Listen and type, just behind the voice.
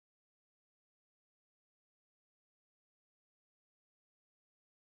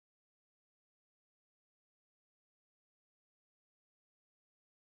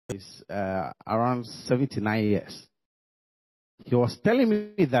is around 79 years. He was telling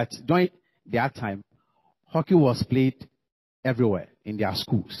me that during their time, hockey was played everywhere in their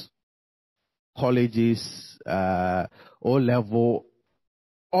schools, colleges, O level,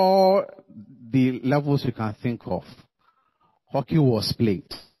 all the levels you can think of. Hockey was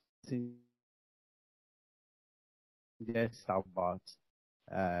played. Just about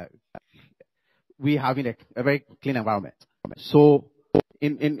we having a very clean environment. So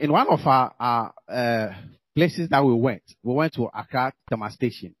in one of our places that we went to Accra Tama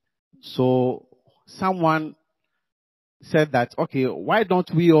Station. So someone said that, okay, why don't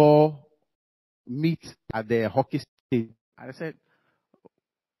we all meet at the hockey stadium? I said,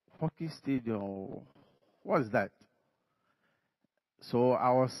 hockey stadium, what is that? So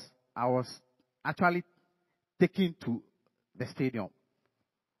I was actually taken to the stadium.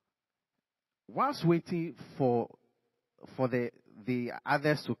 Whilst waiting for the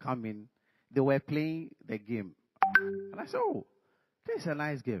others to come in, they were playing the game. And I said, oh, this is a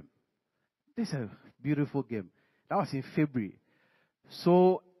nice game. This is a beautiful game. That was in February.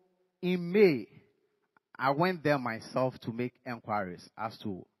 So in May, I went there myself to make inquiries as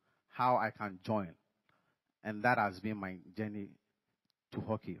to how I can join. And that has been my journey to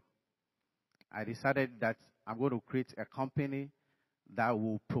hockey. I decided that I'm going to create a company that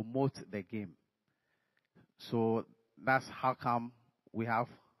will promote the game. So that's how come we have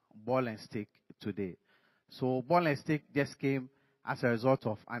Ball and Stick today. So Ball and Stick just came as a result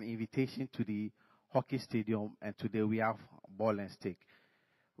of an invitation to the hockey stadium, and today we have Ball and Stick.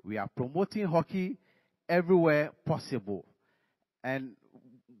 We are promoting hockey everywhere possible. And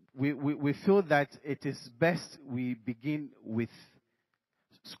we feel that it is best we begin with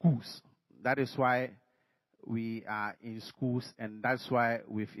schools. That is why we are in schools, and that's why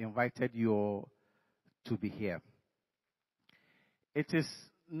we've invited you all to be here. It is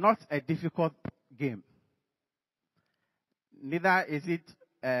not a difficult game. Neither is it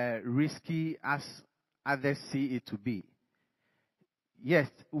risky as others see it to be. Yes,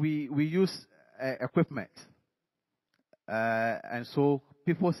 we use equipment. And so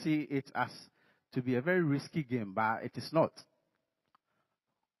people see it as to be a very risky game, but it is not.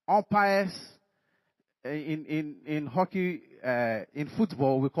 Umpires in hockey, in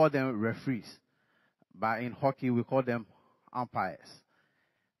football, we call them referees. But in hockey, we call them umpires.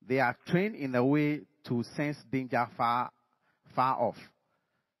 They are trained in a way to sense danger far off.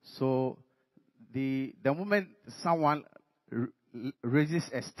 So the moment someone raises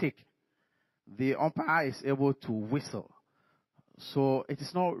a stick, the umpire is able to whistle. So it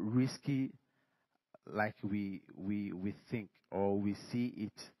is not risky like we think or we see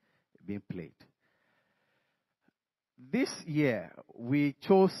it being played. This year, we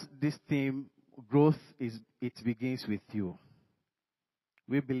chose this theme, Growth it begins with you.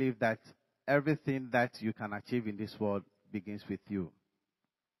 We believe that everything that you can achieve in this world begins with you.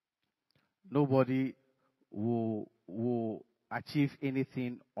 Nobody will achieve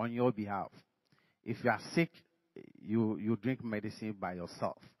anything on your behalf. If you are sick, you drink medicine by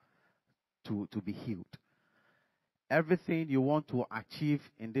yourself to be healed. Everything you want to achieve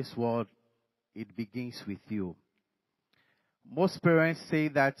in this world, it begins with you. Most parents say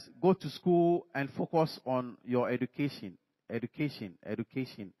that go to school and focus on your education.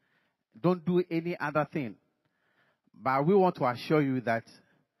 Don't do any other thing. But we want to assure you that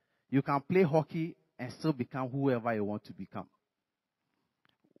you can play hockey and still become whoever you want to become.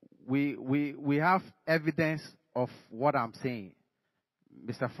 We have evidence of what I'm saying.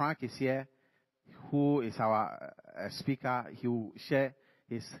 Mr. Frank is here, who is our speaker. He will share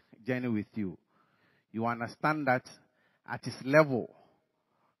his journey with you. You understand that at his level,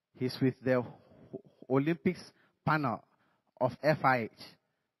 he's with the Olympics panel of FIH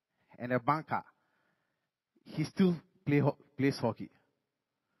and a banker. He still plays hockey.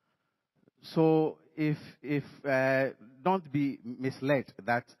 So if don't be misled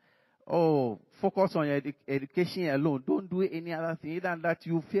that, oh, focus on your education alone. Don't do any other thing. Either that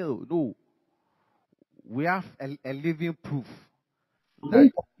you fail. No. We have a living proof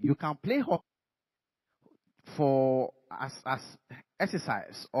that you can play hockey for as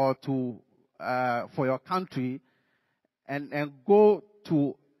exercise or to for your country and go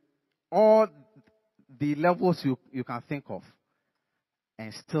to all the levels you can think of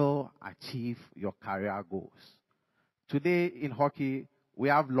and still achieve your career goals. Today in hockey, we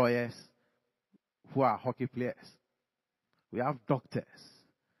have lawyers who are hockey players. We have doctors.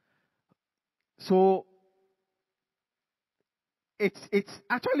 So it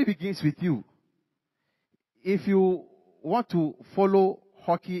actually begins with you. If you want to follow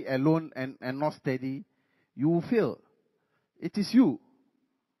hockey alone and not study, you will fail. It is you.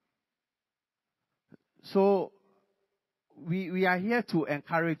 So we are here to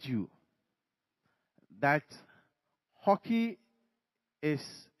encourage you that hockey is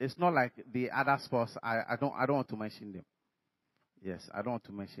not like the other sports. I don't want to mention them. Yes, I don't want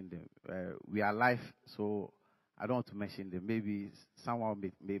to mention them. We are live, so I don't want to mention them. Maybe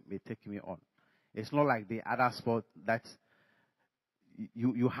someone may take me on. It's not like the other sport that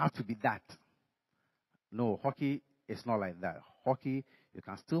you have to be that. No, hockey is not like that. Hockey, you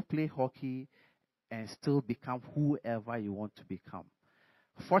can still play hockey and still become whoever you want to become.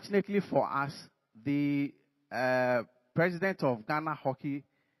 Fortunately for us, the president of Ghana Hockey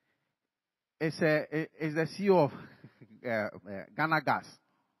is the CEO of Ghana Gas.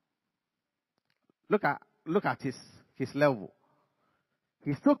 Look at his level.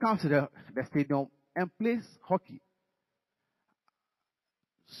 He still comes to the stadium and plays hockey.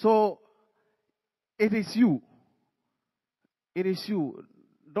 So it is you. It is you.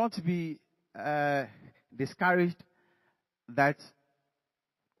 Don't be discouraged that,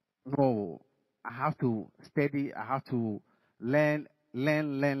 no, I have to study, I have to learn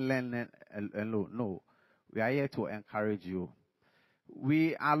alone. No, we are here to encourage you.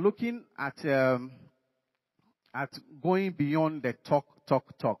 We are looking at going beyond the talk.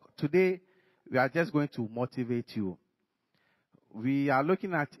 Today, we are just going to motivate you. We are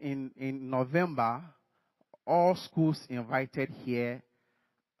looking at in November, all schools invited here.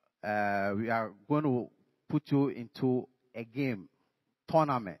 We are going to put you into a game,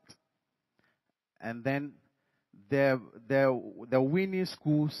 tournament. And then the winning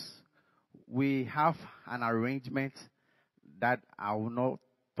schools, we have an arrangement that I will not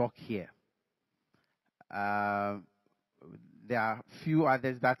talk here. There are few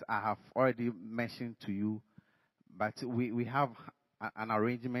others that I have already mentioned to you, but we have an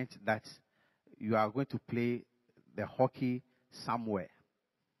arrangement that you are going to play the hockey somewhere.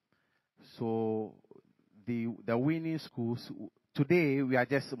 So the winning schools, today we are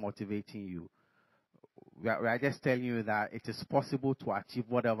just motivating you. We are just telling you that it is possible to achieve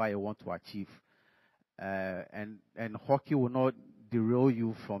whatever you want to achieve. And hockey will not derail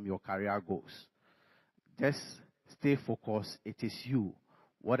you from your career goals. Just stay focused. It is you.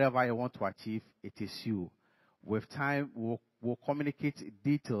 Whatever you want to achieve, it is you. With time, we'll communicate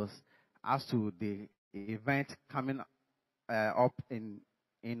details as to the event coming up in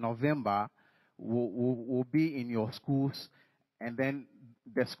November. Will be in your schools, and then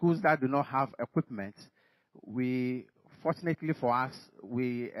the schools that do not have equipment, fortunately for us,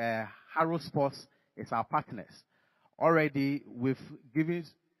 Harrow Sports is our partners. Already, we've given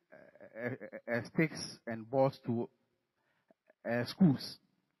sticks and balls to schools.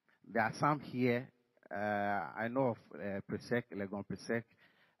 There are some here. I know of Presec, Legon Presec,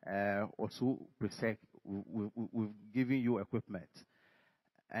 also Presec. We've given you equipment.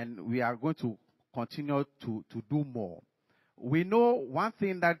 And we are going to continue to do more. We know one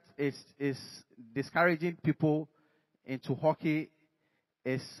thing that is discouraging people into hockey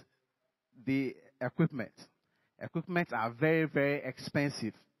is the equipment. Equipment are very, very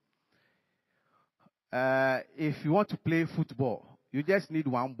expensive. If you want to play football, you just need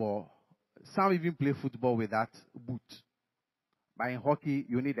one ball. Some even play football without boot. But in hockey,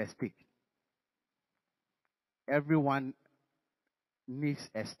 you need a stick. Everyone needs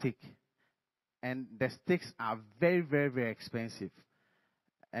a stick. And the sticks are very, very, very expensive.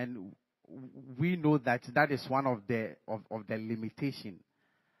 And we know that is one of the limitation.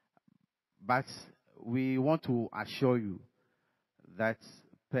 But we want to assure you that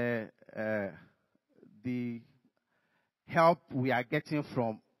the help we are getting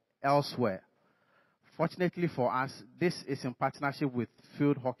from elsewhere, fortunately for us, this is in partnership with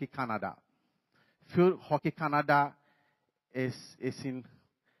Field Hockey Canada. Field Hockey Canada is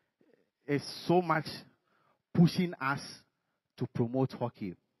so much pushing us to promote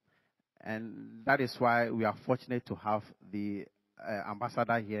hockey. And that is why we are fortunate to have the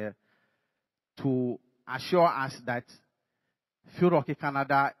ambassador here to assure us that Field Hockey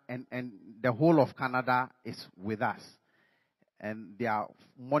Canada and the whole of Canada is with us. And they are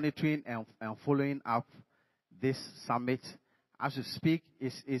monitoring and following up this summit. As we speak,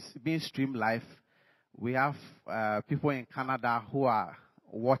 it's being streamed live. We have people in Canada who are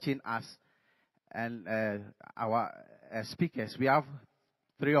watching us, and our speakers. We have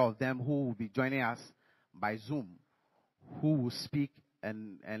 3 of them who will be joining us by Zoom, who will speak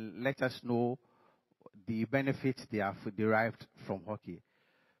and let us know the benefits they have derived from hockey.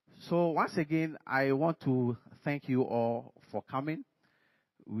 So once again, I want to thank you all for coming.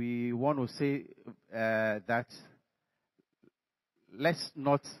 We want to say that let's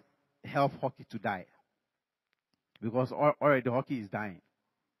not help hockey to die, because already hockey is dying.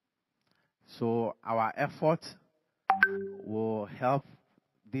 So our effort will help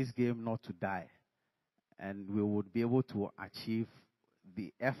this game not to die, and we would be able to achieve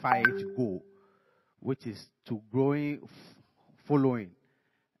the FIH goal, which is to growing, following.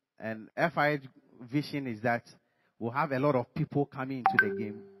 And FIH vision is that we'll have a lot of people coming into the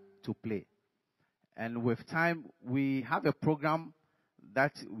game to play. And with time, we have a program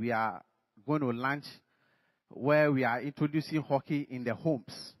that we are going to launch where we are introducing hockey in the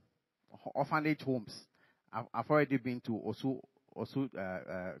homes, orphanage homes. I've already been to Osu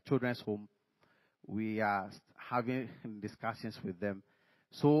Children's Home. We are having discussions with them.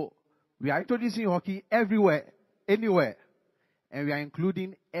 So we are introducing hockey everywhere, anywhere. And we are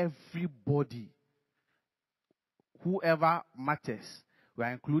including everybody. Whoever matters. We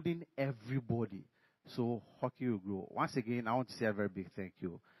are including everybody. So hockey will grow. Once again, I want to say a very big thank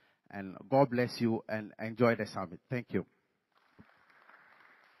you. And God bless you and enjoy the summit. Thank you.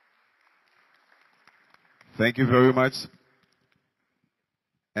 Thank you very much.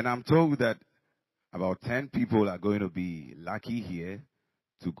 And I'm told that about 10 people are going to be lucky here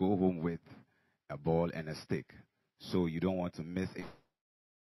to go home with a ball and a stick. So you don't want to miss it.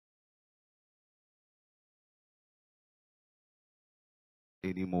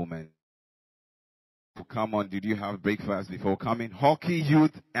 Any moment. Come on, did you have breakfast before coming? Hockey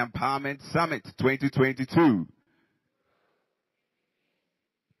Youth Empowerment Summit 2022.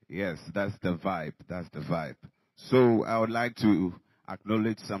 Yes, that's the vibe. That's the vibe. So I would like to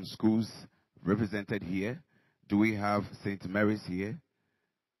acknowledge some schools represented here. Do we have St. Mary's here?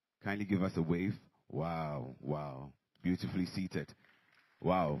 Kindly give us a wave. Wow, wow. Beautifully seated.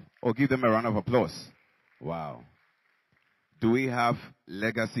 Wow. Oh, give them a round of applause. Wow. Do we have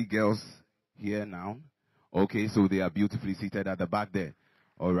Legacy Girls here now? Okay, so they are beautifully seated at the back there.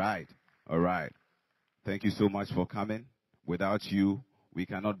 All right. All right. Thank you so much for coming. Without you, we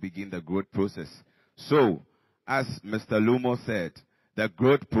cannot begin the growth process. So, as Mr. Lumo said, the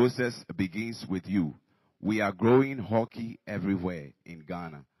growth process begins with you. We are growing hockey everywhere in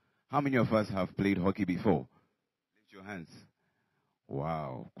Ghana. How many of us have played hockey before? Lift your hands.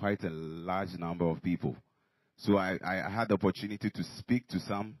 Wow, quite a large number of people. So I had the opportunity to speak to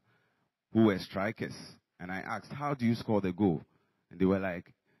some who were strikers. And I asked, how do you score the goal? And they were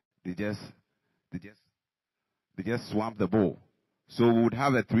like, they just swamped the ball. So we would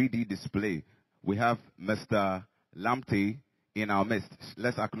have a 3D display. We have Mr. Lamptey in our midst.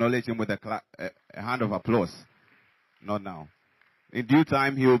 Let's acknowledge him with a hand of applause. Not now. In due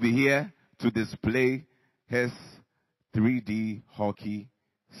time, he will be here to display his 3D hockey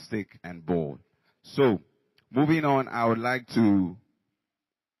stick and ball. So, moving on, I would like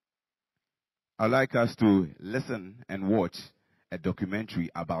us to listen and watch a documentary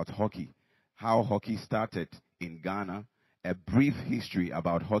about hockey, how hockey started in Ghana, a brief history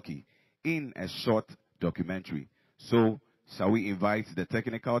about hockey in a short documentary. So, shall we invite the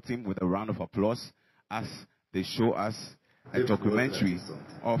technical team with a round of applause as they show us a documentary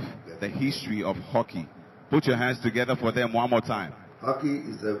of the history of hockey. Put your hands together for them one more time. Hockey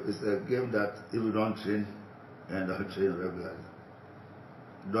is a game that if you don't train and don't train regularly,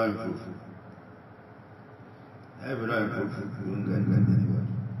 you don't improve. If you don't improve, you won't get anybody.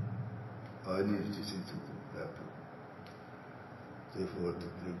 All you need is teaching to help you. So if you want to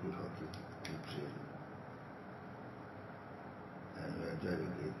play good hockey, you train. And you enjoy the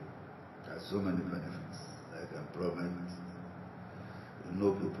game. There are so many benefits, like employment. You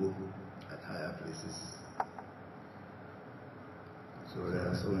know people at higher places. So there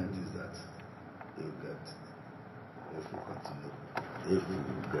are so many things that you get if you continue, if you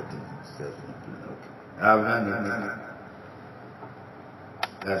get self-employed. I've done it.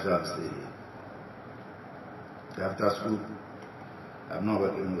 That's why I'm staying here. After school, I'm not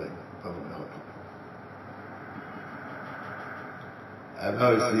working anywhere apart from the hockey. I've not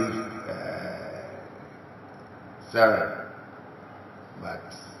received salary, but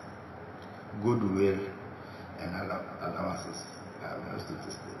goodwill and allowances have helped to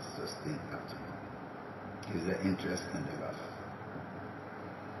sustain up to now. It's the interest and the love.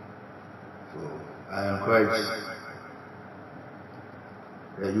 So I encourage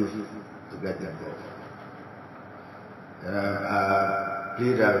the youth to get involved. And I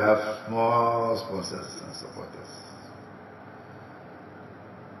plead that we have small sponsors and supporters.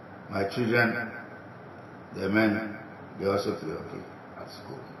 My children, the men, they also play hockey at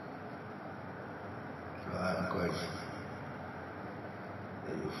school. So I encourage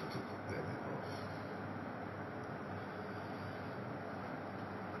the youth to get involved.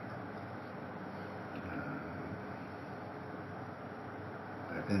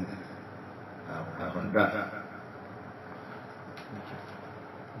 I think I'm done.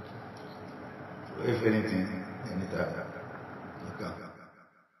 If anything, anytime.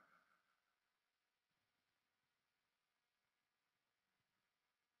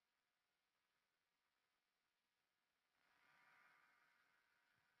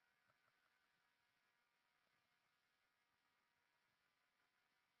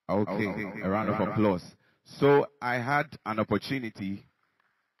 Okay. Okay, a round of applause. So I had an opportunity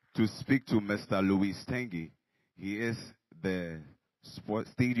to speak to Mr. Louis Tengi. He is the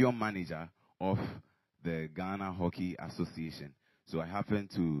stadium manager of the Ghana Hockey Association. So I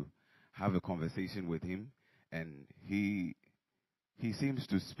happened to have a conversation with him, and he seems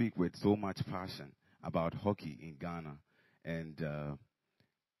to speak with so much passion about hockey in Ghana. And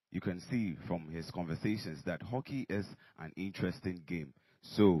you can see from his conversations that hockey is an interesting game.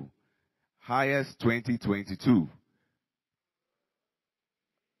 So, highest 2022.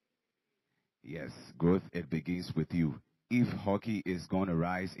 Yes, growth, it begins with you. If hockey is going to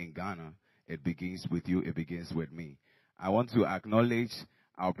rise in Ghana, it begins with you, it begins with me. I want to acknowledge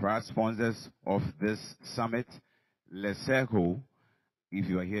our proud sponsors of this summit, Lesego. If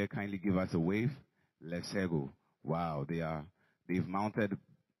you are here, kindly give us a wave. Lesego. Wow, they've mounted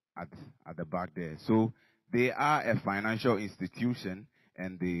at the back there. So they are a financial institution,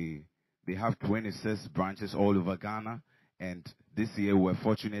 and they have 26 branches all over Ghana. And this year we're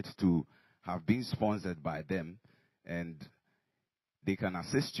fortunate to have been sponsored by them, and they can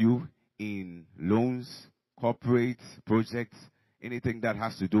assist you in loans, corporate projects, anything that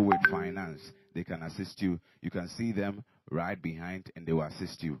has to do with finance. They can assist you. You can see them right behind, and they will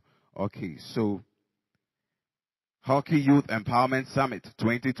assist you. Okay, so Hockey Youth Empowerment Summit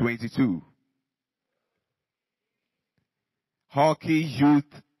 2022. Hockey Youth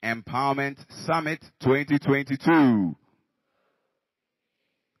Empowerment Summit 2022.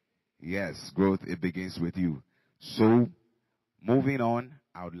 Yes, growth, it begins with you. So, moving on,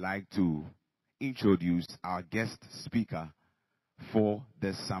 I would like to introduce our guest speaker for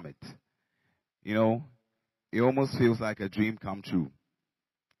this summit. You know, it almost feels like a dream come true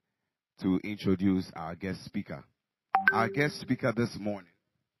to introduce our guest speaker. Our guest speaker this morning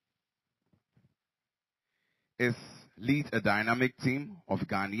leads a dynamic team of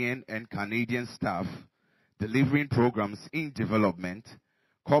Ghanaian and Canadian staff delivering programs in development,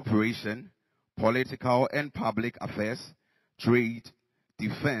 cooperation, political and public affairs, trade,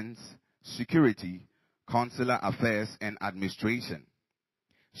 defense, security, consular affairs, and administration.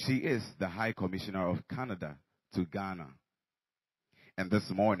 She is the High Commissioner of Canada to Ghana. And this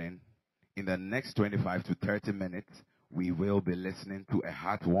morning, in the next 25 to 30 minutes, we will be listening to a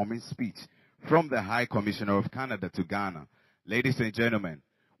heartwarming speech from the High Commissioner of Canada to Ghana. Ladies and gentlemen,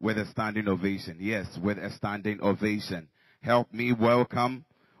 with a standing ovation. Yes, with a standing ovation. Help me welcome,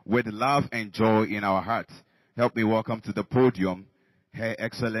 with love and joy in our hearts, help me welcome to the podium, Her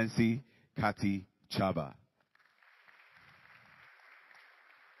Excellency Kati Chaba.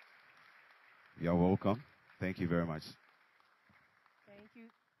 You're welcome. Thank you very much. Thank you.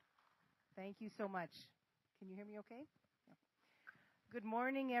 Thank you so much. Can you hear me okay? Yeah. Good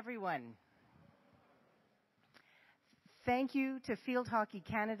morning, everyone. Thank you to Field Hockey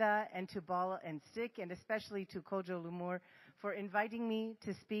Canada and to Ball and Stick, and especially to Kojo Lumur for inviting me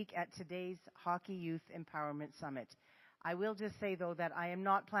to speak at today's Hockey Youth Empowerment Summit. I will just say, though, that I am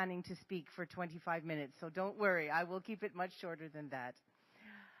not planning to speak for 25 minutes, so don't worry. I will keep it much shorter than that.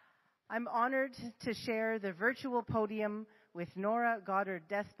 I'm honored to share the virtual podium with Nora Goddard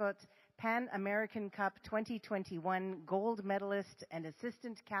Despot, Pan American Cup 2021 gold medalist and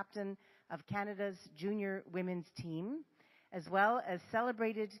assistant captain of Canada's junior women's team, as well as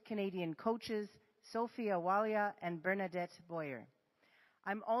celebrated Canadian coaches Sophia Walia and Bernadette Boyer.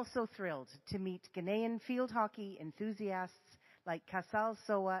 I'm also thrilled to meet Ghanaian field hockey enthusiasts like Kasal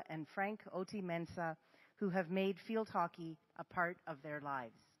Soa and Frank Oti Mensah, who have made field hockey a part of their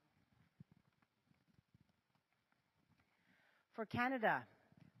lives. For Canada,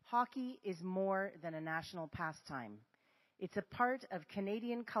 hockey is more than a national pastime. It's a part of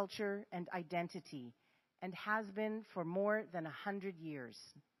Canadian culture and identity, and has been for more than 100 years.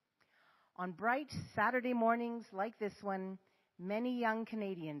 On bright Saturday mornings like this one, many young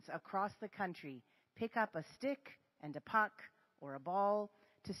Canadians across the country pick up a stick and a puck or a ball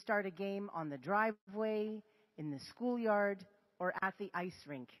to start a game on the driveway, in the schoolyard, or at the ice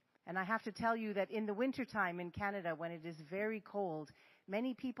rink. And I have to tell you that in the wintertime in Canada, when it is very cold,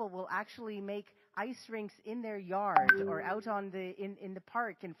 many people will actually make ice rinks in their yard or out on in the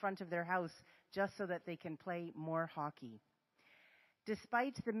park in front of their house just so that they can play more hockey.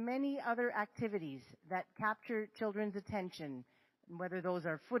 Despite the many other activities that capture children's attention, whether those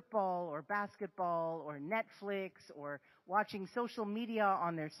are football or basketball or Netflix or watching social media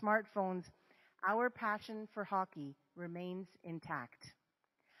on their smartphones, our passion for hockey remains intact.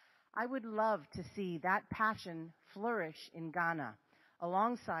 I would love to see that passion flourish in Ghana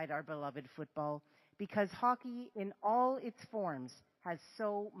alongside our beloved football, because hockey in all its forms has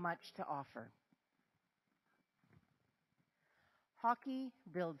so much to offer. Hockey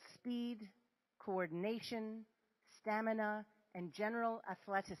builds speed, coordination, stamina, and general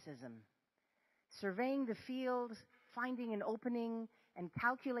athleticism. Surveying the field, finding an opening, and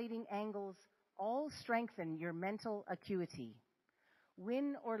calculating angles all strengthen your mental acuity.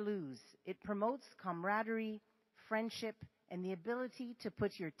 Win or lose, it promotes camaraderie, friendship, and the ability to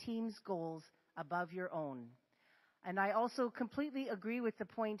put your team's goals above your own. And I also completely agree with the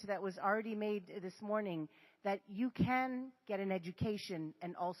point that was already made this morning, that you can get an education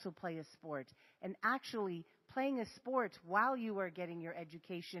and also play a sport. And actually, playing a sport while you are getting your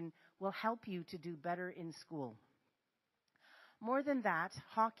education will help you to do better in school. More than that,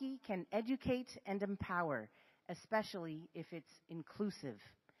 hockey can educate and empower, especially if it's inclusive.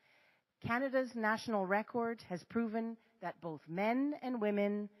 Canada's national record has proven that both men and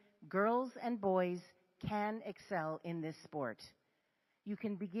women, girls and boys can excel in this sport. You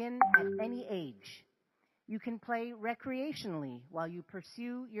can begin at any age. You can play recreationally while you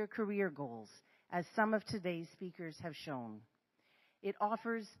pursue your career goals, as some of today's speakers have shown. It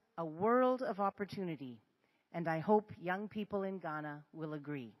offers a world of opportunity, and I hope young people in Ghana will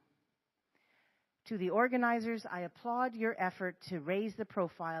agree. To the organizers, I applaud your effort to raise the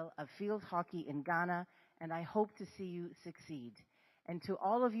profile of field hockey in Ghana, and I hope to see you succeed. And to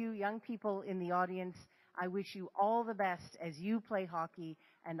all of you young people in the audience, I wish you all the best as you play hockey,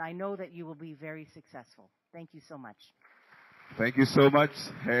 and I know that you will be very successful. Thank you so much. Thank you so much,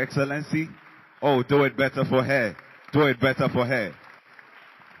 Her Excellency. Oh, do it better for her. Do it better for her.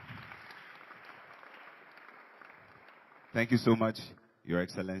 Thank you so much, Your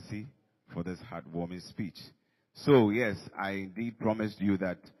Excellency, for this heartwarming speech. So, yes, I indeed promised you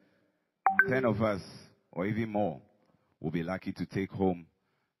that 10 of us, or even more, will be lucky to take home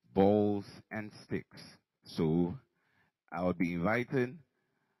balls and sticks. So, I'll be inviting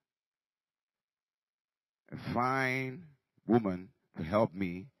a fine woman to help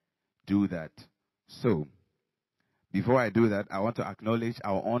me do that. So, before I do that, I want to acknowledge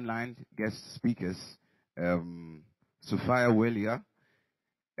our online guest speakers, Sophia Willia,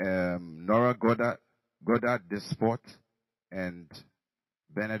 Nora Goddard Desport, and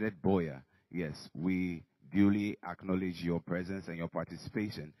Bernadette Boyer. Yes, we duly acknowledge your presence and your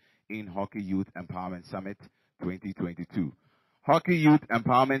participation in Hockey Youth Empowerment Summit 2022. Hockey Youth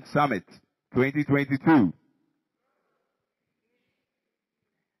Empowerment Summit 2022.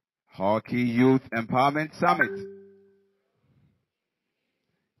 Hockey Youth Empowerment Summit.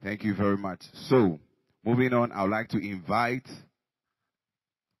 Thank you very much. So, moving on, I would like to invite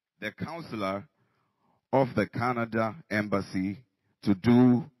the counselor of the Canada Embassy to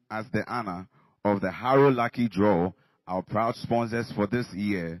do us the honor of the Harrow Lucky Draw, our proud sponsors for this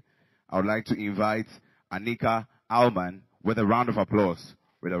year. I would like to invite Anika Alman with a round of applause,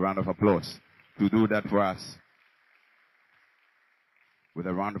 to do that for us. With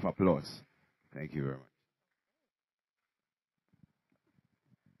a round of applause. Thank you very much.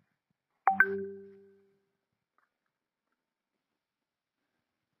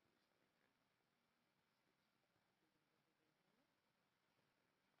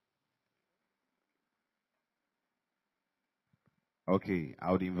 Okay,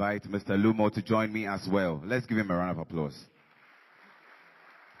 I would invite Mr. Lumo to join me as well. Let's give him a round of applause.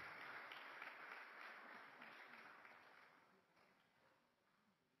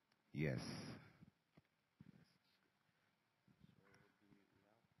 Yes.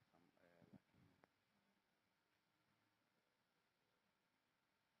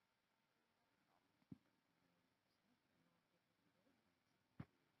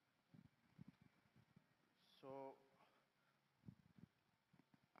 So,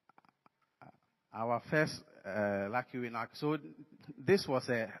 our first lucky winner. So, this was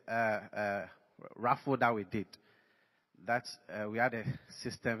a raffle that we did. We had a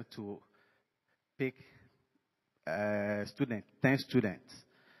system to pick 10 students,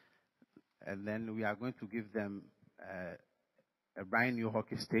 and then we are going to give them a brand new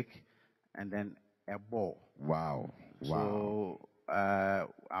hockey stick and then a ball. Wow. So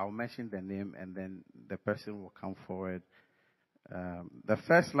I'll mention the name, and then the person will come forward. The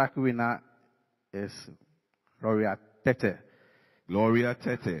first lucky winner is Gloria Tete. Gloria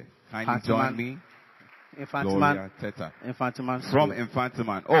Tete. Kindly join me. Gloria Tete. Infantiman. From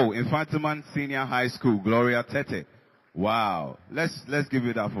Infantiman. Oh, Infantiman Senior High School. Gloria Tete. Wow. Let's give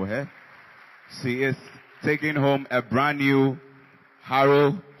it up for her. She is taking home a brand new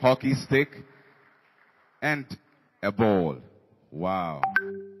Harrow hockey stick and a ball. Wow.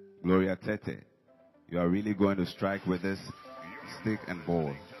 Gloria Tete, you are really going to strike with this stick and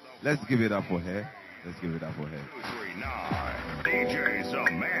ball. Let's give it up for her. Let's give it up for her. 239 DJ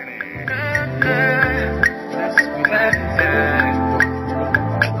Zamani.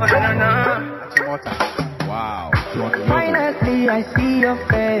 Wow. Finally, I see your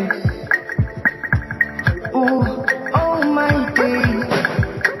face. Ooh, oh my days.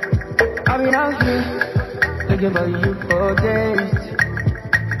 I've been out here thinking about you for days.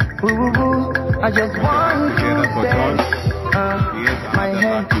 Ooh, I just want to say, my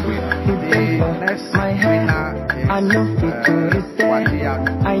head, you pay for my head. I know fit to reset,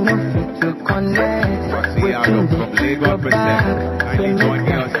 I know fit to connect. Within the your back, so make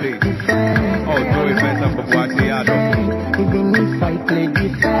that defense. Even if I play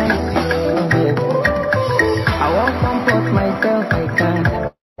defense, I won't compose myself, I can't.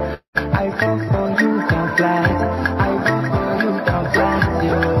 I fall for you, can fly. I fall for you, can fly.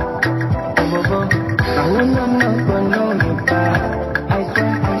 I will not know you bad. I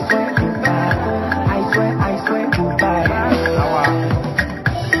swear you bad. I swear you bad. Our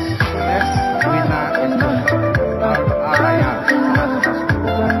next winner is Araya.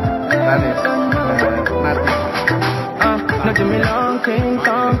 That is nothing. Not to me long thing,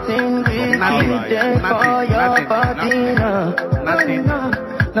 something big there for your body. Nothing. No.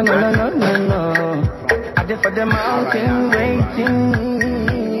 I did for the mountain waiting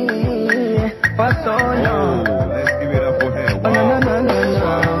for so long. Let's give it up for her. Wow. No.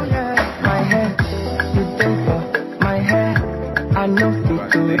 My head, you take for my head. I know fit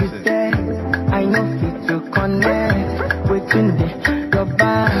to reset. I know fit to connect. Within your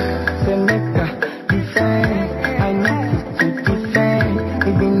back, to make a defense. I know fit to defend.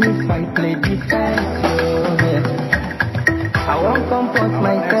 Even if I play defense. I won't compose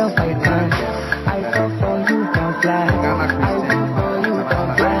myself, I can't. I fall for you, can fly. I fall for you, can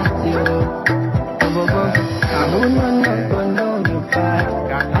fly. I will not know you bad.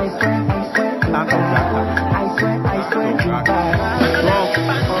 I swear you bad. I swear you bad.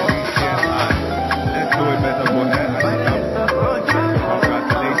 Let's do it better for her.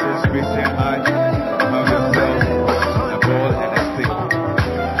 Congratulations, Christian High. You have yourself a ball and a stick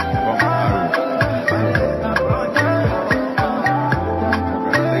from Haru.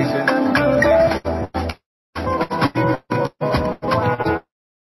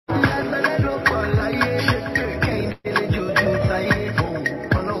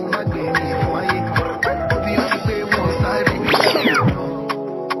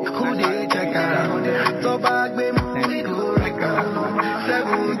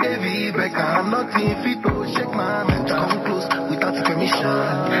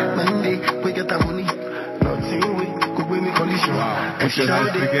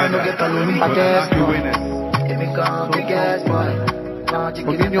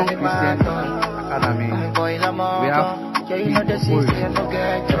 Dominion Christian Academy. We have Dominion.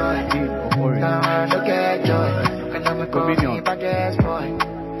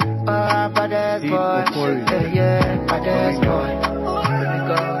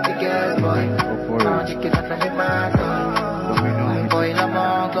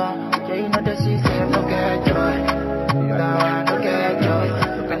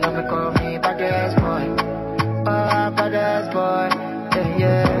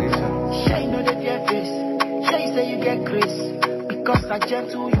 Because I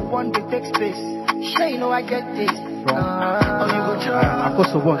gentle, you want to take space. Sure, you know I get this.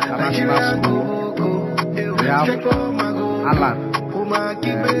 Akosovo International School. We have Alan,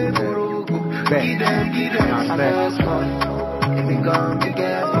 Ben,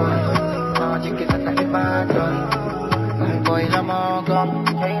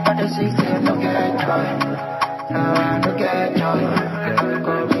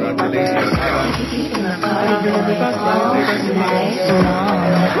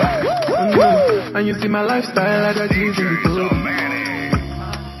 And you see my lifestyle, I got jeans in the club.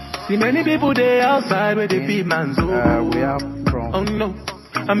 See many people there outside where they feed man's we have from oh no,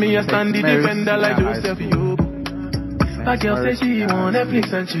 I mean I stand the defender like Joseph Yobo. My girl say she want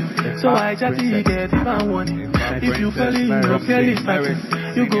Netflix and chill, so I chatty get even warning. If you fell in love, fairly starting,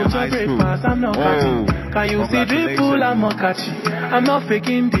 you go to breakfast, I'm not catching. Can you see dribble, I'm not catching. I'm not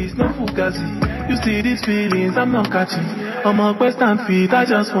faking this, no fugazi. You see these feelings, I'm not catching. I'm on quest and feet, I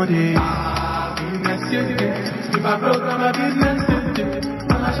just want it. If I broke down my business,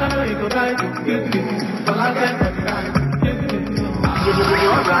 I shall know you go buy it. All I get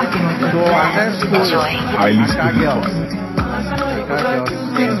So our next school is Aka Girls.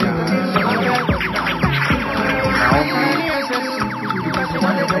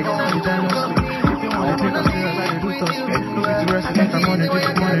 just make my money, this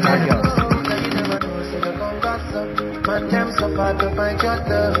money like yo. Man, them so far to find your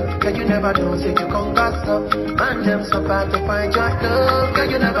love. Girl, you never know, say you gon' gossip. Man, them so far to find your love. Girl,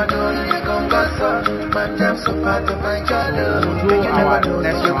 you never know, you gon' gossip. Man, them so far to find your love. Girl, you never know,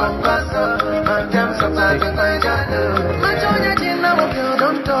 say you gon' gossip. Man, them so far to find your love. Man, show your chin, now if you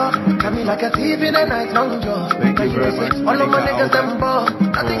don't talk. Come me like a thief in the night, long jaw. Thank you very much. All of my niggas, them ball.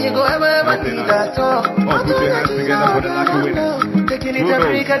 Nothing you go ever need that talk. Oh, put your hands together for the lucky winner. Taking it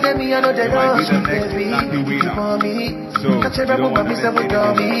every academy, I know they know. Baby, for me. So, catch a rebel, but me say for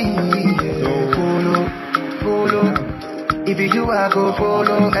me. Follow. If you I go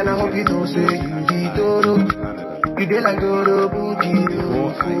follow, and I hope you don't say you be Dodo. You dey like Dodo, booty.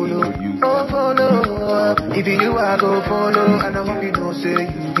 Follow. If you I go follow, and I hope you don't say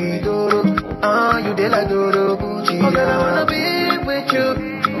you be Dodo. You dey like Dodo, booty. Oh, girl, I wanna be with you,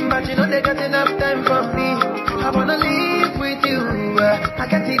 but you know they got enough time for me. I wanna live with you. I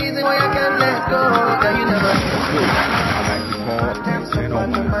got the reason why I can't let go. Girl, you never know.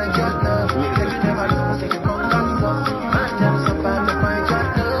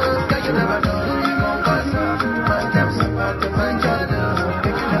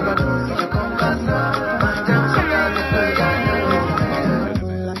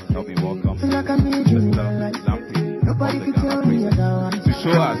 To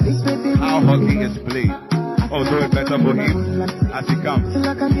show us how hockey is played. Although it's better for him as he comes.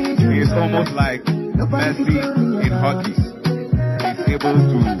 He is almost like Messi in hockey. He's able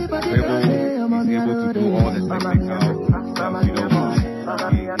to do all the technical stuff, you know.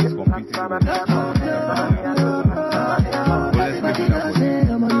 He is competing with let's give it up for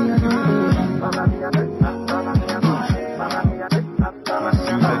him.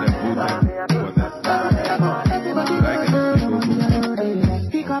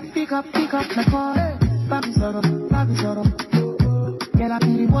 Pick up the call. Baby, shut up. Girl, I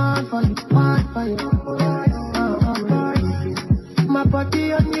be the one for you. My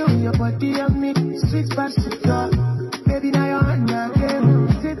body on you, your body on me. Sweet past the door. Baby, now you're on your game.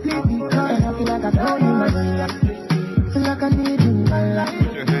 Simply because I feel like I know you, my life. Feel like I need you in my life.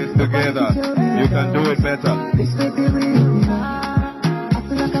 Put your hands together. You can do it better. This baby really I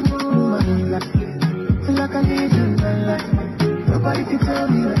feel like I know you, my life. Feel like I need you in my life. Nobody can tell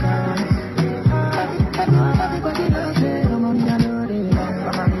me what I want. Everybody loves it, I'm on the other end.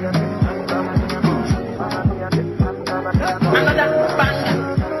 Another bang.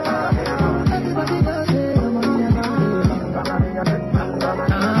 Everybody loves it, I'm on the other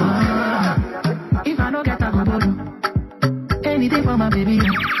end. If I don't get a good anything for my baby.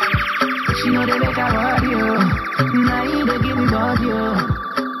 She know they make her worry, now you they give me body,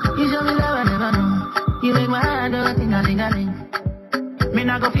 you show me love I never know. You make my heart do a ting-a-ling-a-ling. Me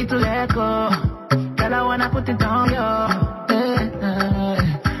not go fit to let go. Girl, I wanna put it on you.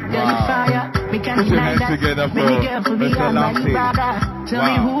 Girl, you fire. We can't deny that. Many girls will be on my brother. Tell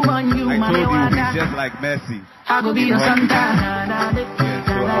me who on you, my told you he's just like Messi. I go be your Santa.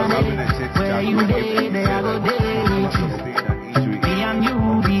 Where you day, there I go day. Me and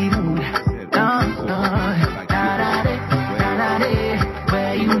you be rude.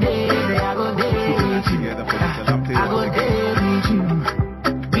 Where you day, there I go day. I go day with you.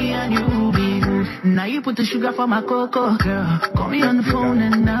 Me and you be good. Now you put the sugar for my cocoa, girl. Call me on the phone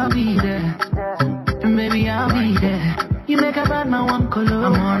and I'll be there. And baby, I'll be there. You make a bad man one color.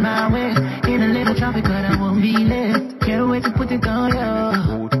 I'm on my way. In a little traffic, but I won't be late. Can't wait to put it on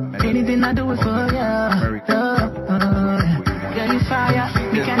you. Anything I do it for you. Girl, you fire.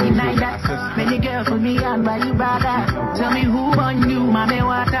 You can't deny that. Many girls for me and by you, brother. Tell me who on you, mommy,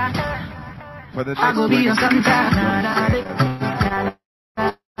 water. I go be your Santa.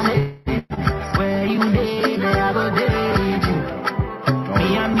 Where you day, there I go day.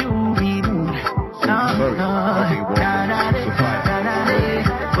 Me and you be good.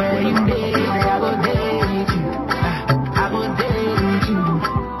 Where you day, there I go day. I go day.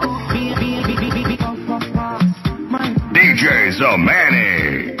 DJ Zamani.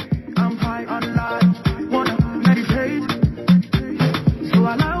 I'm high on life. Wanna meditate. So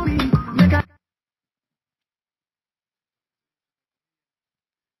allow me, make a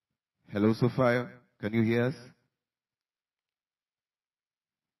Hello, Sophia. Can you hear us?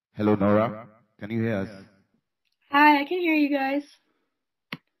 Hello, Nora. Can you hear us? Hi, I can hear you guys.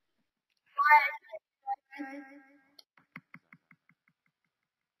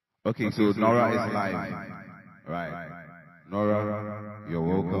 Okay, so Nora is live. Right. Nora, you're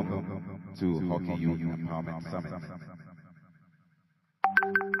welcome to Hockey Youth Empowerment Summit.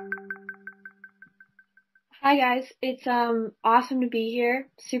 Hi guys, it's awesome to be here.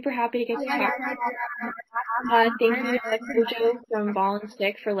 Super happy to get to talk. Thank you to Kojo from Ball and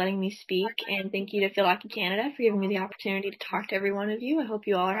Stick for letting me speak, and thank you to Field Hockey Canada for giving me the opportunity to talk to every one of you. I hope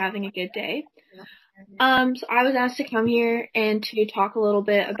you all are having a good day. So I was asked to come here and to talk a little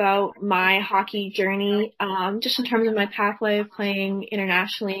bit about my hockey journey, just in terms of my pathway of playing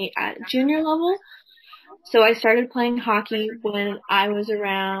internationally at junior level. So I started playing hockey when I was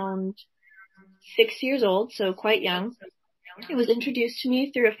around 6 years old, so quite young. It was introduced to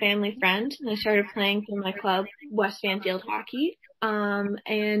me through a family friend, and I started playing for my club, West Van Field Hockey.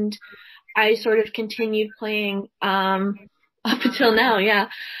 And I sort of continued playing up until now, yeah.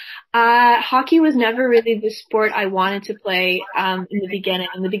 Hockey was never really the sport I wanted to play in the beginning.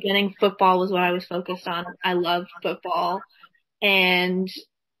 In the beginning, football was what I was focused on. I loved football, and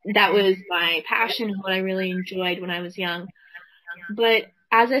that was my passion and what I really enjoyed when I was young. But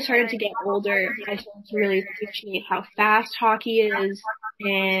as I started to get older, I started to really appreciate how fast hockey is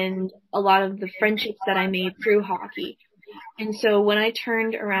and a lot of the friendships that I made through hockey. And so when I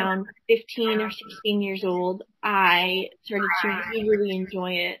turned around 15 or 16 years old, I started to really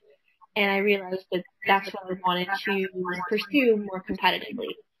enjoy it. And I realized that that's what I wanted to pursue more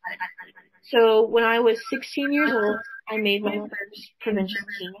competitively. So when I was 16 years old, I made my first provincial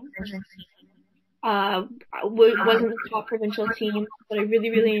team. Wasn't the top provincial team, but I really,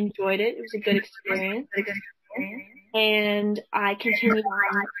 really enjoyed it. It was a good experience. And I continued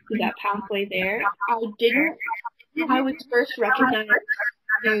on through that pathway there. I was first recognized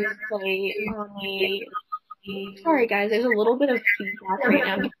to play on the, sorry guys, there's a little bit of feedback right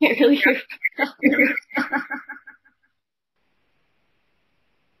now. I can't really hear.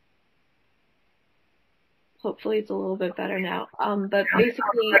 Hopefully it's a little bit better now. But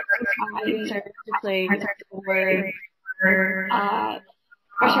basically, I started to play for,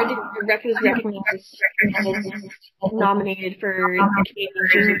 was recognized as nominated for the Canadian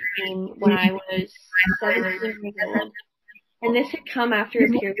junior team when I was 17 years old. And this had come after a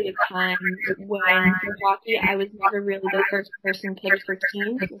period of time when for hockey I was never really the first person picked for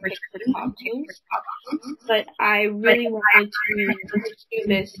teams, picked for top teams. But I really wanted to do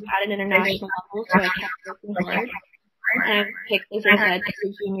this at an international level, so I kept working hard. And I was picked, as I said, for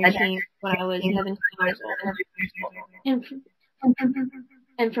the junior team when I was 17 years old.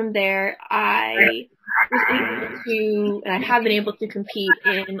 And from there, I was able to, and I have been able to compete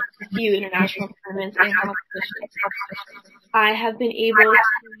in a few international tournaments and competitions. I have been able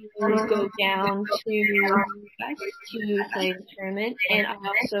to go down to the US to play the tournament, and I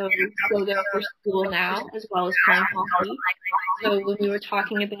also go there for school now, as well as playing hockey. So when we were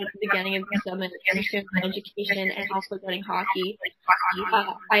talking about at the beginning of the summit, pursuing education and also getting hockey,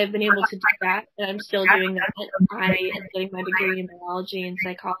 I have been able to do that, and I'm still doing that. I am getting my degree in biology and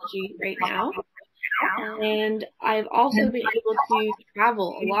psychology right now. And I've also been able to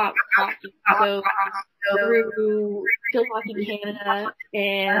travel a lot with hockey. So through Field Hockey Canada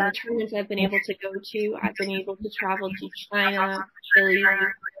and the tournaments I've been able to go to, I've been able to travel to China, Chile,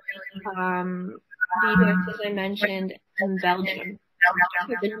 the US, as I mentioned, and Belgium.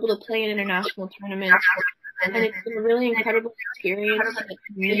 I've been able to play in international tournaments, and it's been a really incredible experience to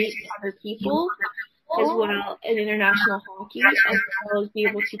meet other people as well in international hockey, as well as be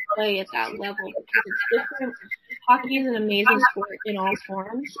able to play at that level, because it's different. Hockey is an amazing sport in all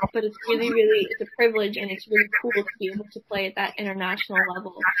forms, but it's really, really, it's a privilege, and it's really cool to be able to play at that international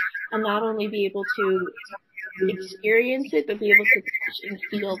level and not only be able to experience it, but be able to touch and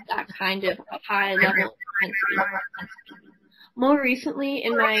feel that kind of high level intensity. More recently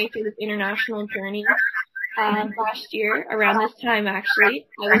in my sort of international journey, last year, around this time actually,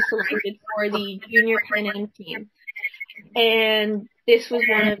 I was selected for the junior Pan Am team. And this was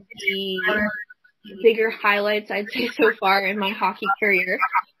one of the bigger highlights, I'd say, so far in my hockey career.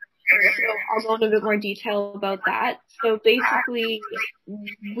 So I'll go into a bit more detail about that. So basically,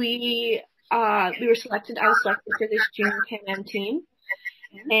 we were selected, I was selected for this junior Pan Am team.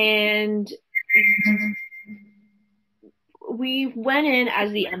 And we went in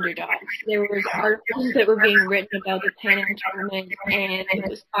as the underdogs. There was articles that were being written about the Pan Am tournament, and it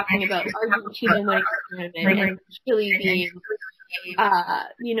was talking about Argentina winning the tournament and Chile being,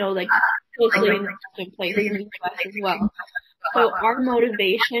 closely in the second place in the US as well. So our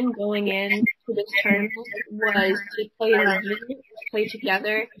motivation going into this tournament was to play as a unit, to play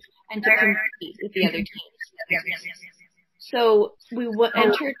together, and to compete with the other teams. So we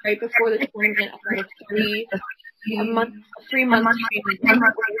entered right before the tournament after 3 months training, where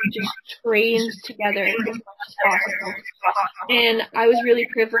we just trained together as much as possible. And I was really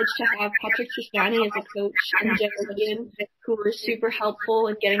privileged to have Patrick Tristani as a coach and Jen William, who were super helpful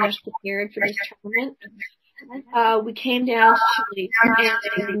in getting us prepared for this tournament. We came down to Chile,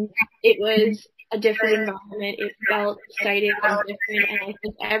 and it was a different environment. It felt exciting and different, and I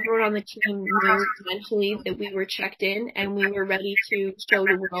think everyone on the team knew mentally that we were checked in and we were ready to show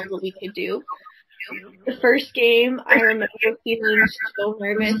the world what we could do. The first game, I remember feeling so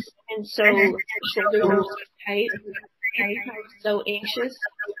nervous and so shoulders were so tight. I was so anxious,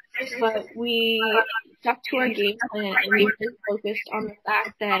 but we stuck to our game plan and we were focused on the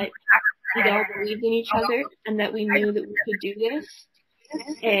fact that we all believed in each other and that we knew that we could do this.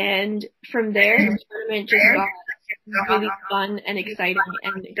 And from there, the tournament just got really fun and exciting,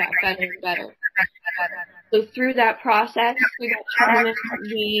 and it got better and better. So through that process, we got tournament.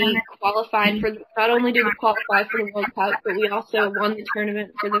 We qualified for, not only did we qualify for the World Cup, but we also won the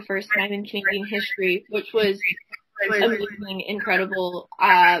tournament for the first time in Canadian history, which was amazing, incredible.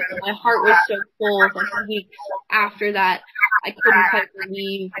 My heart was so full. Like weeks after that, I couldn't quite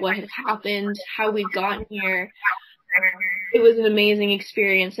believe what had happened, how we'd gotten here. It was an amazing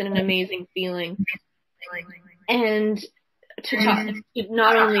experience and an amazing feeling. And to talk,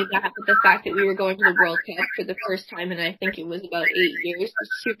 not only that, but the fact that we were going to the World Cup for the first time, and I think it was about 8 years, was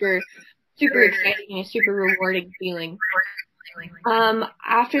super, super exciting and a super rewarding feeling.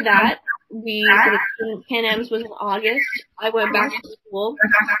 After that, Pan Am's was in August. I went back to school,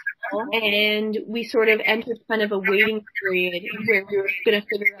 and we sort of entered kind of a waiting period where we were going to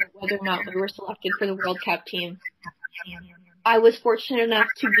figure out whether or not we were selected for the World Cup team. I was fortunate enough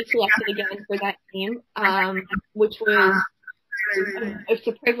to be selected again for that team, which was, it's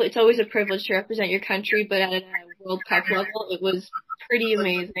a privilege. It's always a privilege to represent your country, but at a World Cup level, it was pretty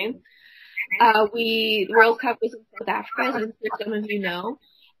amazing. The World Cup was in South Africa, as I'm sure some of you know,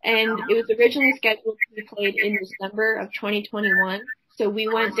 and it was originally scheduled to be played in December of 2021. So we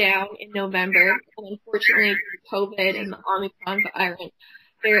went down in November, and unfortunately, COVID and the Omicron variant,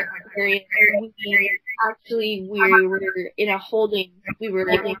 we were in a holding. We were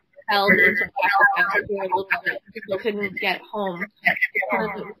held in South Africa for a little bit because we couldn't get home. The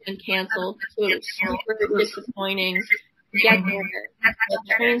tournament was been canceled, so it was super disappointing to get there. The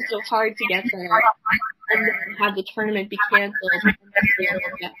trained so hard to get there, and then have the tournament be canceled and then be able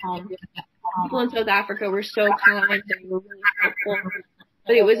to get home. People in South Africa were so kind, they were really helpful,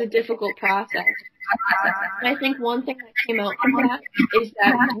 but it was a difficult process. And I think one thing that came out from that is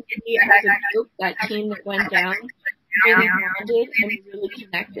that we as a group, that team that went down, really bonded and really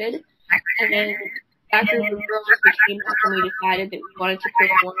connected. And then that group of girls became up and we decided that we wanted to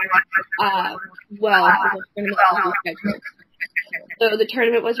perform well for the tournament was rescheduled. So the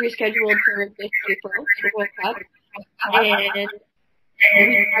tournament was rescheduled for this April, the World Cup. And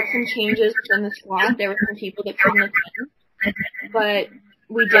we had some changes within the squad. There were some people that couldn't attend. But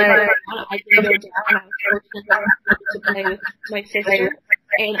we did go down. I did go down. I was fortunate enough to play with my sister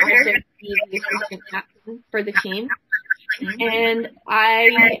and also be the assistant captain for the team. And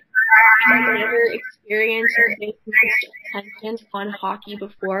I never experienced this much attention on hockey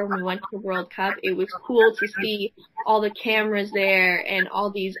before when we went to the World Cup. It was cool to see all the cameras there and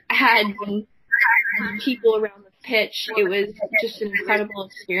all these ads and people around the pitch. It was just an incredible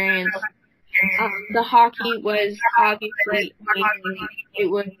experience. The hockey was obviously amazing. It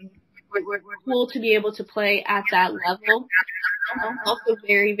was cool to be able to play at that level. Also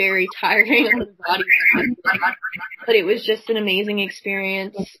very, very tiring on the body, but it was just an amazing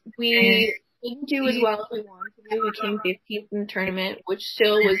experience. We didn't do as well as we wanted to do. We came 15th in the tournament, which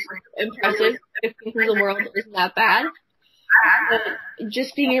still was impressive. 15th in the world isn't that bad. But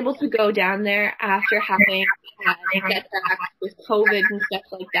just being able to go down there after having had setbacks with COVID and stuff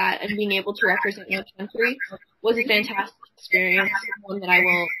like that and being able to represent your country was a fantastic experience, one that I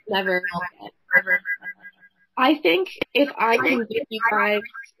will never forget. I think if I can give you guys,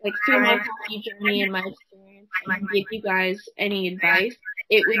 like through my hockey journey and my experience, and give you guys any advice,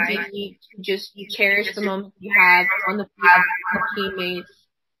 it would be to just cherish the moment you have on the field with your teammates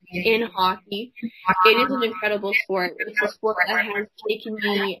in hockey. It is an incredible sport. It's a sport that has taken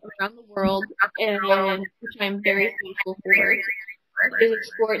me around the world, and which I'm very thankful for. It is a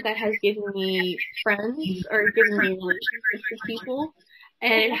sport that has given me friends or given me relationships with people,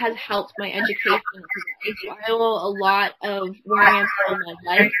 and it has helped my education. So I owe a lot of where I am in my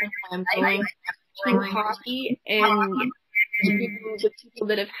life and how I'm going to hockey and to the people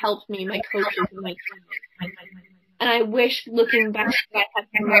that have helped me, my coaches and my teammates. And I wish, looking back, that I had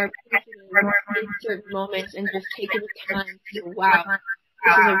been more appreciative in certain moments and just taken the time to, wow,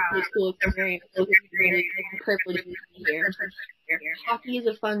 this is a really cool experience. It was really a privilege to be here. Hockey is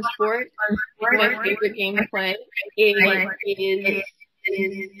a fun sport. It's my favorite game to play. It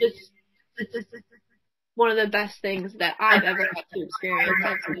is just one of the best things that I've ever had to experience.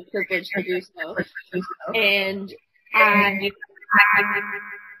 It's a privilege to do so. And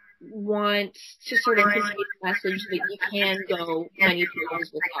want to sort of convey the message that you can go many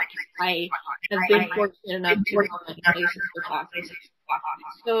places with hockey. I have been fortunate enough to go many places with hockey.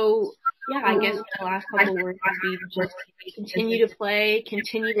 So, yeah, I guess my last couple words would be just continue to play,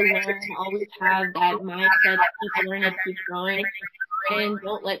 continue to learn, always have that mindset, keep learning, keep growing, and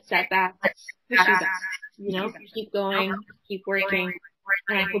don't let setbacks push you back. You know, keep going, keep working,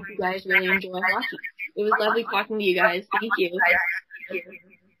 and I hope you guys really enjoy hockey. It was lovely talking to you guys. Thank you.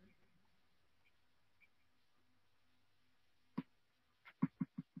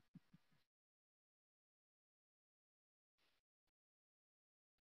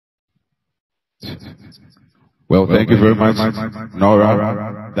 Well, thank you very much,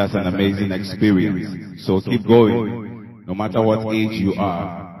 Nora. That's an amazing experience. So keep going. No matter what age you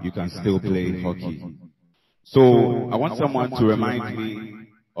are, you can still play hockey. So I want someone to remind me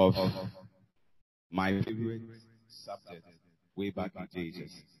of my favorite subject way back in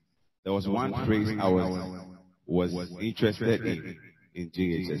JHS. There was one phrase I was interested in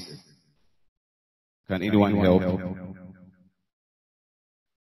JHS. Can anyone help?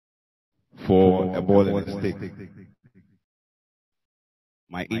 For a ball and a stick.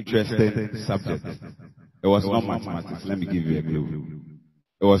 My interested subject. It was not mathematics. Let me give you a clue.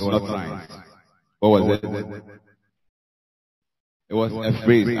 It was not science. What was it? It was a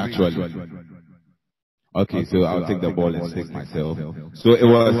phrase, actually. Okay, so I'll take the ball and stick myself. So it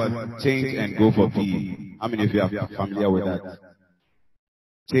was change and go for PE. How many of you are familiar with that?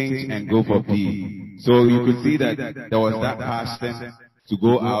 Change and go for PE. So you could see that there was that passion to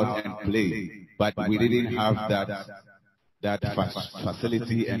go out and play, but we didn't have that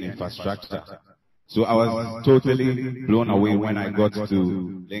facility and infrastructure. So I was totally blown away when I got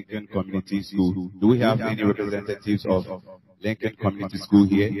to Lincoln Community School. Do we have any representatives of Lincoln Community School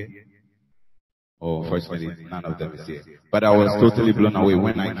here? Oh, fortunately, none of them is here. But I was totally blown away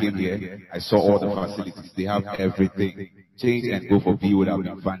when I came here. I saw all the facilities. They have everything. Change and go for PE would have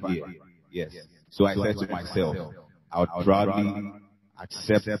been fun here. Yes. So I said to myself, I would proudly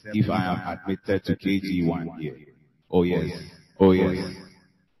accept if I am admitted to KG1 here. Oh yes. Oh yes.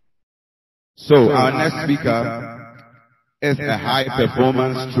 So our next speaker is a high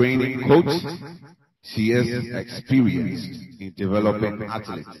performance training coach. She is experienced in developing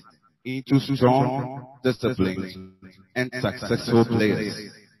athletes into strong, disciplined, and successful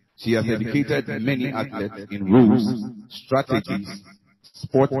players. She has educated many athletes in rules, strategies,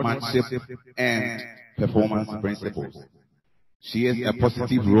 sportsmanship, and performance principles. She is a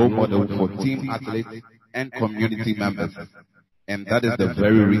positive role model for team athletes and community members. And that is the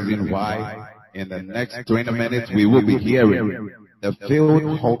very reason why in the next 20 minutes we will be hearing the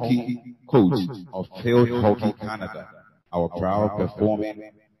field hockey coach of Field Hockey Canada, our proud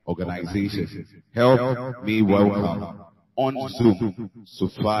performing organization. Help me welcome on Zoom,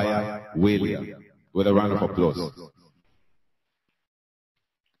 Sophia William, with a round of applause.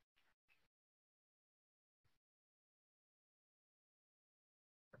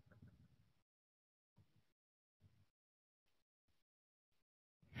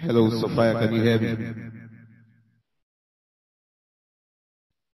 Hello, Sophia, can you hear me?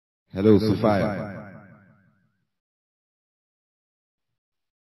 Hello, Sophia.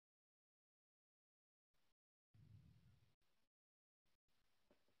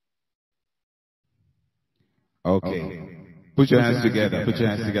 Okay. Put your hands together. Put your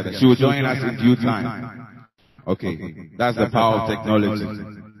hands together. She will join us in due time. Okay. That's the power of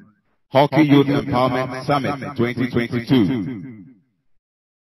technology. Hockey Youth Empowerment Summit 2022.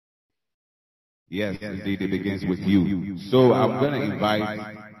 Yes, indeed, it begins with you. So I'm going to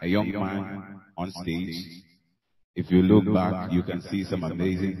invite a young man on stage. If you look back, you can see some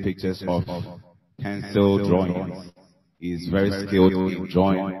amazing pictures of pencil drawings. He is very skilled in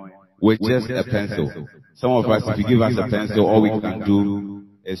drawing with just a pencil. Some of us, if you give us a pencil, all we can do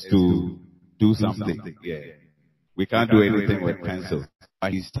is to do something. Yeah. We can't do anything with pencil.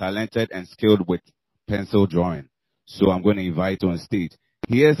 But he's talented and skilled with pencil drawing. So I'm going to invite him on stage.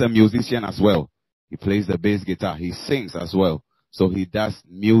 He is a musician as well. He plays the bass guitar. He sings as well. So he does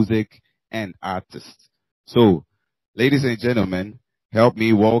music and artists. So, ladies and gentlemen, help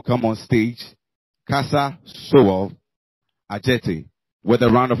me welcome on stage Kasa Sowell Ajeti with a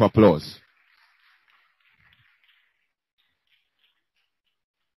round of applause.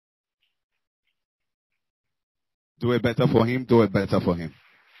 Do it better for him. Do it better for him.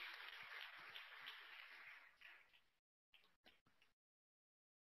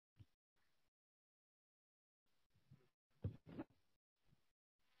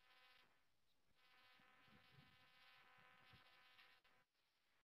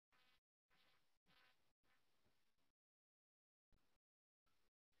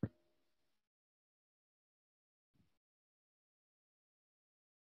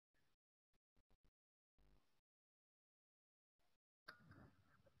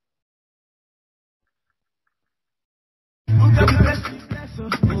 shall be blessed.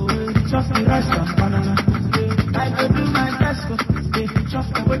 Just the rice and banana. I go do my best. Just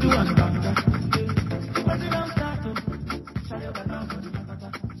the way do and banana. But you don't start to. Shall you get out of the banana?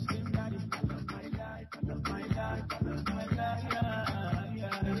 Daddy, I love my life. I love my life. I love my life.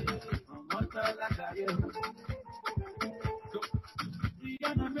 Yeah. I'm not like I am. We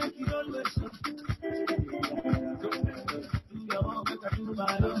gonna make it always so. Do your own, make I do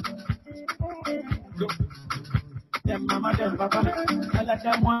my own. Them mama, them papa, I let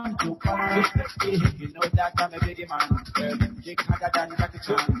them want to come. You know that I'm a big man. Jake harder than Jackie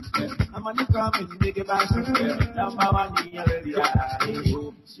Chan. I'm on the coming, big bass. Number one, the area.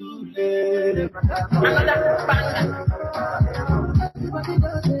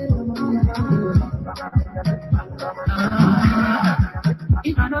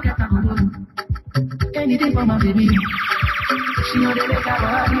 If I don't get a anything for my baby, she know they make a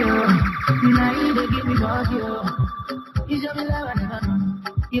body. You know they give me body. You just be like whatever.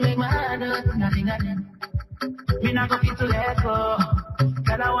 You make my heart nothing again. Me not going to let go.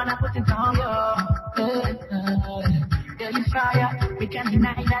 Girl, I wanna put it on you. Girl, you fire, we can't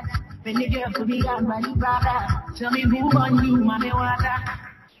deny that. When you get to be on my brother, tell me who on you, mommy water.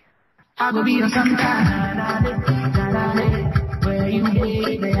 I go be your sometime. Where you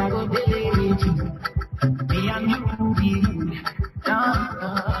live, I go date you. Me and you be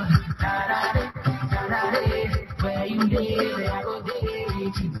where you live, I go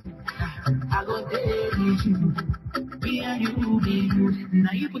date you. I go date you. Me and you be good.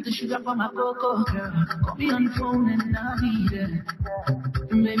 Now you put the sugar for my cocoa, girl. Call me on the phone and I'll be there.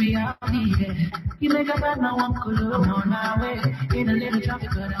 Baby, I'll be there. You make a bad man one color on my way. In a little traffic,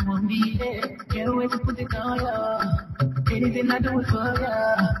 but I won't be there. Can't wait to put it on you. Anything I do it for you.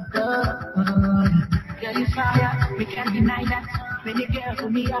 Girl, you fire, we can't deny that. When you care for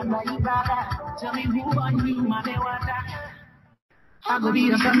me, I'm like you brother. Tell me who on you, mommy water. I go be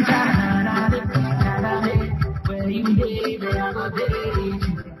your sometime. Where you live, I go date you.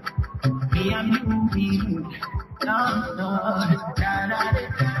 Me and you be good.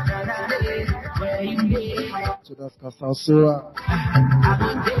 Where you live. So that's Casal Sura. I go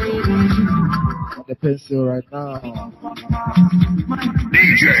date you. The pencil right now.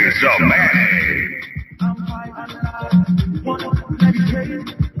 DJ Zamani.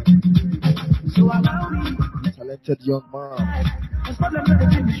 Talented young man.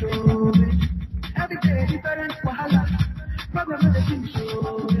 Every day different wahala. Problem with the team show.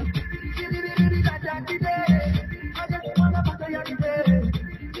 I just wanna put your day.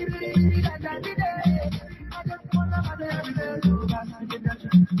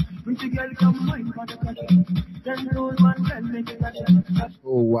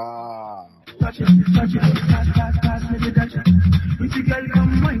 Oh wow. Touch it, pass, make it touch it. If you girl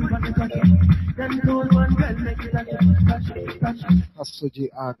come wine, but you touch it. Then roll one girl, make it touch it. Touch it. Kasoji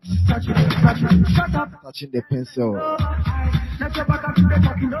Art. Touch it, shut up. Touching the pencil. Let your back up to the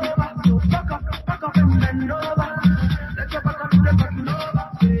fucking over. So back up and bend over. Let your back up to the fucking over.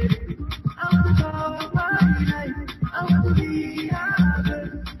 I want to talk my life. I want to be happy.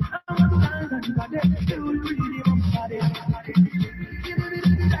 I want to dance and body. You will really want body.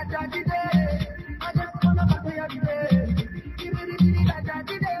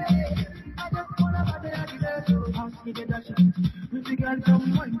 With the girl come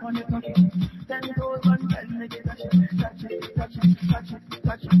wine on the cocky. Then goes one girl make it touch it. Touch it.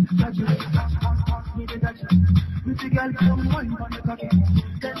 Me the touch it. With the girl come wine on the cocky.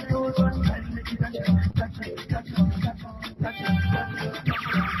 Then goes one girl make it touch it. Touch it.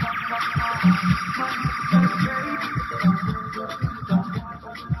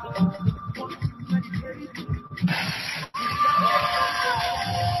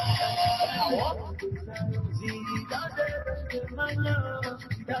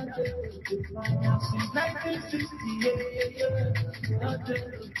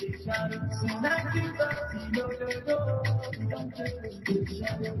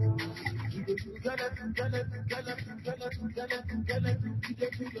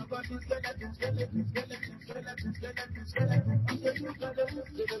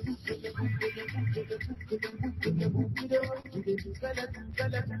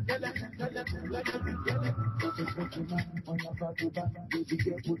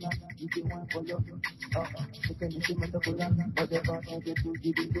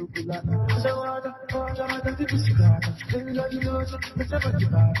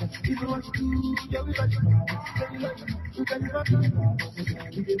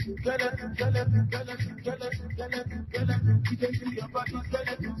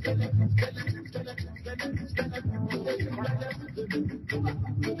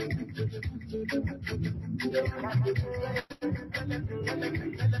 Since 'cause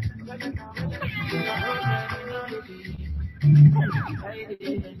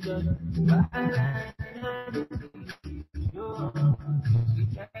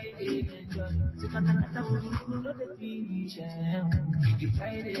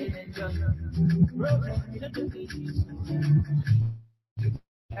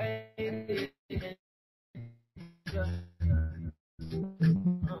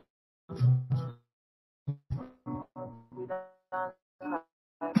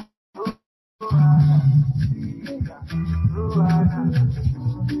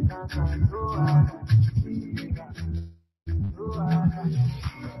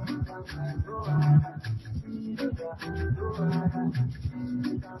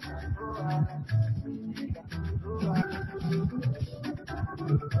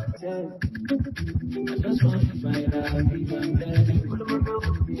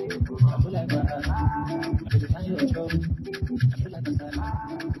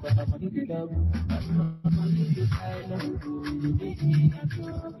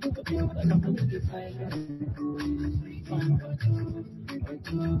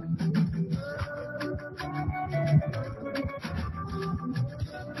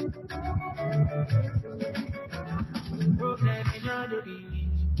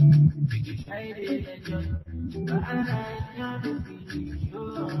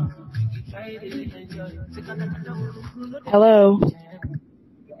Hello.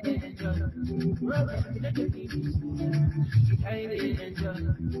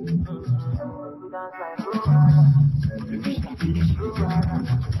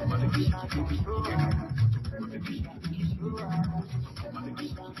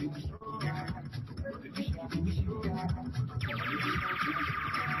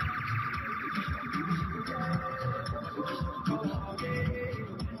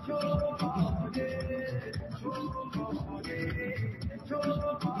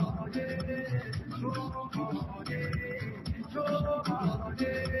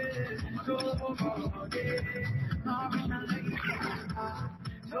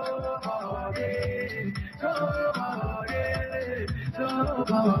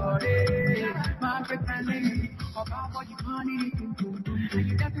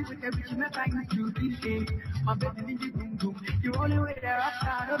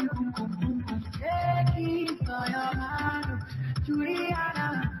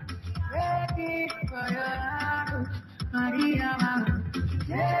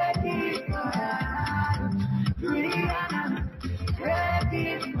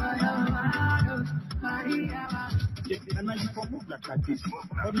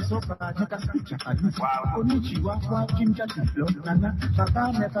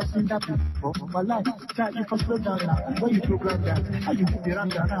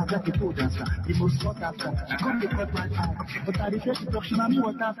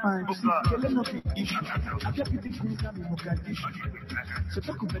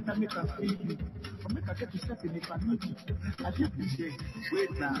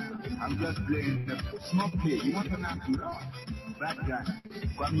 I'm just playing the small play. You want to know that guy?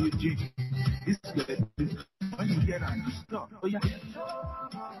 When you drink, this guy, when you get on, stop. Oh, yeah.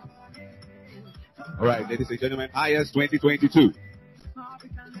 All right, ladies and gentlemen, highest 2022.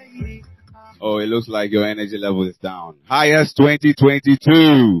 Oh, it looks like your energy level is down. Highest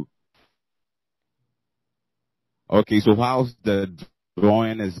 2022. Okay, so whilst the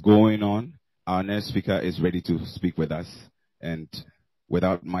drawing is going on, our next speaker is ready to speak with us. And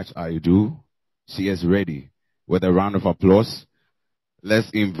without much ado, she is ready. With a round of applause, let's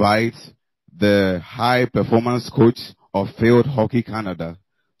invite the high performance coach of Field Hockey Canada,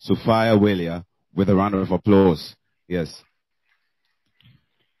 Sophia Willia, with a round of applause. Yes.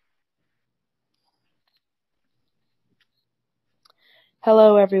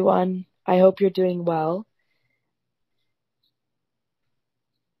 Hello, everyone. I hope you're doing well.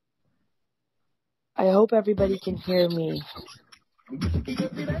 I hope everybody can hear me.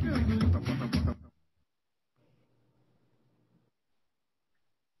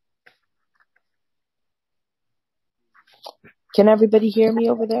 Can everybody hear me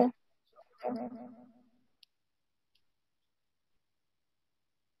over there?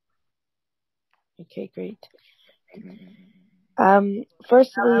 Okay, great.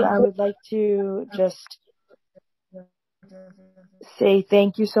 Firstly, I would like to just say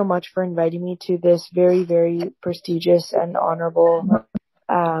thank you so much for inviting me to this very, very prestigious and honorable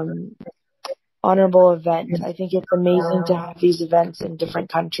event. I think it's amazing to have these events in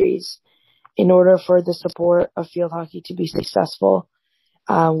different countries in order for the support of field hockey to be successful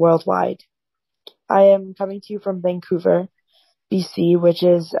worldwide. I am coming to you from Vancouver, BC, which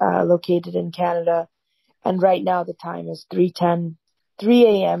is located in Canada. And right now the time is 3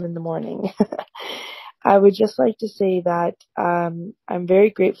 a.m. in the morning. I would just like to say that I'm very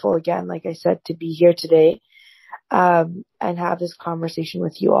grateful again, like I said, to be here today and have this conversation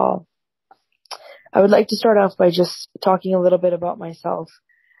with you all. I would like to start off by just talking a little bit about myself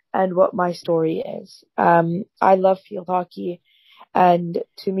and what my story is. I love field hockey, and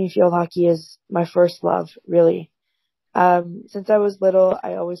to me, field hockey is my first love, really. Since I was little,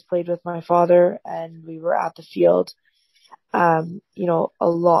 I always played with my father, and we were at the field, a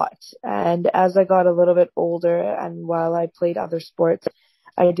lot. And as I got a little bit older, and while I played other sports,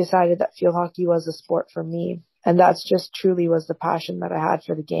 I decided that field hockey was a sport for me. And that's just truly was the passion that I had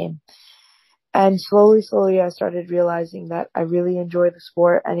for the game. And slowly, I started realizing that I really enjoy the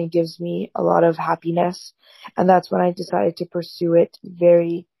sport and it gives me a lot of happiness. And that's when I decided to pursue it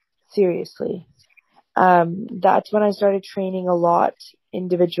very seriously. That's when I started training a lot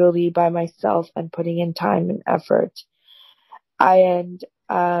individually by myself and putting in time and effort. Once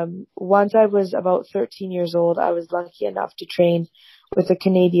I was about 13 years old, I was lucky enough to train with the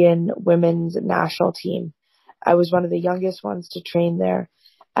Canadian women's national team. I was one of the youngest ones to train there.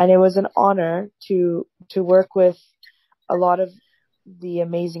 And it was an honor to work with a lot of the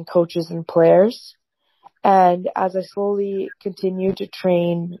amazing coaches and players. And as I slowly continued to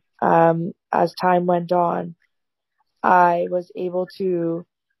train, as time went on, I was able to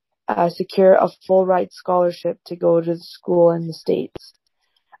secure a full ride scholarship to go to the school in the States.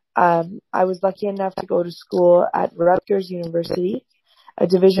 I was lucky enough to go to school at Rutgers University, a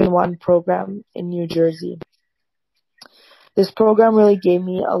Division I program in New Jersey. This program really gave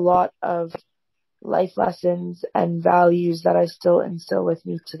me a lot of life lessons and values that I still instill with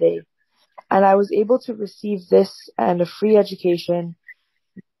me today. And I was able to receive this and a free education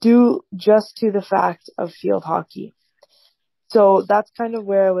due just to the fact of field hockey. So that's kind of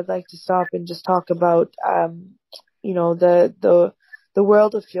where I would like to stop and just talk about, the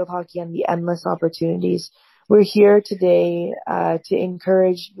world of field hockey and the endless opportunities. We're here today to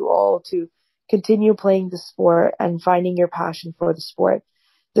encourage you all to continue playing the sport and finding your passion for the sport.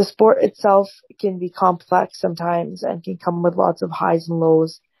 The sport itself can be complex sometimes and can come with lots of highs and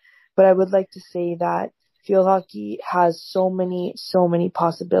lows. But I would like to say that field hockey has so many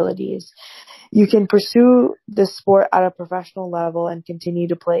possibilities. You can pursue this sport at a professional level and continue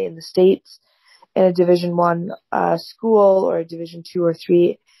to play in the States in a Division I school or a Division II or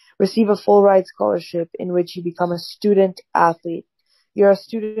III, receive a full ride scholarship in which you become a student athlete. You're a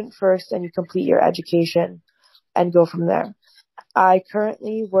student first and you complete your education and go from there. I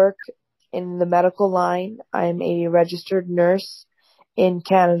currently work in the medical line. I'm a registered nurse in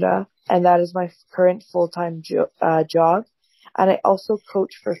Canada, and that is my current full-time job. And I also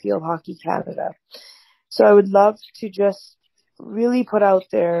coach for Field Hockey Canada. So I would love to just really put out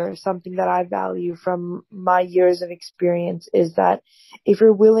there something that I value from my years of experience is that if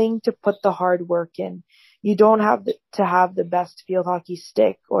you're willing to put the hard work in, you don't have to have the best field hockey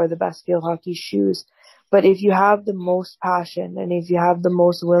stick or the best field hockey shoes. But if you have the most passion and if you have the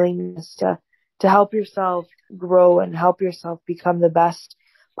most willingness to help yourself grow and help yourself become the best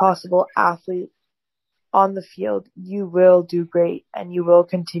possible athlete on the field, you will do great and you will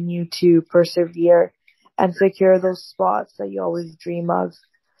continue to persevere and secure those spots that you always dream of.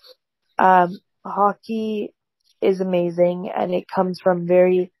 Hockey is amazing and it comes from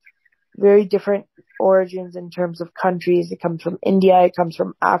very, very different origins in terms of countries. It comes from India, it comes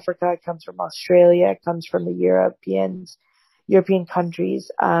from Africa, it comes from Australia, it comes from the European countries.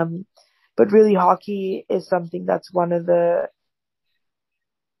 But really hockey is something that's one of the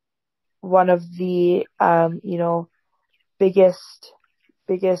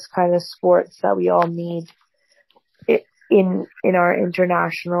biggest kind of sports that we all need in our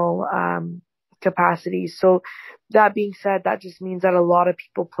international capacities. So that being said, that just means that a lot of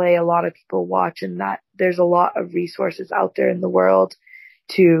people play, a lot of people watch, and that there's a lot of resources out there in the world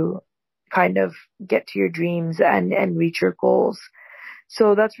to kind of get to your dreams and reach your goals.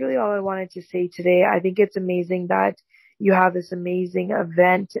 So that's really all I wanted to say today. I think it's amazing that you have this amazing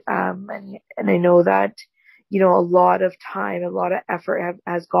event, and I know that a lot of time, a lot of effort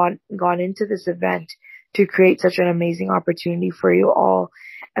has gone into this event to create such an amazing opportunity for you all.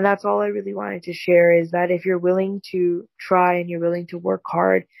 And that's all I really wanted to share is that if you're willing to try and you're willing to work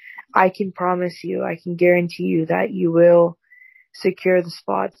hard, I can promise you, I can guarantee you that you will secure the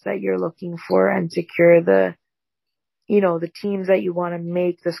spots that you're looking for and secure the teams that you want to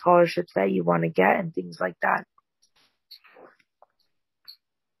make, the scholarships that you want to get and things like that.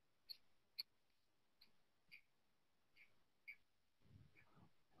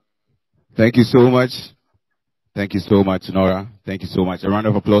 Thank you so much. Thank you so much, Nora. Thank you so much. A round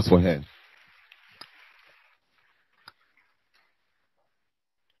of applause for her.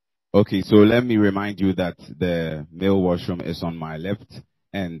 Okay, so let me remind you that the male washroom is on my left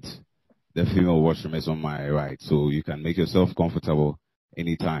and the female washroom is on my right. So you can make yourself comfortable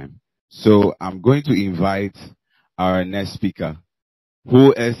anytime. So I'm going to invite our next speaker,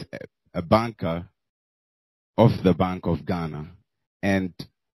 who is a banker of the Bank of Ghana and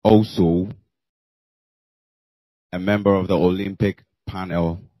also a member of the Olympic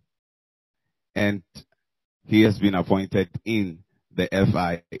panel. And he has been appointed in the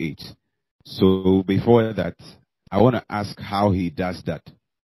FIH. So before that, I want to ask how he does that.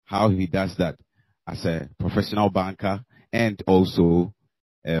 How he does that as a professional banker and also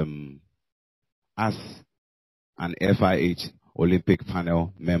as an FIH Olympic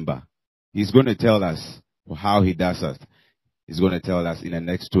panel member. He's going to tell us how he does it. He's going to tell us in the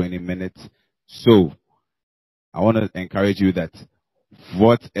next 20 minutes. So I want to encourage you that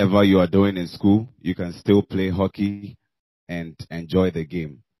whatever you are doing in school, you can still play hockey and enjoy the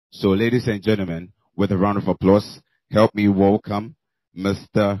game. So ladies and gentlemen, with a round of applause, help me welcome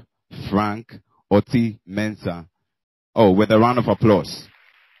Mr. Frank Oti Mensah. Oh, with a round of applause.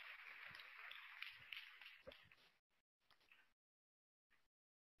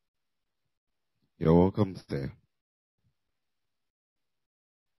 You're welcome, sir.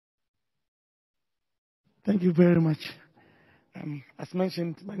 Thank you very much. As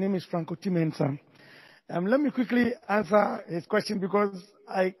mentioned, my name is Frank Oti Mensah. Let me quickly answer his question because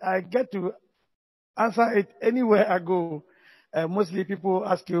I get to answer it anywhere I go. Mostly people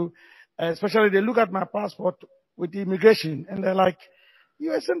ask you, especially they look at my passport with the immigration and they're like,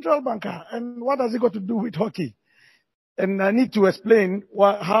 you're a central banker and what has it got to do with hockey? And I need to explain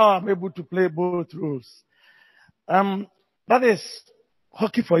how I'm able to play both roles. That is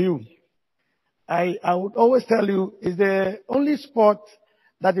hockey for you. I would always tell you, is the only sport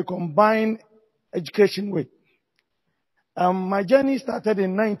that you combine education with. My journey started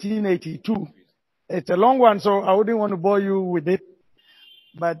in 1982. It's a long one, so I wouldn't want to bore you with it.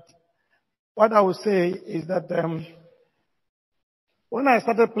 But what I would say is that when I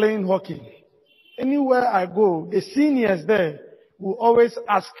started playing hockey, anywhere I go, the seniors there will always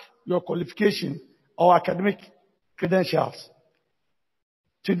ask your qualification or academic credentials.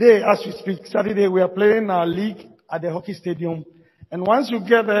 Today, as we speak, Saturday, we are playing our league at the hockey stadium. And once you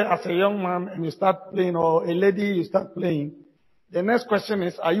get there as a young man and you start playing, or a lady, you start playing, the next question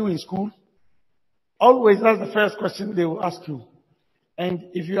is, are you in school? Always, that's the first question they will ask you. And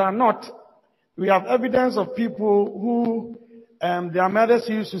if you are not, we have evidence of people who their mothers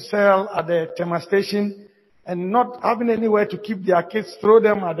used to sell at the Tema station and not having anywhere to keep their kids, throw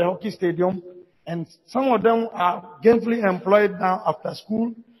them at the hockey stadium. And some of them are gainfully employed now after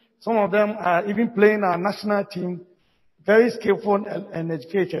school. Some of them are even playing our national team, very skillful and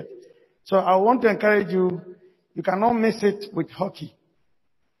educated. So I want to encourage you, you cannot miss it with hockey.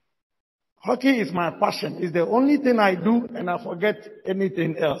 Hockey is my passion. It's the only thing I do and I forget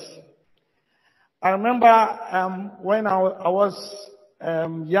anything else. I remember when I was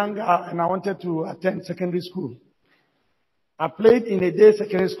younger and I wanted to attend secondary school. I played in a day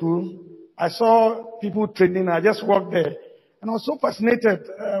secondary school. I saw people training. I just walked there. And I was so fascinated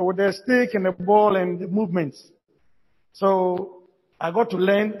with the stick and the ball and the movements. So I got to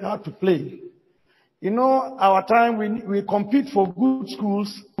learn how to play. You know, our time, we compete for good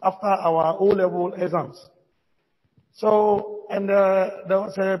schools after our O-level exams. So, and there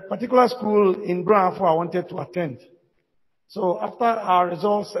was a particular school in Brafo I wanted to attend. So after our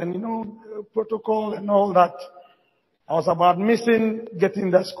results and, you know, protocol and all that, I was about missing getting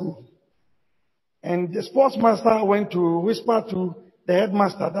that school. And the sports master went to whisper to the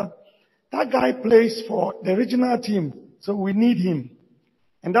headmaster that guy plays for the regional team, so we need him.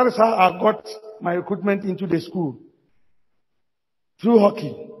 And that is how I got my recruitment into the school, through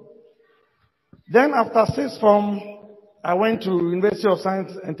hockey. Then after sixth form, I went to University of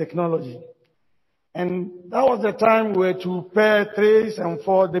Science and Technology. And that was the time we were to pair 3s and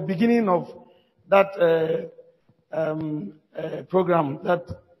 4s, the beginning of that program that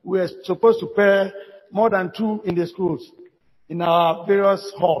we were supposed to pair more than 2 in the schools, in our various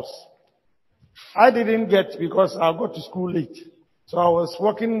halls. I didn't get because I got to school late. So I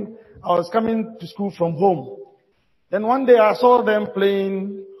was coming to school from home. Then one day I saw them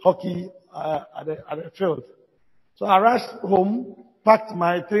playing hockey at the field. So I rushed home, packed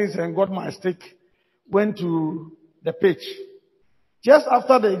my things and got my stick, went to the pitch. Just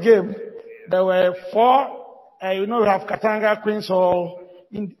after the game, there were 4, we have Katanga, Queen's Hall,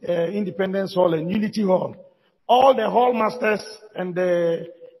 Independence Hall and Unity Hall. All the hall masters and the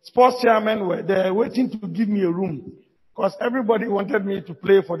sports chairmen were there waiting to give me a room because everybody wanted me to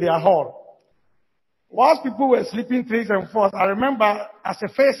play for their hall. Whilst people were sleeping 3s and 4s, I remember as a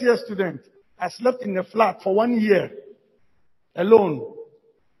first-year student, I slept in a flat for 1 year alone.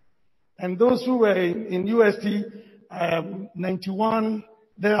 And those who were in UST 91,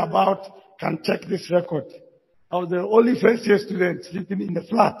 thereabout, can check this record. I was the only first-year student sleeping in a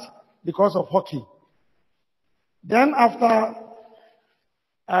flat because of hockey. Then after,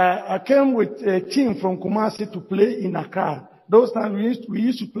 I came with a team from Kumasi to play in Accra. Those times we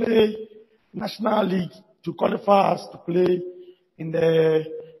used to play National League to qualify us to play in the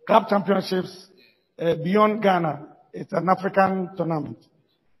club championships beyond Ghana. It's an African tournament.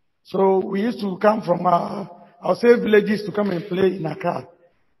 So we used to come from our villages to come and play in Accra.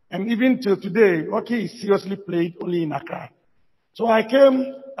 And even till today, hockey is seriously played only in Accra. So I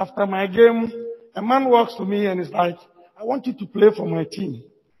came after my game. A man walks to me and is like, I want you to play for my team.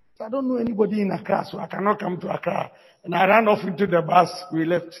 So I don't know anybody in Accra, so I cannot come to Accra. And I ran off into the bus. We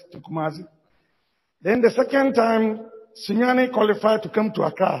left to Kumasi. Then the second time, Sunyani qualified to come to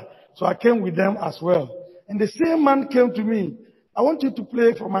Accra. So I came with them as well. And the same man came to me. I want you to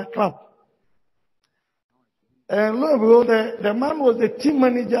play for my club. And lo and behold, the man was the team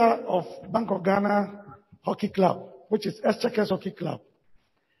manager of Bank of Ghana Hockey Club, which is Exchequers Hockey Club.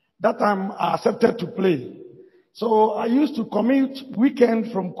 That time I accepted to play. So I used to commute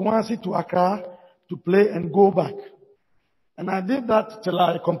weekend from Kumasi to Accra to play and go back. And I did that till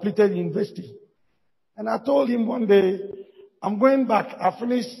I completed university. And I told him one day, I'm going back. I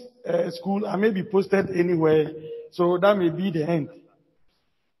finished school. I may be posted anywhere. So that may be the end.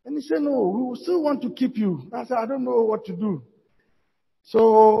 And he said, no, we will still want to keep you. I said, I don't know what to do.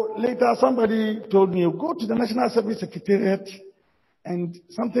 So later somebody told me, go to the National Service Secretariat and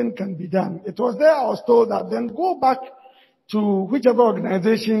something can be done. It was there I was told that then go back to whichever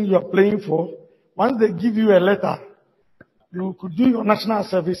organization you are playing for. Once they give you a letter, you could do your national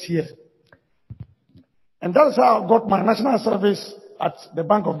service here. And that's how I got my national service at the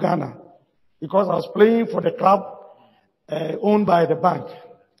Bank of Ghana, because I was playing for the club owned by the bank.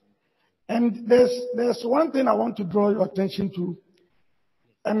 And there's one thing I want to draw your attention to,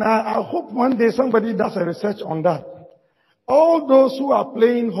 and I hope one day somebody does a research on that. All those who are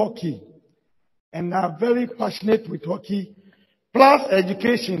playing hockey and are very passionate with hockey, plus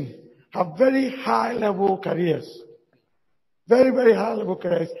education, have very high-level careers. Very, very high-level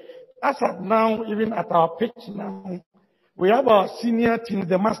careers. As of now, even at our pitch now, we have our senior team,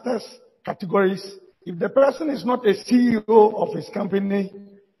 the masters categories. If the person is not a CEO of his company,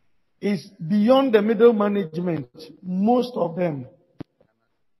 is beyond the middle management, most of them.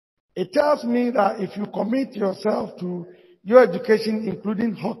 It tells me that if you commit yourself to your education,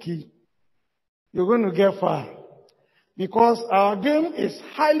 including hockey, you're going to get far. Because our game is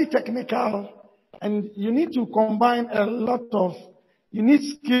highly technical, and you need to combine a lot of, you need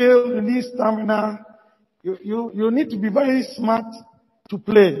skill, you need stamina, you need to be very smart to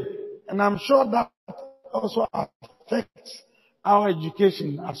play. And I'm sure that also affects our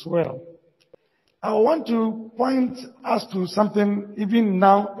education as well. I want to point us to something even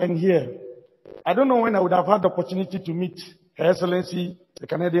now and here. I don't know when I would have had the opportunity to meet Her Excellency, the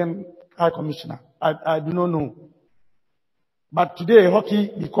Canadian High Commissioner. I do not know. But today,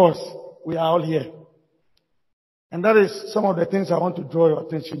 hockey, because we are all here. And that is some of the things I want to draw your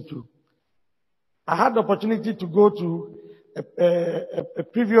attention to. I had the opportunity to go to a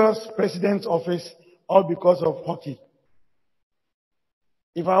previous president's office, all because of hockey.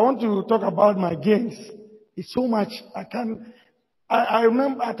 If I want to talk about my gains, it's so much. I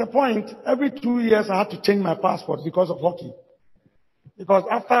remember at a point, every 2 years I had to change my passport because of hockey. Because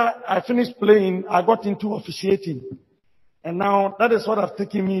after I finished playing, I got into officiating. And now that is what has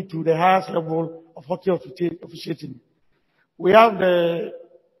taken me to the highest level of hockey officiating. We have the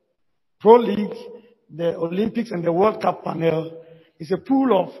Pro League, the Olympics, and the World Cup panel. It's a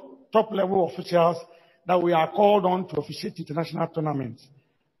pool of top-level officials that we are called on to officiate international tournaments.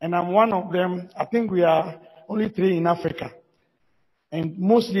 And I'm one of them. I think we are only 3 in Africa. And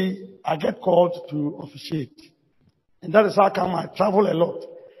mostly I get called to officiate. And that is how come I travel a lot.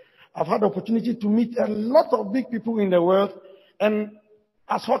 I've had the opportunity to meet a lot of big people in the world. And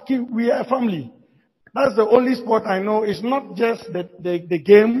as hockey, we are a family. That's the only sport I know. It's not just the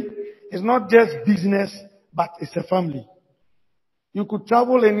game. It's not just business, but it's a family. You could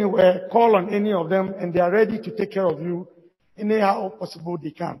travel anywhere, call on any of them, and they are ready to take care of you anyhow possible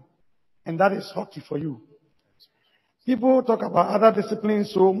they can. And that is hockey for you. People talk about other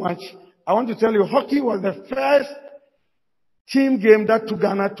disciplines so much. I want to tell you, hockey was the first team game that took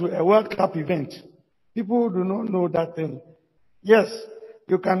Ghana to a World Cup event. People do not know that thing. Yes,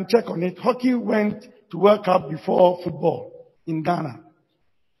 you can check on it. Hockey went to World Cup before football in Ghana.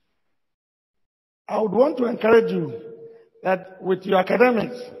 I would want to encourage you that with your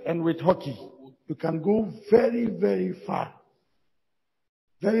academics and with hockey, you can go very, very far.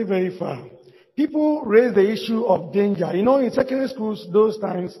 Very, very far. People raise the issue of danger. You know, in secondary schools, those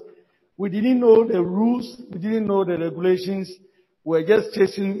times, we didn't know the rules, we didn't know the regulations. We were just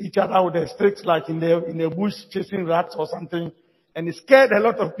chasing each other with the sticks, like in the bush, chasing rats or something. And it scared a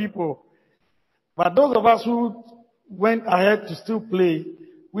lot of people. But those of us who went ahead to still play,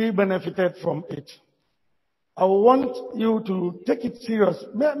 we benefited from it. I want you to take it serious.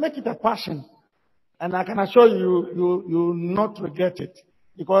 Make it a passion. And I can assure you, you will not regret it.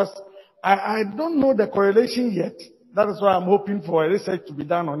 Because I don't know the correlation yet. That is why I'm hoping for a research to be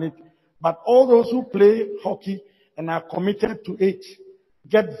done on it. But all those who play hockey and are committed to it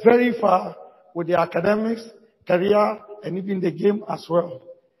get very far with their academics, career, and even the game as well.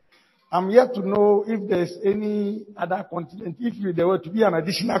 I'm yet to know if there's any other continent. If there were to be an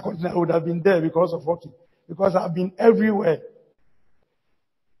additional continent, I would have been there because of hockey. Because I've been everywhere.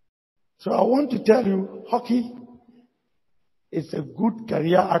 So I want to tell you, hockey is a good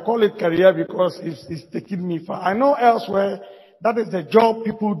career. I call it career because it's taking me far. I know elsewhere that is the job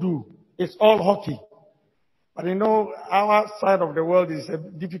people do. It's all hockey. But you know, our side of the world is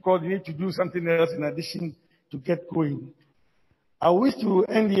difficult. You need to do something else in addition to get going. I wish to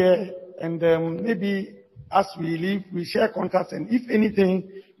end here, and maybe as we leave, we share contacts, and if anything,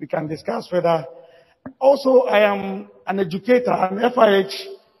 we can discuss further. Also, I am an educator, an FIH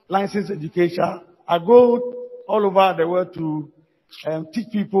licensed educator. I go all over the world to teach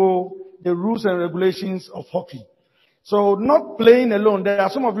people the rules and regulations of hockey. So not playing alone. There are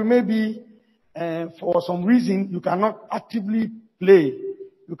some of you maybe for some reason you cannot actively play.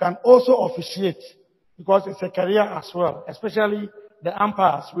 You can also officiate because it's a career as well, especially the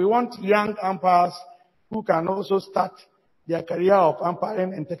umpires. We want young umpires who can also start their career of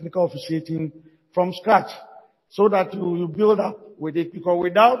umpiring and technical officiating from scratch so that you build up with it, because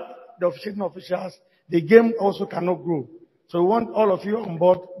without the officiating officials, the game also cannot grow. So we want all of you on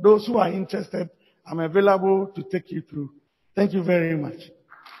board. Those who are interested, I'm available to take you through. Thank you very much.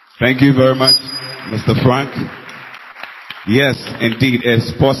 Thank you very much, Mr. Frank. Yes, indeed,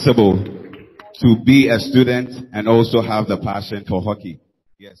 it's possible to be a student and also have the passion for hockey.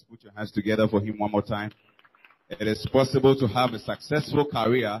 Yes, put your hands together for him one more time. It is possible to have a successful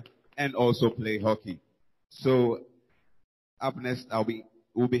career and also play hockey. So, up next,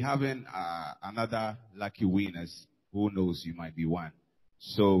 we'll be having another lucky winners. Who knows, you might be one.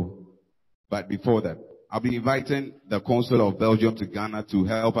 So, but before that, I'll be inviting the Consul of Belgium to Ghana to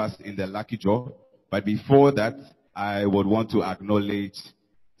help us in the lucky draw. But before that, I would want to acknowledge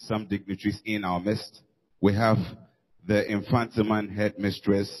some dignitaries in our midst. We have the Infantiman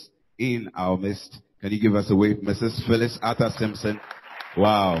headmistress in our midst. Can you give us a wave, Mrs. Phyllis Arthur Simpson?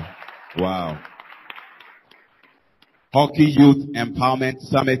 Wow. Wow. Hockey Youth Empowerment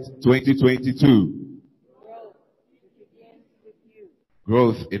Summit 2022.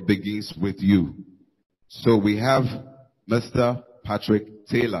 Growth, it begins with you. So we have Mr. Patrick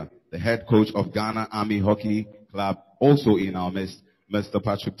Taylor, the head coach of Ghana Army Hockey Club, also in our midst. Mr.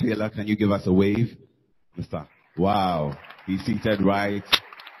 Patrick Taylor, can you give us a wave? Mr. Wow. He's seated right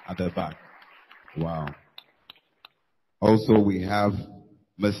at the back. Wow. Also, we have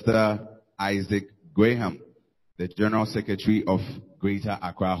Mr. Isaac Graham, the General Secretary of Greater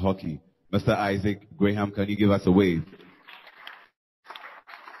Accra Hockey. Mr. Isaac Graham, can you give us a wave?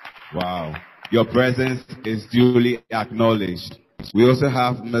 Wow. Your presence is duly acknowledged. We also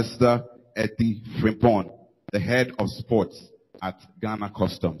have Mr. Eddie Frimpong, the head of sports at Ghana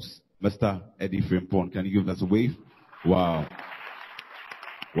Customs. Mr. Eddie Frimpong, can you give us a wave? Wow.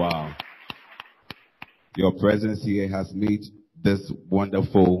 Wow. Your presence here has made this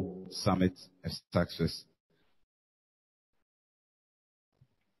wonderful summit a success.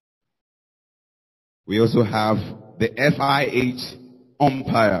 We also have the FIH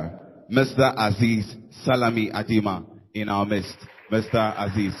umpire, Mr. Aziz Salami Adima, in our midst. Mr.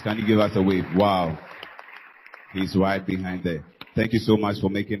 Aziz, can you give us a wave? Wow. He's right behind there. Thank you so much for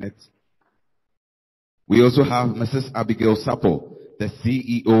making it. We also have Mrs. Abigail Sapo, the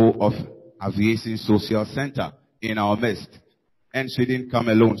CEO of Aviation Social Center, in our midst. And she didn't come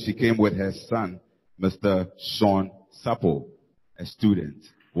alone. She came with her son, Mr. Sean Sapo, a student.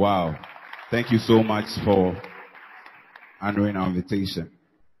 Wow. Thank you so much for honoring our invitation.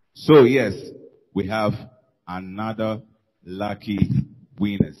 So yes, we have another lucky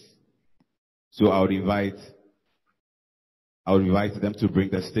winners. So I would invite them to bring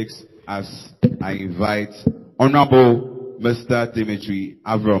the sticks as I invite Honorable Mr. Dimitri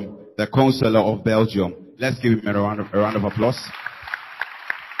Avram, the Consular of Belgium. Let's give him a round of applause.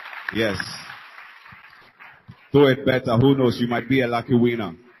 Yes. Do it better. Who knows? You might be a lucky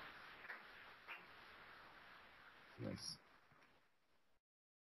winner. Yes.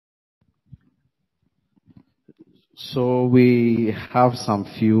 So we have some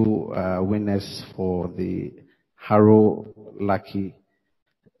few winners for the Harrow Lucky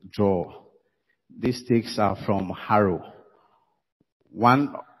Draw. These sticks are from Harrow.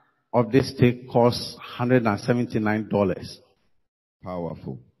 One of these sticks costs $179.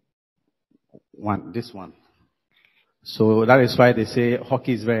 Powerful. This one. So that is why they say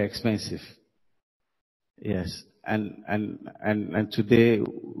hockey is very expensive. Yes. And today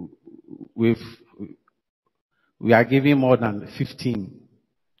we are giving more than 15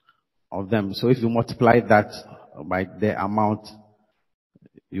 of them. So if you multiply that by the amount,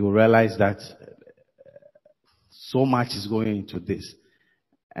 you realize that so much is going into this.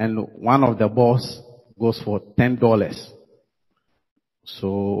 And one of the balls goes for $10.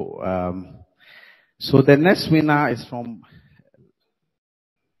 So the next winner is from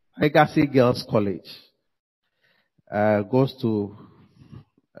Legacy Girls College. Goes to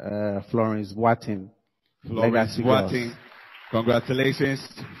Florence Boateng. Florence Boateng. Congratulations,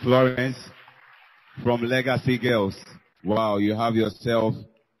 Florence, from Legacy Girls. Wow, you have yourself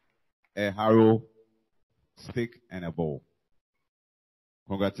a Harrow stick and a ball.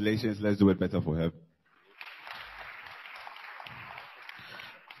 Congratulations. Let's do it better for her.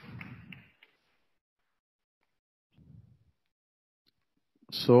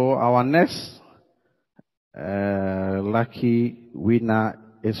 So our next lucky winner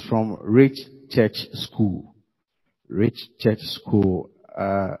is from Rich Church School. Rich Church School.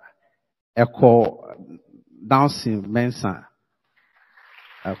 Echo Dancing Mensa.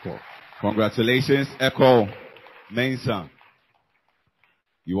 Echo. Congratulations, Echo Mensa.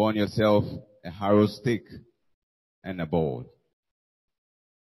 You won yourself a Harrow stick and a ball.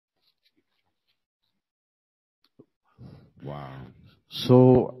 Wow.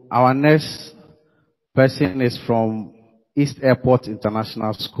 So our next person is from East Airport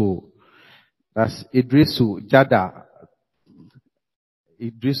International School. That's Idrisu Jada.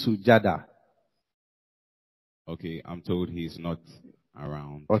 Idrisu Jada. Okay, I'm told he's not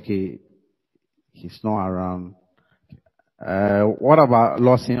around. Okay, he's not around. What about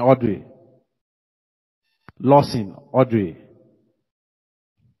Lawson Audrey? Lawson Audrey.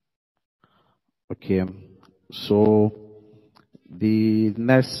 Okay, so the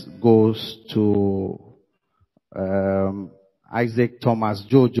next goes to Isaac Thomas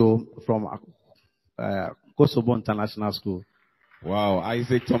Jojo from Kosovo International School. Wow,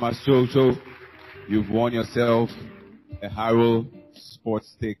 Isaac Thomas Jojo, you've won yourself a Harrow sports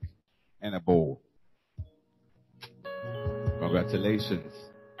stick and a ball. Congratulations.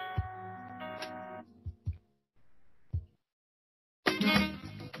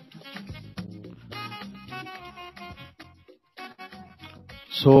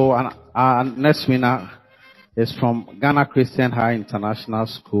 So our next winner is from Ghana Christian High International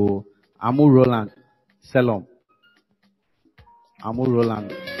School, Amu Roland Selom. Amu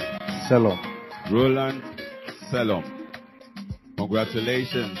Roland Selom. Roland Selom.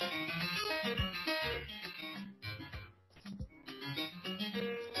 Congratulations.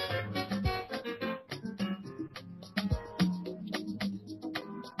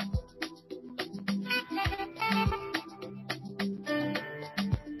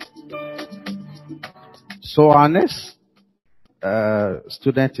 So our next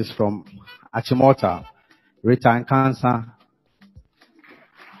student is from Achimota, Rita Nkansa.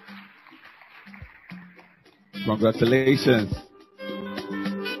 Congratulations.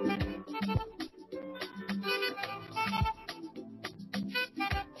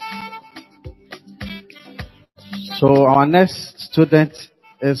 So our next student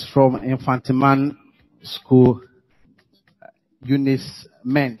is from Infantiman School, Eunice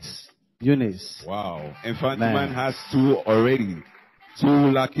Mentz. Eunice. Wow. Infantiman has two already. Two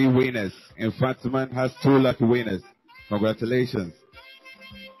lucky winners. Infantiman has two lucky winners. Congratulations.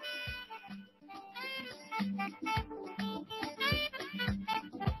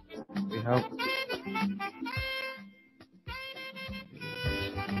 We have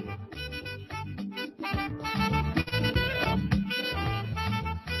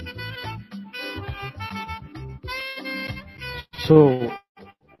so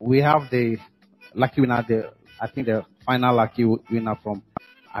we have the lucky winner, I think the final lucky winner from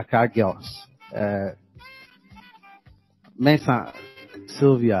Accra Girls. Mensa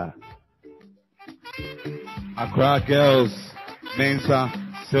Sylvia. Accra Girls, Mensa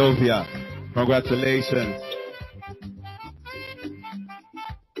Sylvia. Congratulations.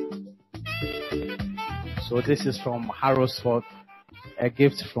 So this is from Harrow Sport, a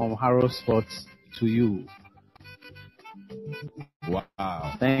gift from Harrow Sports to you.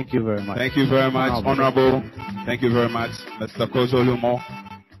 Thank you very much. Thank you very much, Honorable. Thank you very much, Mr. Kojo Lumo.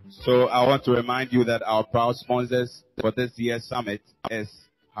 So I want to remind you that our proud sponsors for this year's summit is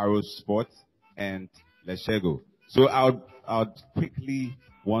Harrow Sports and Leshego. So I'd quickly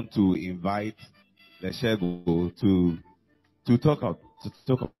want to invite Leshego to talk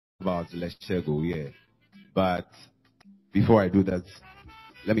about Leshego, yeah. But before I do that,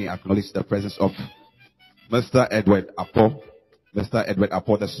 let me acknowledge the presence of Mr. Edward Apo. Mr. Edward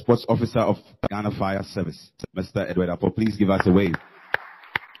Apo, the sports officer of Ghana Fire Service. Mr. Edward Apo, please give us a wave.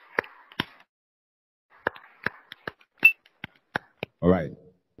 All right.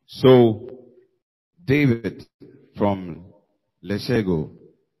 So, David from Leshego,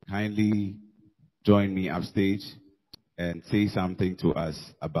 kindly join me upstage and say something to us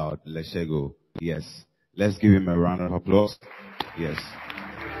about Leshego. Yes. Let's give him a round of applause. Yes.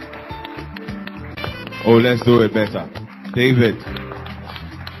 Oh, let's do it better. David.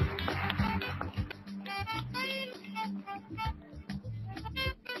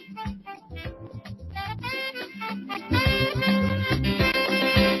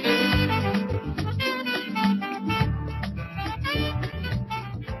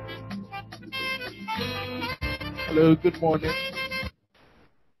 Hello, good morning.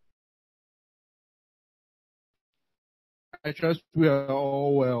 I trust we are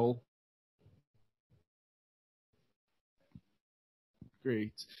all well.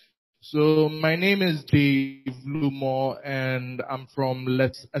 Great. So my name is Dave Lumo and I'm from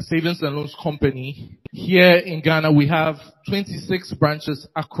a savings and loans company. Here in Ghana, we have 26 branches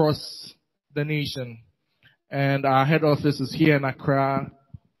across the nation. And our head office is here in Accra,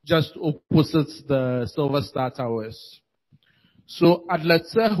 just opposite the Silver Star Towers. So at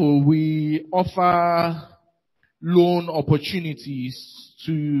Letseho, we offer loan opportunities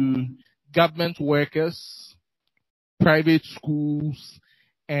to government workers, private schools,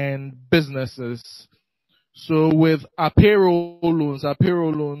 and businesses. So with our payroll loans are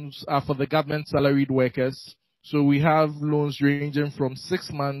for the government salaried workers. So we have loans ranging from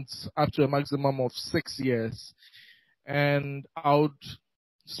 6 months up to a maximum of 6 years. And I would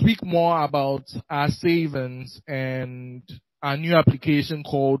speak more about our savings and our new application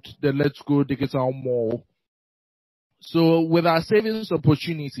called the Let's Go Digital Mall. So with our savings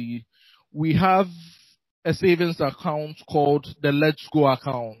opportunity, we have a savings account called the Let's Go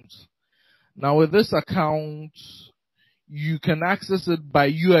account. Now with this account, you can access it by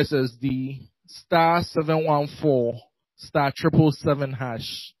USSD *714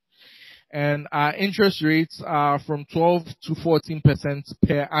 *777#. And our interest rates are from 12 to 14%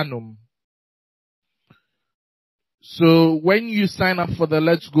 per annum. So when you sign up for the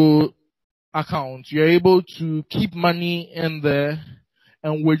Let's Go account, you're able to keep money in there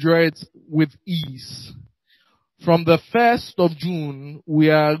and withdraw it with ease. From the 1st of June, we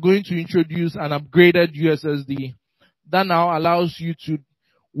are going to introduce an upgraded USSD that now allows you to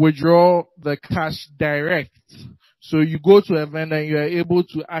withdraw the cash direct. So you go to a vendor and you are able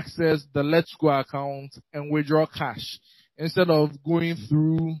to access the Let's Go account and withdraw cash instead of going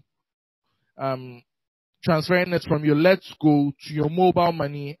through transferring it from your Let's Go to your mobile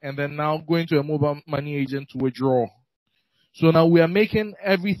money and then now going to a mobile money agent to withdraw. So now we are making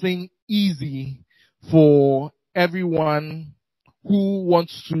everything easy for everyone who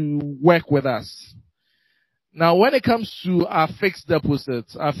wants to work with us. Now, when it comes to our fixed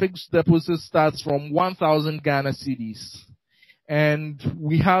deposits starts from 1,000 Ghana cedis. And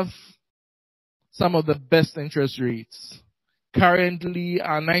we have some of the best interest rates. Currently,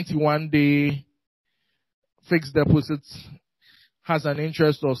 our 91-day fixed deposits has an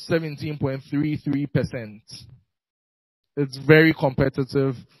interest of 17.33%. It's very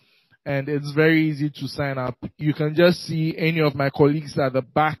competitive and it's very easy to sign up. You can just see any of my colleagues at the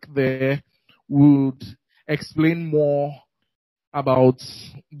back there would explain more about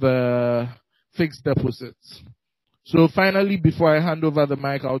the fixed deposits. So finally, before I hand over the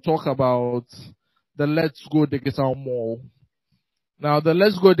mic, I'll talk about the Let's Go Digital Mall. Now, the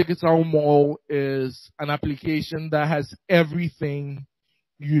Let's Go Digital Mall is an application that has everything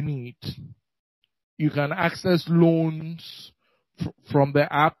you need. You can access loans from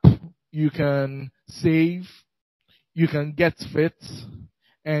the app. You can save. You can get fit.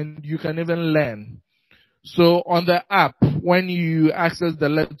 And you can even learn. So on the app, when you access the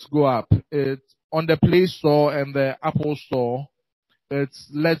Let's Go app, it's on the Play Store and the Apple Store. It's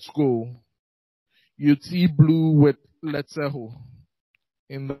Let's Go. You see blue with Letseho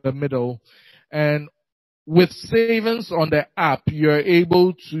in the middle. And with savings on the app, you're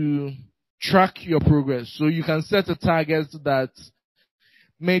able to track your progress. So you can set a target that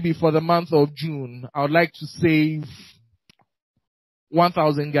maybe for the month of June, I would like to save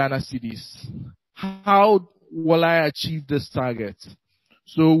 1,000 Ghana cedis. How will I achieve this target?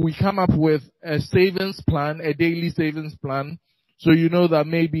 So we come up with a savings plan, a daily savings plan. So you know that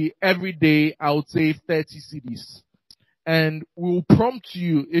maybe every day I would save 30 cedis. And we'll prompt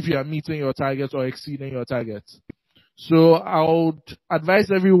you if you are meeting your target or exceeding your target. So I would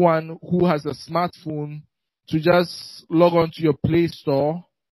advise everyone who has a smartphone to just log on to your Play Store,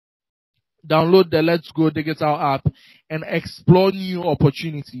 download the Let's Go Digital app, and explore new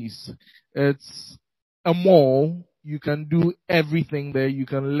opportunities. It's a mall. You can do everything there. You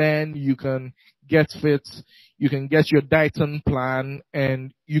can learn, you can get fit, you can get your Dighton plan,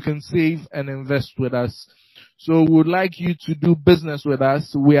 and you can save and invest with us. So we would like you to do business with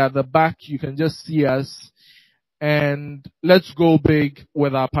us. We are at the back. You can just see us. And let's go big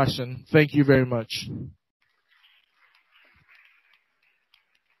with our passion. Thank you very much.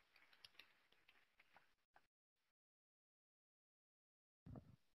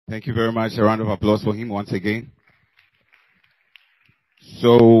 Thank you very much. A round of applause for him once again.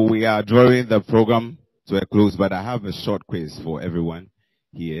 So we are drawing the program to a close, but I have a short quiz for everyone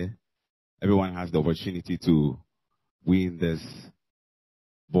here. Everyone has the opportunity to win this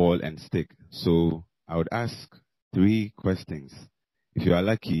ball and stick. So I would ask 3 questions. If you are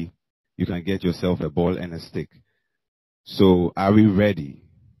lucky, you can get yourself a ball and a stick. So are we ready?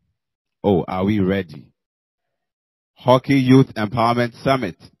 Oh, are we ready? Hockey Youth Empowerment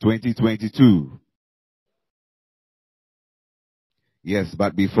Summit 2022. Yes,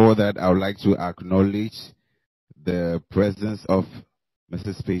 but before that, I would like to acknowledge the presence of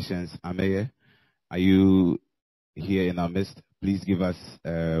Mrs. Patience Ameye. Are you here in our midst? Please give us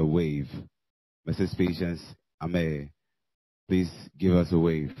a wave. Mrs. Patience Ameye, please give us a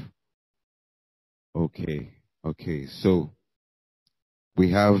wave. Okay. So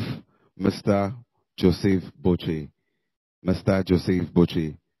we have Mr. Joseph Boche. Mr. Joseph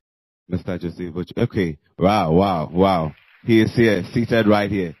Boche. Okay. Wow. He is here, seated right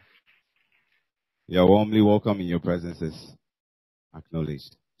here. You're warmly welcome in your presences.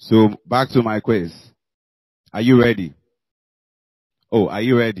 Acknowledged. So back to my quiz. Are you ready? Oh, are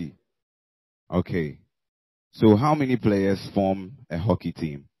you ready? Okay. So how many players form a hockey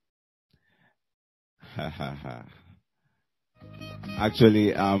team?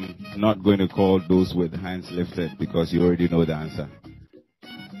 Actually, I'm not going to call those with hands lifted because you already know the answer.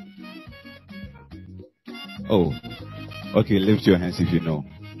 Oh, okay, lift your hands if you know.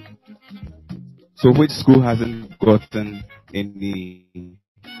 So which school hasn't gotten any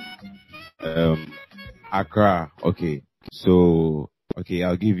Accra? Okay. So, okay,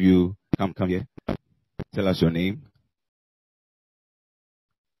 I'll give you, come here. Tell us your name.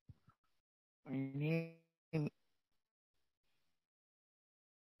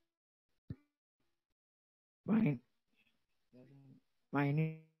 My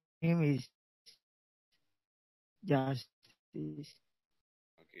name is Justice.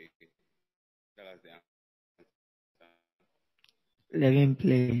 Okay. Tell us the answer. 11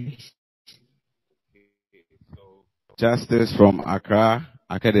 players. Okay. So, Justice from Accra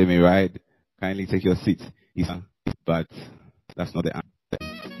Academy, right? Kindly take your seat. But that's not the answer.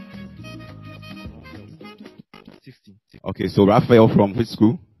 16. Okay, so Raphael from which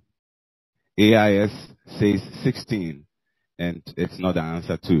school? AIS says 16. And it's not the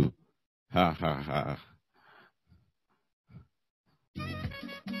answer too. Ha.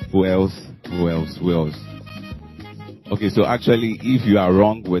 Who else? Okay, so actually, if you are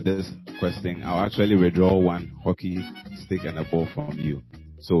wrong with this question, I'll actually withdraw 1 hockey stick and a ball from you.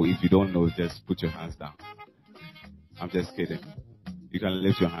 So if you don't know, just put your hands down. I'm just kidding. You can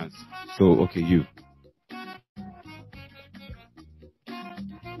lift your hands. So, okay, you.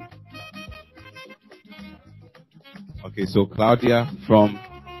 Okay, so Claudia from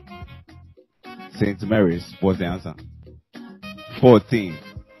St. Mary's, what's the answer? 14.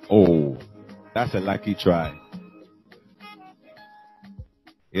 Oh, that's a lucky try.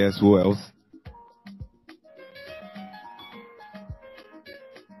 Yes, who else?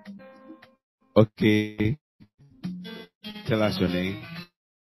 Okay. Tell us your name.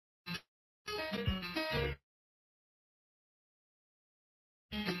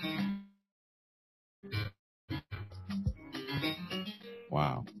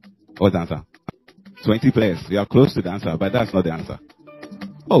 Wow. What's the answer? 20 players. You are close to the answer, but that's not the answer.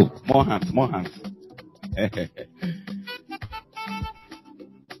 Oh, more hands.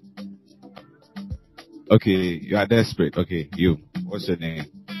 Okay, you are desperate. Okay, you. What's your name?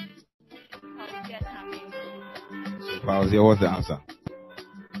 Fauzia, what's the answer?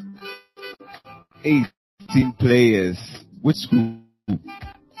 18 players. Which school?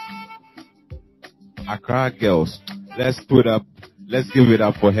 Accra Girls. Let's put up Let's give it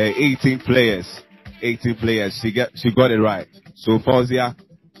up for her. 18 players. 18 players. She got it right. So Fauzia,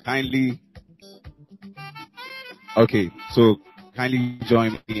 kindly. Okay, so kindly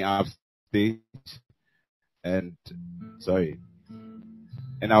join me up stage. And sorry.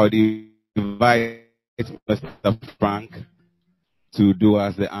 And I would invite Mr. Frank to do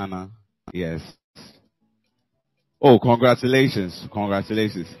us the honor. Yes. Oh, congratulations.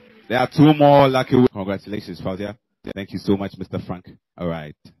 Congratulations. There are two more lucky winners. Congratulations, Fauzia. Thank you so much, Mr. Frank. All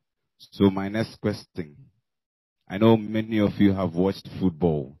right. So my next question. I know many of you have watched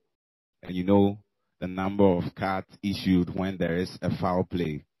football, and you know the number of cards issued when there is a foul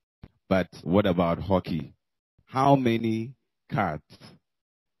play. But what about hockey? How many cards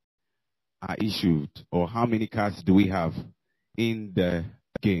are issued, or how many cards do we have in the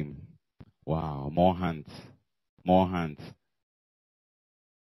game? Wow, more hands. More hands.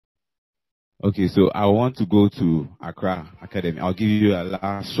 Okay, so I want to go to Accra Academy. I'll give you a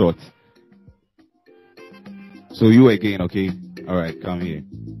last shot. So you again, okay? All right, come here.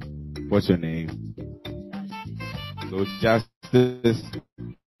 What's your name? So Justice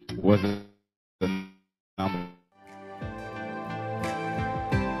was the number.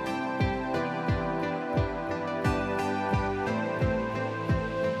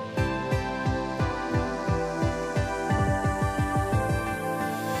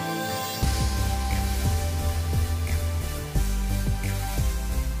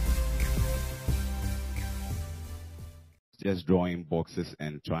 Just drawing boxes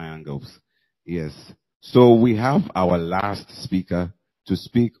and triangles. Yes. So we have our last speaker to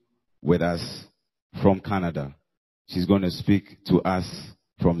speak with us from Canada. She's going to speak to us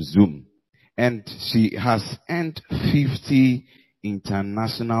from Zoom. And she has earned 50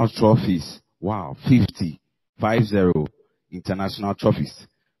 international trophies. Wow, 50 international trophies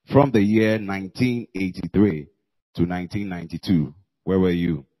from the year 1983 to 1992. Where were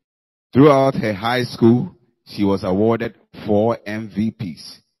you? Throughout her high school, she was awarded 4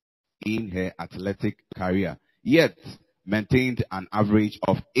 MVPs in her athletic career, yet maintained an average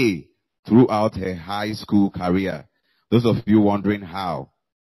of A throughout her high school career. Those of you wondering how,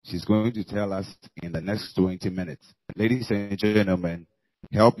 she's going to tell us in the next 20 minutes. Ladies and gentlemen,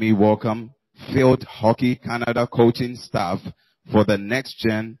 help me welcome Field Hockey Canada coaching staff for the Next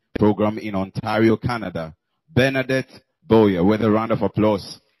Gen program in Ontario, Canada, Bernadette Boyer, with a round of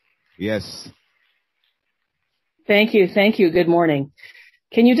applause. Yes. Thank you. Thank you. Good morning.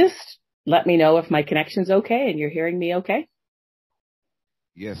 Can you just let me know if my connection's okay and you're hearing me okay?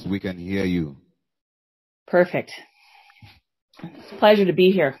 Yes, we can hear you. Perfect. It's a pleasure to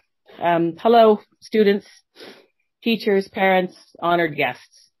be here. Hello, students, teachers, parents, honored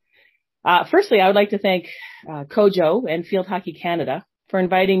guests. Firstly, I would like to thank Kojo and Field Hockey Canada for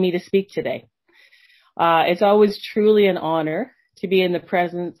inviting me to speak today. It's always truly an honor to be in the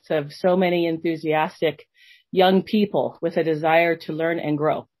presence of so many enthusiastic young people with a desire to learn and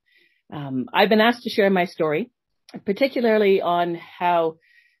grow. I've been asked to share my story, particularly on how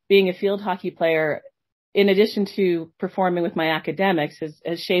being a field hockey player, in addition to performing with my academics,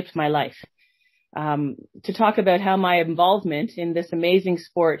 has shaped my life. To talk about how my involvement in this amazing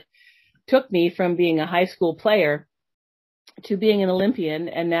sport took me from being a high school player to being an Olympian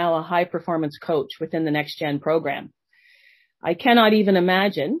and now a high performance coach within the Next Gen program. I cannot even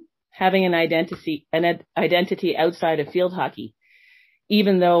imagine having an identity outside of field hockey,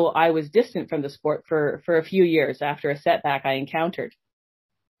 even though I was distant from the sport for a few years after a setback I encountered.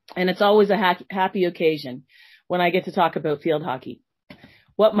 And it's always a happy occasion when I get to talk about field hockey.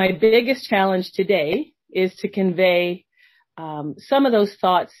 What my biggest challenge today is to convey some of those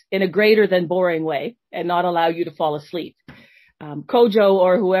thoughts in a greater than boring way and not allow you to fall asleep. Kojo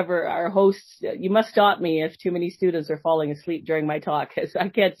or whoever our hosts, you must stop me if too many students are falling asleep during my talk, because I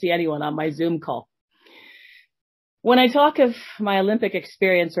can't see anyone on my Zoom call. When I talk of my Olympic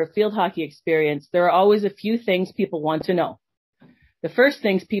experience or field hockey experience, there are always a few things people want to know. The first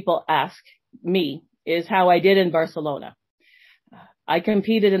things people ask me is how I did in Barcelona. I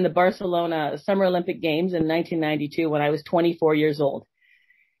competed in the Barcelona Summer Olympic Games in 1992 when I was 24 years old.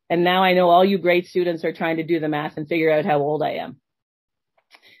 And now I know all you great students are trying to do the math and figure out how old I am.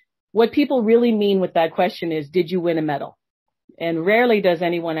 What people really mean with that question is, did you win a medal? And rarely does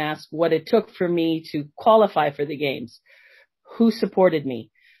anyone ask what it took for me to qualify for the games. Who supported me?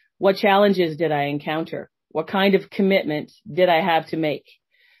 What challenges did I encounter? What kind of commitment did I have to make?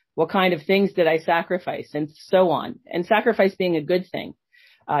 What kind of things did I sacrifice? And so on. And sacrifice being a good thing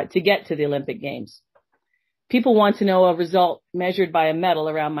to get to the Olympic Games. People want to know a result measured by a medal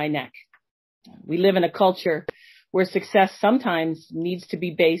around my neck. We live in a culture where success sometimes needs to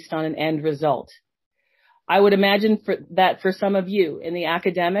be based on an end result. I would imagine that for some of you in the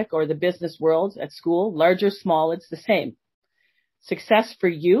academic or the business world at school, large or small, it's the same. Success for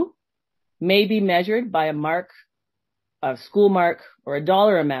you may be measured by a mark, a school mark, or a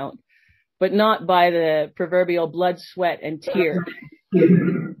dollar amount, but not by the proverbial blood, sweat, and tears,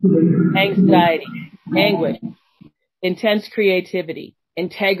 anxiety, anguish, intense creativity,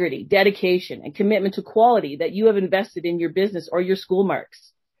 integrity, dedication, and commitment to quality that you have invested in your business or your school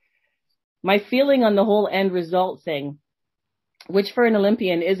marks. My feeling on the whole end result thing, which for an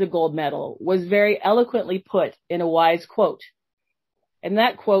Olympian is a gold medal, was very eloquently put in a wise quote. And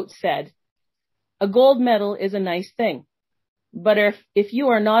that quote said, "A gold medal is a nice thing, but if you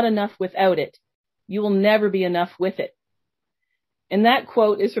are not enough without it, you will never be enough with it." And that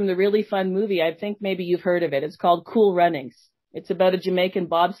quote is from the really fun movie. I think maybe you've heard of it. It's called Cool Runnings. It's about a Jamaican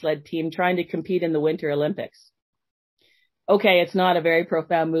bobsled team trying to compete in the Winter Olympics. Okay, it's not a very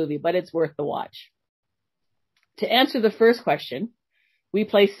profound movie, but it's worth the watch. To answer the first question, we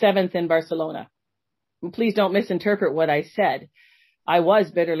placed 7th in Barcelona. And please don't misinterpret what I said. I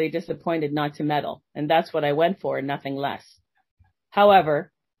was bitterly disappointed not to medal, and that's what I went for, nothing less.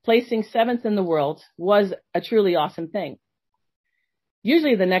 However, placing 7th in the world was a truly awesome thing.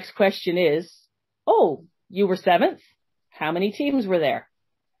 Usually the next question is, "Oh, you were 7th? How many teams were there?"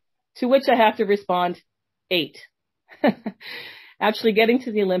 To which I have to respond, 8. Actually, getting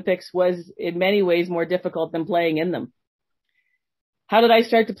to the Olympics was in many ways more difficult than playing in them. How did I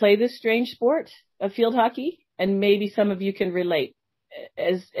start to play this strange sport of field hockey? And maybe some of you can relate.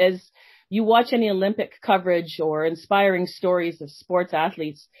 As you watch any Olympic coverage or inspiring stories of sports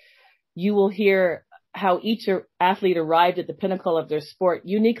athletes, you will hear how each athlete arrived at the pinnacle of their sport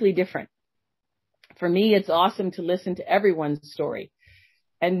uniquely different. For me, it's awesome to listen to everyone's story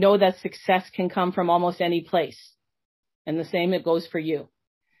and know that success can come from almost any place. And the same it goes for you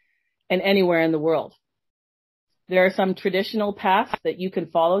and anywhere in the world. There are some traditional paths that you can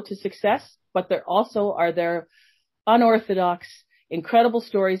follow to success, but there also are their unorthodox, incredible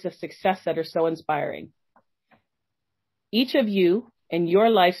stories of success that are so inspiring. Each of you and your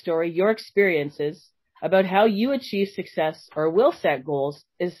life story, your experiences about how you achieve success or will set goals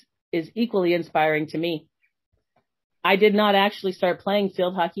is equally inspiring to me. I did not actually start playing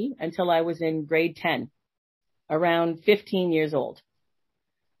field hockey until I was in grade 10, around 15 years old.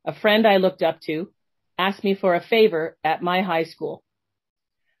 A friend I looked up to asked me for a favor at my high school.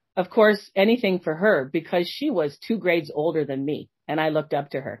 Of course, anything for her because she was 2 grades older than me, and I looked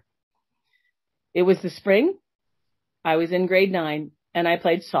up to her. It was the spring. I was in grade 9, and I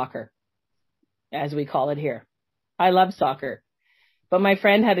played soccer, as we call it here. I love soccer, but my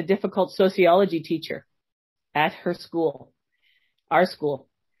friend had a difficult sociology teacher at her school, our school.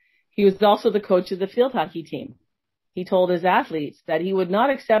 He was also the coach of the field hockey team. He told his athletes that he would not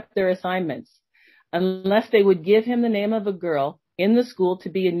accept their assignments unless they would give him the name of a girl in the school to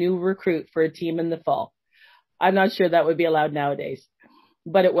be a new recruit for a team in the fall. I'm not sure that would be allowed nowadays,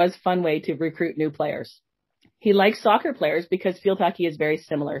 but it was a fun way to recruit new players. He likes soccer players because field hockey is very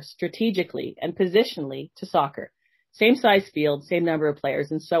similar strategically and positionally to soccer. Same size field, same number of players,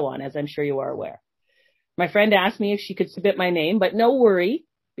 and so on, as I'm sure you are aware. My friend asked me if she could submit my name, but no worry,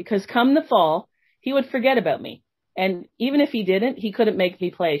 because come the fall, he would forget about me. And even if he didn't, he couldn't make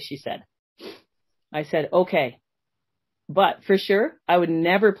me play, she said. I said, okay. But for sure, I would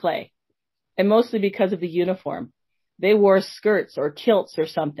never play. And mostly because of the uniform. They wore skirts or kilts or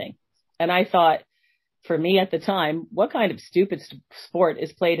something. And I thought, for me at the time, what kind of stupid sport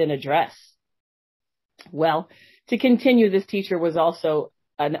is played in a dress? Well, to continue, this teacher was also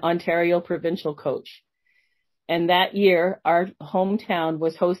an Ontario provincial coach. And that year, our hometown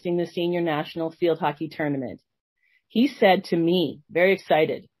was hosting the senior national field hockey tournament. He said to me, very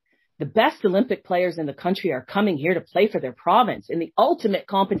excited, "The best Olympic players in the country are coming here to play for their province in the ultimate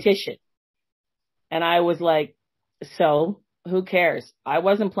competition." And I was like, so who cares? I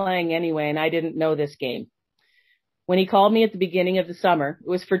wasn't playing anyway, and I didn't know this game. When he called me at the beginning of the summer, it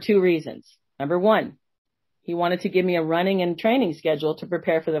was for 2 reasons. Number 1, he wanted to give me a running and training schedule to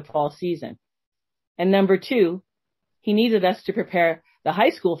prepare for the fall season. And number 2, he needed us to prepare the high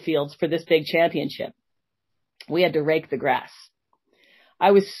school fields for this big championship. We had to rake the grass.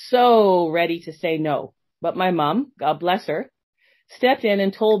 I was so ready to say no, but my mom, God bless her, stepped in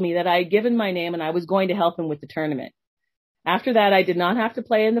and told me that I had given my name and I was going to help him with the tournament. After that, I did not have to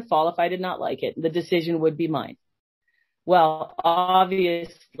play in the fall if I did not like it. The decision would be mine. Well,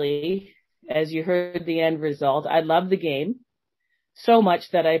 obviously, as you heard the end result, I loved the game so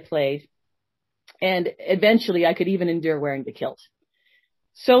much that I played. And eventually I could even endure wearing the kilt.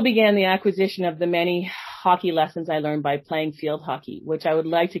 So began the acquisition of the many hockey lessons I learned by playing field hockey, which I would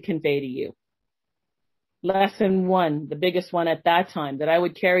like to convey to you. lesson one, the biggest one at that time that I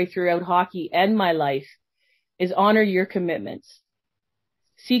would carry throughout hockey and my life, is honor your commitments.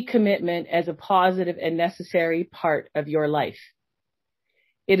 Seek commitment as a positive and necessary part of your life.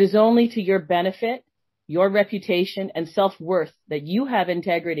 It is only to your benefit, your reputation, and self-worth that you have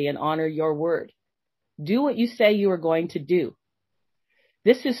integrity and honor your word. Do what you say you are going to do.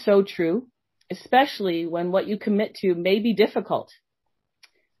 This is so true, especially when what you commit to may be difficult,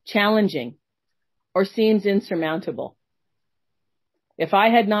 challenging, or seems insurmountable. If I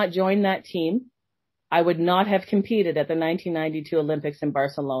had not joined that team, I would not have competed at the 1992 Olympics in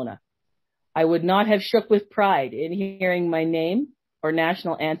Barcelona. I would not have shook with pride in hearing my name or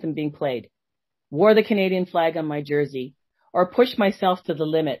national anthem being played, wore the Canadian flag on my jersey, or pushed myself to the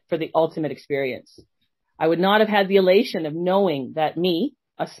limit for the ultimate experience. I would not have had the elation of knowing that me,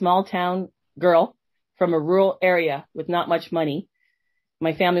 a small town girl from a rural area with not much money,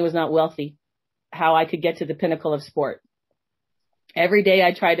 my family was not wealthy, how I could get to the pinnacle of sport. Every day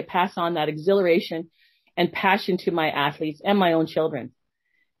I tried to pass on that exhilaration and passion to my athletes and my own children.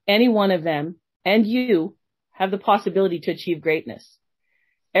 Any one of them and you have the possibility to achieve greatness.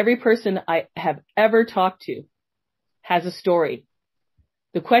 Every person I have ever talked to has a story.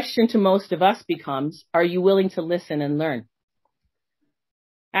 The question to most of us becomes, are you willing to listen and learn?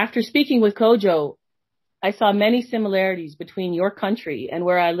 After speaking with Kojo, I saw many similarities between your country and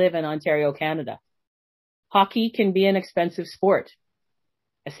where I live in Ontario, Canada. Hockey can be an expensive sport.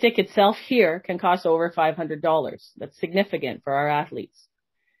 A stick itself here can cost over $500. That's significant for our athletes.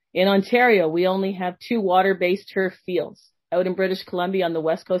 In Ontario, we only have 2 water-based turf fields. Out in British Columbia on the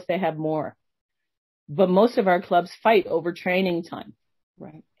West Coast, they have more. But most of our clubs fight over training time.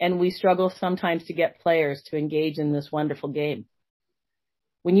 Right. And we struggle sometimes to get players to engage in this wonderful game.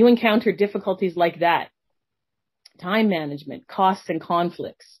 When you encounter difficulties like that, time management, costs, and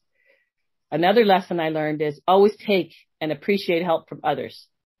conflicts, another lesson I learned is always take and appreciate help from others.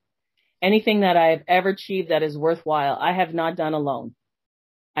 Anything that I have ever achieved that is worthwhile, I have not done alone.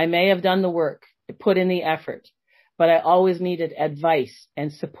 I may have done the work, put in the effort, but I always needed advice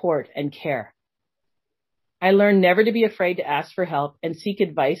and support and care. I learned never to be afraid to ask for help and seek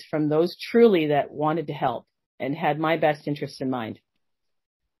advice from those truly that wanted to help and had my best interests in mind.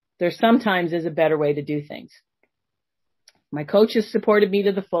 There sometimes is a better way to do things. My coaches supported me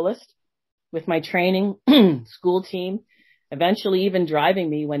to the fullest with my training, school team, eventually even driving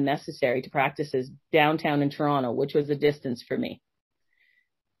me when necessary to practices downtown in Toronto, which was a distance for me.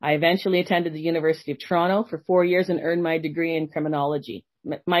 I eventually attended the University of Toronto for 4 years and earned my degree in criminology.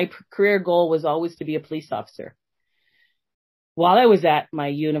 My career goal was always to be a police officer. While I was at my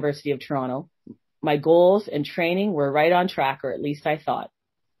University of Toronto, my goals and training were right on track, or at least I thought.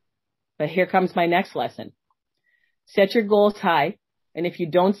 But here comes my next lesson. Set your goals high, and if you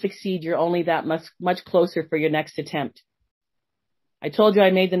don't succeed, you're only that much closer for your next attempt. I told you I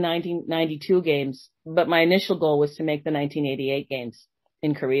made the 1992 games, but my initial goal was to make the 1988 games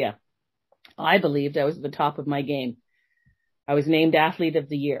in Korea. I believed I was at the top of my game. I was named Athlete of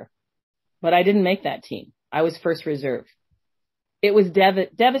the Year, but I didn't make that team. I was first reserve. It was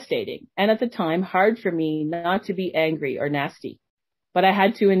devastating, and at the time, hard for me not to be angry or nasty, but I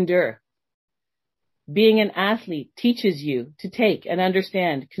had to endure. Being an athlete teaches you to take and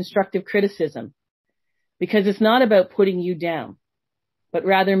understand constructive criticism, because it's not about putting you down, but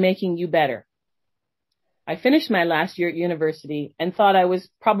rather making you better. I finished my last year at university and thought I was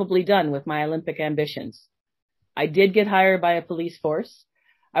probably done with my Olympic ambitions. I did get hired by a police force.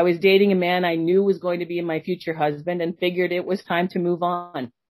 I was dating a man I knew was going to be my future husband and figured it was time to move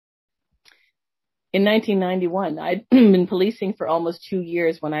on. In 1991, I'd been policing for almost 2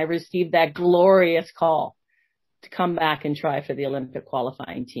 years when I received that glorious call to come back and try for the Olympic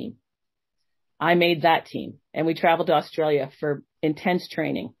qualifying team. I made that team, and we traveled to Australia for intense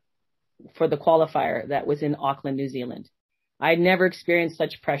training for the qualifier that was in Auckland, New Zealand. I had never experienced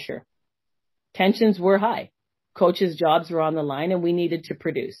such pressure. Tensions were high. Coaches' jobs were on the line, and we needed to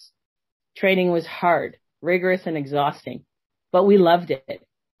produce. Training was hard, rigorous, and exhausting, but we loved it.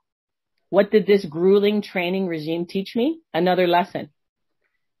 What did this grueling training regime teach me? Another lesson,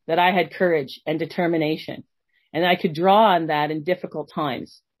 that I had courage and determination, and I could draw on that in difficult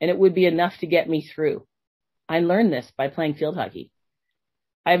times, and it would be enough to get me through. I learned this by playing field hockey.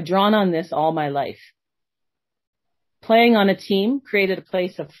 I have drawn on this all my life. Playing on a team created a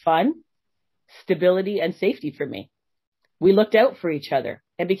place of fun, stability, and safety for me. We looked out for each other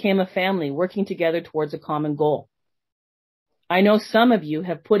and became a family working together towards a common goal. I know some of you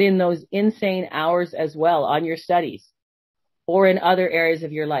have put in those insane hours as well on your studies or in other areas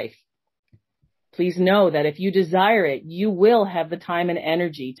of your life. Please know that if you desire it, you will have the time and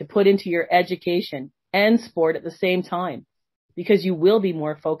energy to put into your education and sport at the same time, because you will be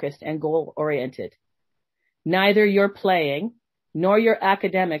more focused and goal-oriented. Neither your playing nor your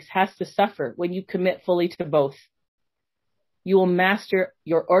academics has to suffer when you commit fully to both. You will master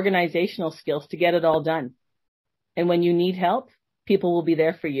your organizational skills to get it all done. And when you need help, people will be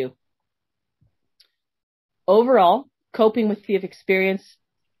there for you. Overall, coping with the experience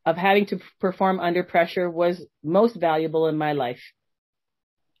of having to perform under pressure was most valuable in my life.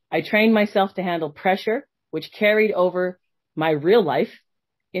 I trained myself to handle pressure, which carried over my real life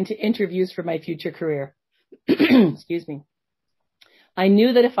into interviews for my future career. Excuse me. I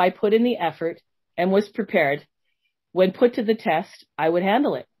knew that if I put in the effort and was prepared, when put to the test, I would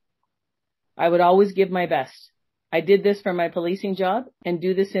handle it. I would always give my best. I did this for my policing job and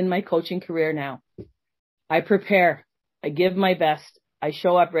do this in my coaching career now. I prepare. I give my best. I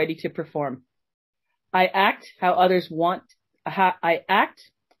show up ready to perform. I act how I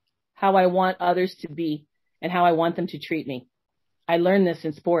want others to be and how I want them to treat me. I learned this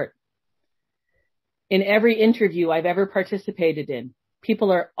in sport. In every interview I've ever participated in,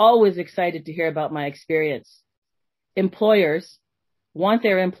 people are always excited to hear about my experience. Employers want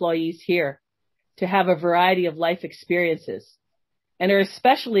their employees here to have a variety of life experiences and are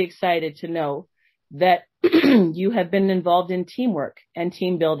especially excited to know that you have been involved in teamwork and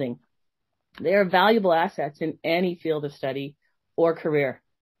team building. They are valuable assets in any field of study or career.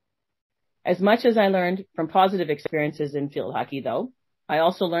 As much as I learned from positive experiences in field hockey, though, I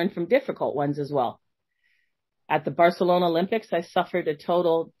also learned from difficult ones as well. At the Barcelona Olympics, I suffered a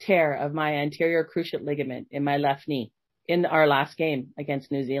total tear of my anterior cruciate ligament in my left knee in our last game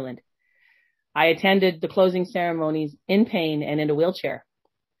against New Zealand. I attended the closing ceremonies in pain and in a wheelchair.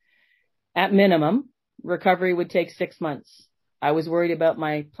 At minimum, recovery would take 6 months. I was worried about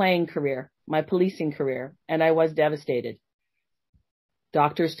my playing career, my policing career, and I was devastated.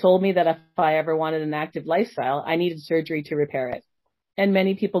 Doctors told me that if I ever wanted an active lifestyle, I needed surgery to repair it. And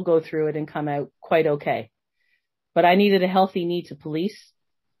many people go through it and come out quite okay. But I needed a healthy knee to police.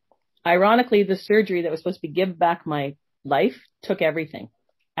 Ironically, the surgery that was supposed to give back my life took everything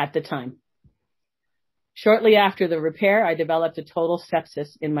at the time. Shortly after the repair, I developed a total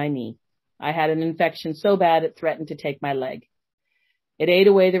sepsis in my knee. I had an infection so bad it threatened to take my leg. It ate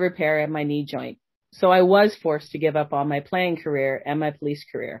away the repair of my knee joint. So I was forced to give up on my playing career and my police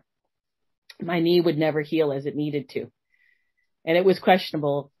career. My knee would never heal as it needed to. And it was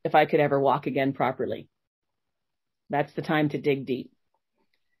questionable if I could ever walk again properly. That's the time to dig deep.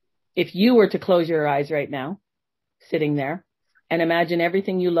 If you were to close your eyes right now, sitting there, and imagine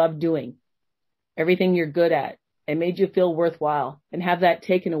everything you love doing, everything you're good at, and made you feel worthwhile, and have that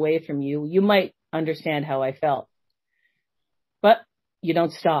taken away from you, you might understand how I felt. But you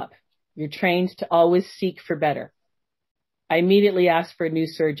don't stop. You're trained to always seek for better. I immediately asked for a new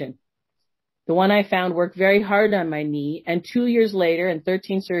surgeon. The one I found worked very hard on my knee, and 2 years later and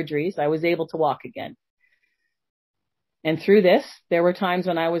 13 surgeries, I was able to walk again. And through this, there were times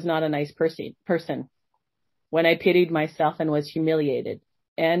when I was not a nice person, when I pitied myself and was humiliated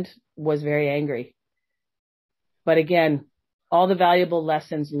and was very angry. But again, all the valuable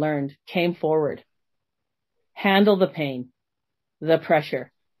lessons learned came forward. Handle the pain, the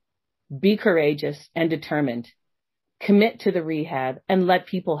pressure. Be courageous and determined. Commit to the rehab and let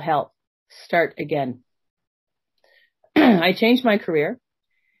people help. Start again. I changed my career,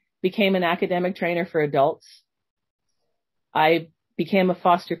 became an academic trainer for adults. I became a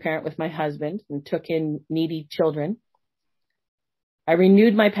foster parent with my husband and took in needy children. I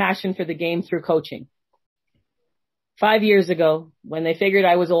renewed my passion for the game through coaching. 5 years ago, when they figured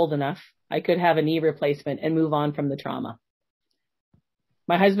I was old enough, I could have a knee replacement and move on from the trauma.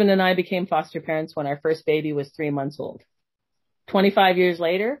 My husband and I became foster parents when our first baby was 3 months old. 25 years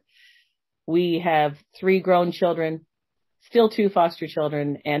later, we have 3 grown children, still 2 foster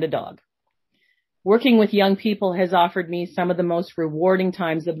children, and a dog. Working with young people has offered me some of the most rewarding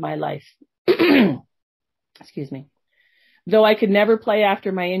times of my life. Excuse me. Though I could never play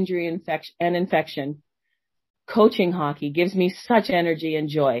after my injury and infection, coaching hockey gives me such energy and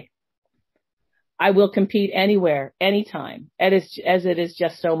joy. I will compete anywhere, anytime, as it is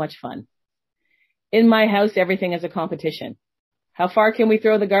just so much fun. In my house, everything is a competition. How far can we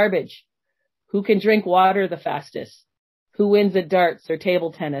throw the garbage? Who can drink water the fastest? Who wins at darts or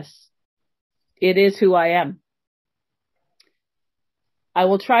table tennis? It is who I am. I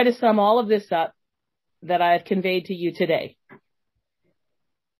will try to sum all of this up that I have conveyed to you today.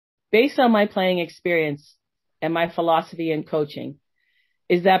 Based on my playing experience and my philosophy in coaching,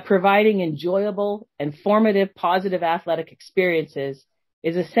 is that providing enjoyable and formative positive athletic experiences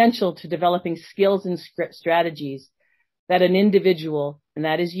is essential to developing skills and strategies that an individual, and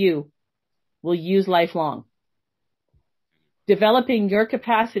that is you, will use lifelong. Developing your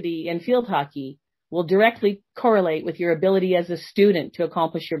capacity in field hockey will directly correlate with your ability as a student to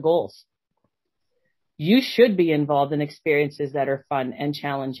accomplish your goals. You should be involved in experiences that are fun and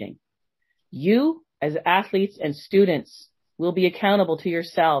challenging. You, as athletes and students, will be accountable to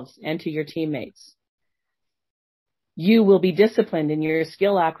yourselves and to your teammates. You will be disciplined in your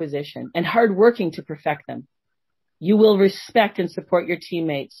skill acquisition and hardworking to perfect them. You will respect and support your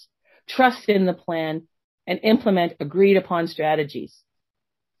teammates, trust in the plan, and implement agreed upon strategies.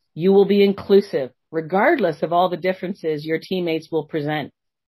 You will be inclusive, regardless of all the differences your teammates will present.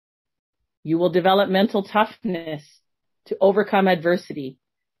 You will develop mental toughness to overcome adversity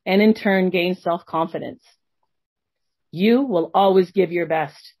and in turn gain self-confidence. You will always give your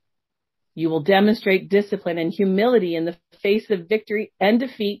best. You will demonstrate discipline and humility in the face of victory and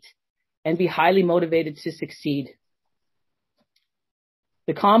defeat and be highly motivated to succeed.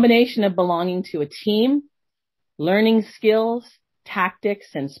 The combination of belonging to a team, learning skills, tactics,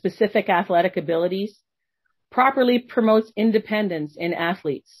 and specific athletic abilities properly promotes independence in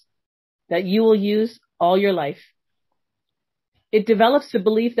athletes that you will use all your life. It develops the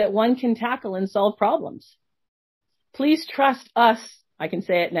belief that one can tackle and solve problems. Please trust us, I can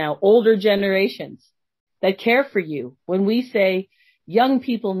say it now, older generations that care for you when we say young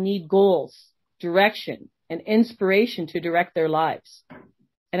people need goals, direction, and inspiration to direct their lives,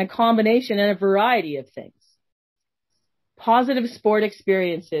 and a combination and a variety of things. Positive sport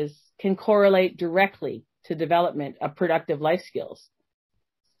experiences can correlate directly to development of productive life skills.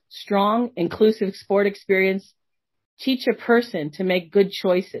 Strong, inclusive sport experience teach a person to make good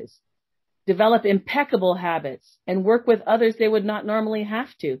choices, develop impeccable habits, and work with others they would not normally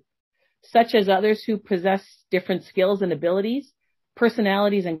have to, such as others who possess different skills and abilities,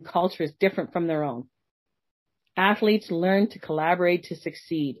 personalities, and cultures different from their own. Athletes learn to collaborate to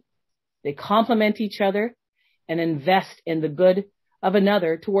succeed. They complement each other and invest in the good of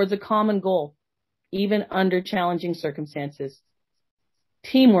another towards a common goal, even under challenging circumstances.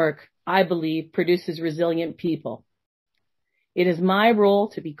 Teamwork, I believe, produces resilient people. It is my role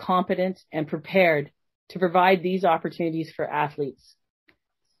to be competent and prepared to provide these opportunities for athletes.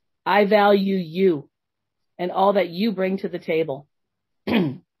 I value you and all that you bring to the table.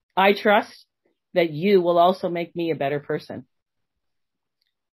 I trust that you will also make me a better person.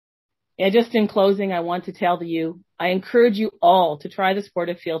 And just in closing, I want to tell you, I encourage you all to try the sport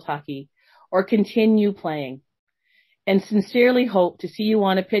of field hockey or continue playing, and sincerely hope to see you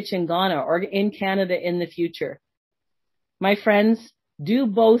on a pitch in Ghana or in Canada in the future. My friends, do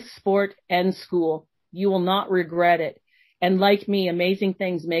both sport and school. You will not regret it. And like me, amazing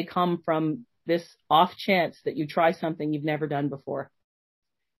things may come from this off chance that you try something you've never done before.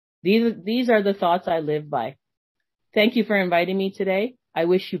 These are the thoughts I live by. Thank you for inviting me today. I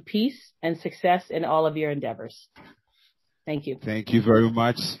wish you peace and success in all of your endeavors. Thank you. Thank you very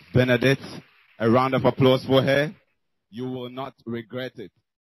much, Bernadette. A round of applause for her. You will not regret it.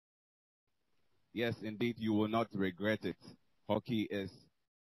 Yes, indeed, you will not regret it. Hockey is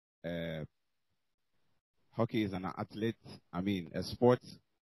an a sport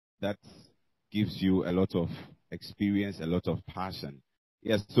that gives you a lot of experience, a lot of passion.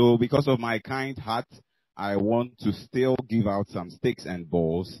 Yes, so because of my kind heart, I want to still give out some sticks and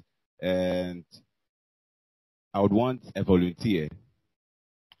balls, and I would want a volunteer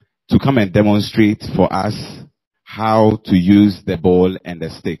to come and demonstrate for us how to use the ball and the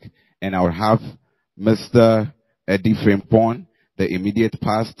stick. And I will have Mr. Eddie Frimpong, the immediate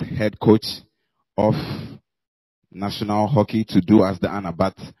past head coach of national hockey, to do us the honor.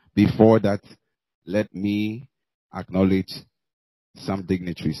 But before that, let me acknowledge some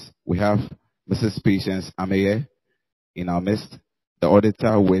dignitaries. We have Mrs. Patience Ameye in our midst, the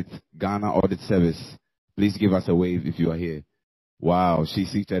auditor with Ghana Audit Service. Please give us a wave if you are here. Wow, she's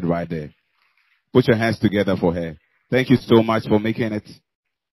seated right there. Put your hands together for her. Thank you so much for making it.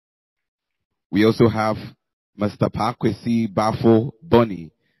 We also have Mr. Pakwesi Bafo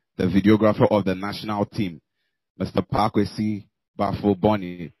Boni, the videographer of the national team. Mr. Pakwesi Bafo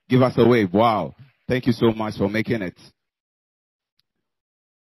Boni. Give us a wave. Wow. Thank you so much for making it.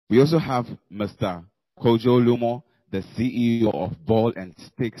 We also have Mr. Kojo Lumo, the CEO of Ball and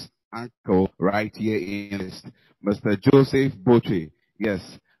Sticks Uncle, right here in this. Mr. Joseph Boche. Yes,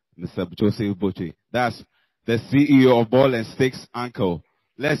 Mr. Joseph Boche. That's the CEO of Ball and Sticks Uncle.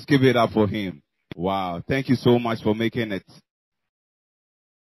 Let's give it up for him. Wow. Thank you so much for making it.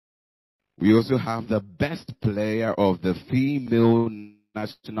 We also have the best player of the female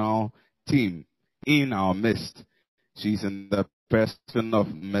national team in our midst. She's in the person of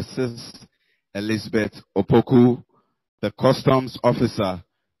Mrs. Elizabeth Opoku, the customs officer,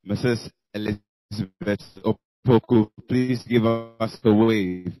 Mrs. Elizabeth Opoku, please give us a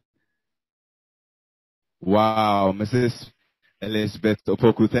wave. Wow, Mrs. Elizabeth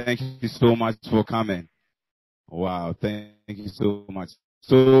Opoku, thank you so much for coming. Wow, thank you so much.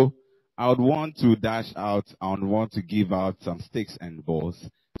 So, I would want to dash out, I would want to give out some sticks and balls.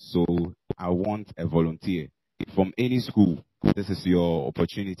 So, I want a volunteer from any school. This is your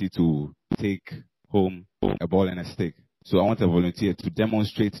opportunity to take home a ball and a stick. So, I want a volunteer to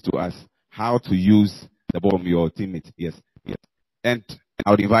demonstrate to us how to use the ball from your teammate. Yes, yes. And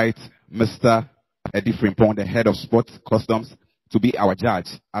I would invite Mr. Eddie Frimpong, the head of sports customs, to be our judge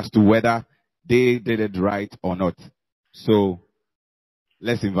as to whether they did it right or not. So,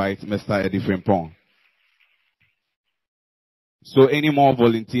 let's invite Mr. Eddie Frimpong. So, any more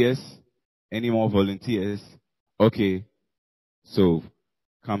volunteers? Any more volunteers? Okay. So,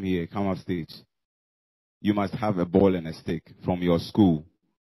 come here, come up stage. You must have a ball and a stick from your school.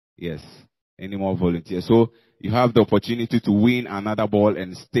 Yes. Any more volunteers? So, you have the opportunity to win another ball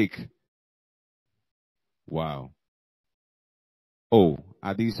and stick. Wow. Oh,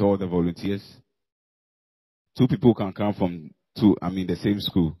 are these all the volunteers? 2 people can come from the same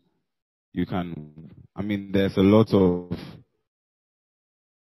school. You can, there's a lot of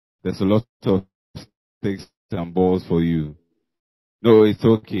sticks and balls for you. No, it's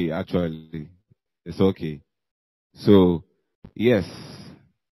okay, actually. It's okay. So, yes,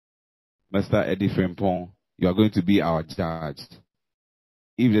 Mr. Eddie Frimpong, you are going to be our judge.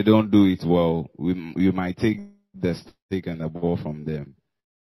 If they don't do it well, we might take the stick and the ball from them.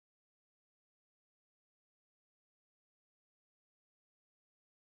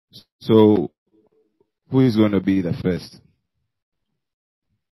 So, who is going to be the first?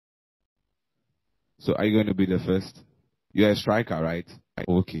 So, are you going to be the first? You're a striker, right?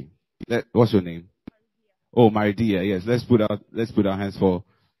 Okay. What's your name? Oh, Maridia. Yes, let's put our hands for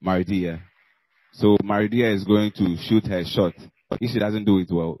Maridia. So, Maridia is going to shoot her shot. If she doesn't do it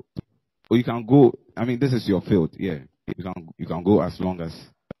well, or you can go. This is your field. Yeah, you can go as long as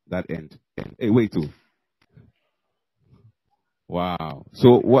that end. Hey, wait, too. Wow.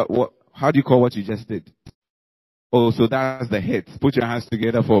 So, what? How do you call what you just did? Oh, so that's the hit. Put your hands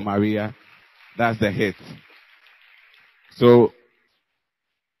together for Maria. That's the hit. So,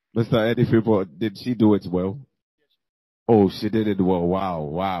 Mr. Eddie Frimpong, did she do it well? Oh, she did it well. Wow,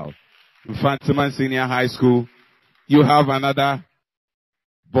 wow. Infantiman Senior High School, you have another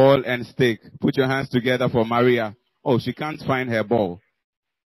ball and stick. Put your hands together for Maria. Oh, she can't find her ball.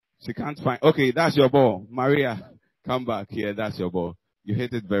 She can't find. Okay, that's your ball. Maria, come back here. That's your ball. You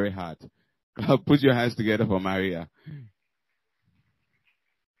hit it very hard. Put your hands together for Maria.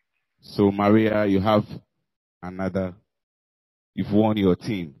 So, Maria, you have another. You've won your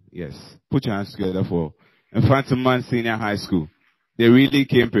team. Yes. Put your hands together for Infantiman Senior High School. They really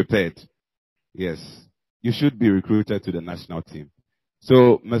came prepared. Yes. You should be recruited to the national team.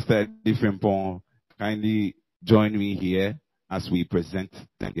 So, Mr. Eddie Frimpong, kindly join me here as we present.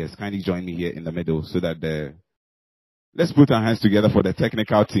 Yes, kindly join me here in the middle so that let's put our hands together for the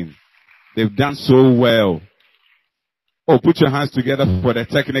technical team. They've done so well. Oh, put your hands together for the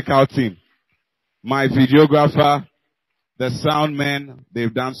technical team. My videographer, the sound men,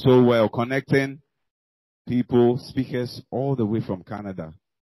 they've done so well connecting people, speakers all the way from Canada.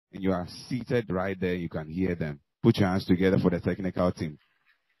 And you are seated right there. You can hear them. Put your hands together for the technical team.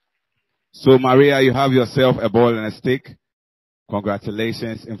 So, Maria, you have yourself a ball and a stick.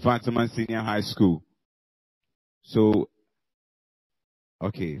 Congratulations, Infantiman Senior High School. So,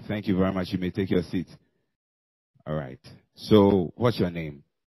 okay, thank you very much. You may take your seat. All right. So, what's your name?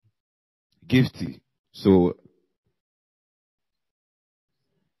 Gifty. So,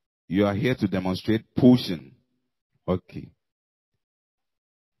 you are here to demonstrate pushing. Okay.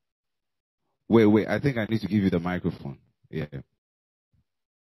 Wait. I think I need to give you the microphone. Yeah.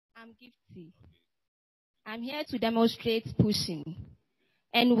 I'm Gifty. I'm here to demonstrate pushing.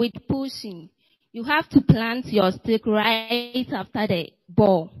 And with pushing, you have to plant your stick right after the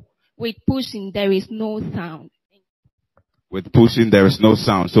ball. With pushing, there is no sound. With pushing, there is no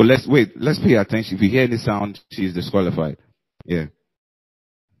sound. So let's pay attention. If you hear any sound, she is disqualified. Yeah.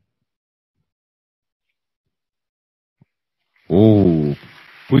 Oh,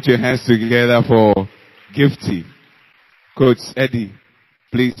 put your hands together for Gifty. Coach Eddie,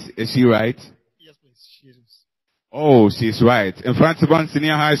 please, is she right? Yes, please. She is. Oh, she's right. Infantiman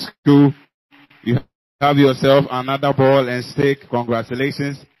Senior High School, you have yourself another ball and stick.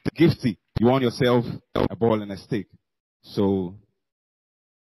 Congratulations. Gifty, you won yourself a ball and a stick. So,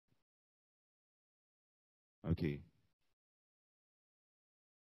 okay.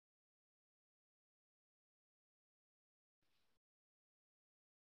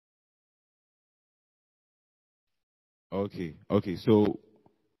 Okay. Okay. So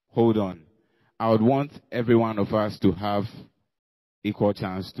hold on. I would want every one of us to have equal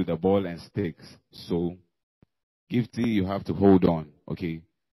chance to the ball and sticks. So, Gifty, you have to hold on. Okay.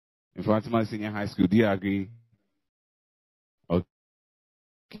 In Fatima Senior High School, do you agree? Okay.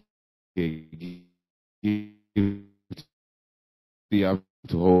 Gifty, you have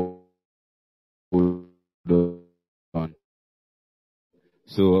to hold on.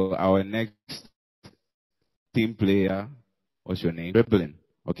 So, our next team player, what's your name? Dribbling.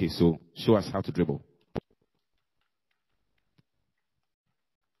 Okay, so show us how to dribble.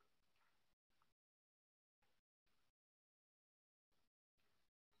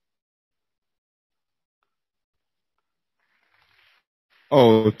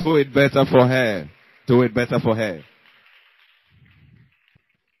 Oh, do it better for her. Do it better for her.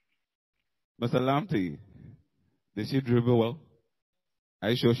 Mr. Lamptey, did she dribble well? Are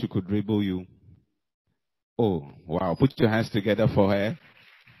you sure she could dribble you? Oh, wow. Put your hands together for her.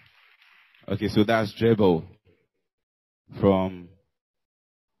 Okay, so that's dribble from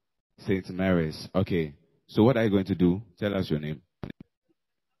St. Mary's. Okay, so what are you going to do? Tell us your name.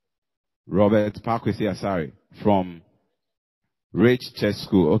 Robert Parkwesi Asari from Rich Church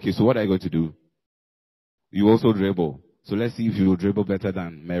School. Okay, so what are you going to do? You also dribble. So let's see if you will dribble better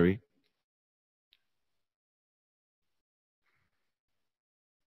than Mary.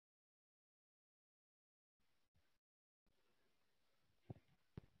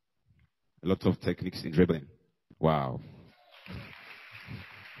 A lot of techniques in dribbling. Wow.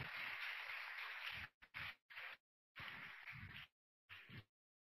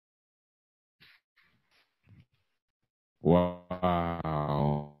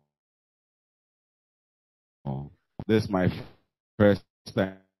 Wow. This is my first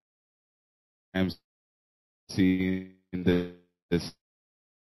time seeing this.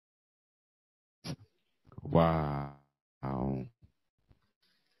 Wow.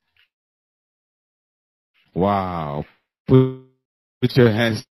 Wow. Put your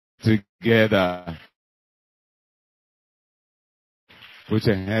hands together. Put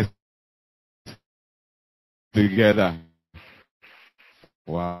your hands together.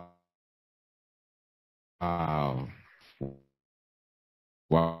 Wow. Wow.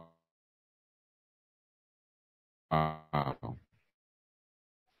 Wow. Wow.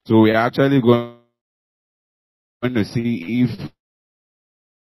 So we're actually going to see if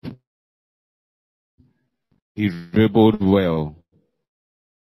he dribbled well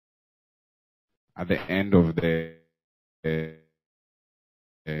at the end of the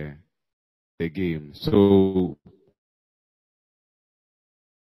game. So,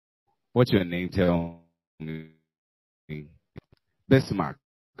 what's your name? Tell me. Bismarck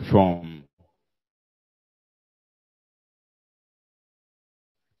from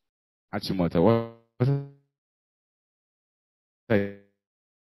Achimota. What are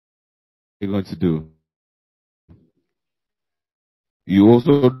you going to do? You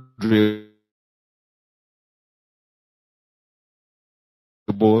also dribble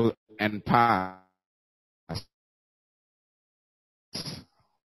and pass.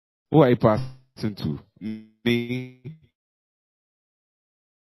 Who are you passing to? Me?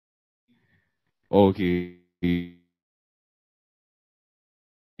 Okay.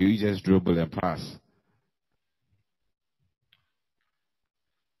 You just dribble and pass.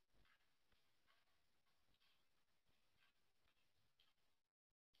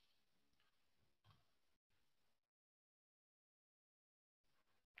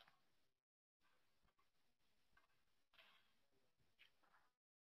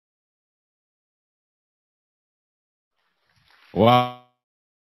 Wow.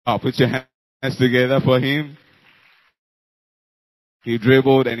 Put your hands together for him. He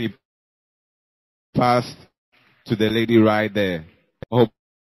dribbled and he passed to the lady right there. Oh,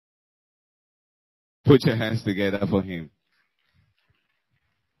 put your hands together for him.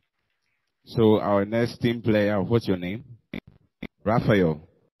 So our next team player, what's your name? Raphael.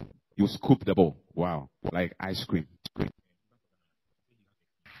 You scoop the ball. Wow. Like ice cream.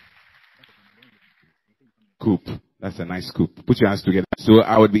 Scoop. That's a nice scoop. Put your hands together. So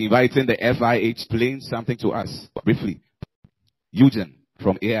I would be inviting the FIH playing something to us briefly. Eugene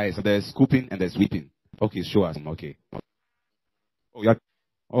from AI. So there's scooping and there's sweeping. Okay, show us. Okay. Oh, yeah.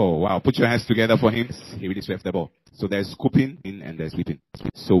 Oh, wow. Put your hands together for him. He really swept the ball. So there's scooping and there's sweeping.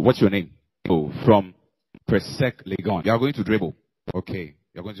 So what's your name? Oh, from Presec Legon. You are going to dribble. Okay.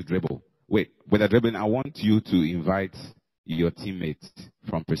 You're going to dribble. Wait, with the dribbling, I want you to invite your teammates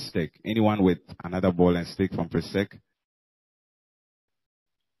from Presec. Anyone with another ball and stick from Presec?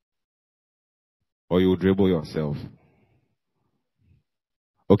 Or you dribble yourself?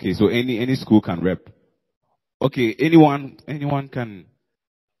 Okay, so any school can rep. Okay, anyone can.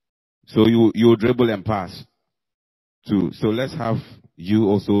 So you dribble and pass too. So let's have you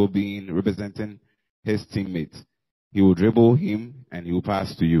also being representing his teammate. He will dribble him and he will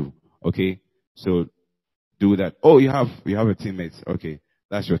pass to you. Okay, so do that. Oh, you have a teammate. Okay,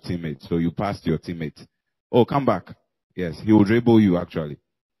 that's your teammate. So you pass to your teammate. Oh, come back. Yes, he will dribble you actually.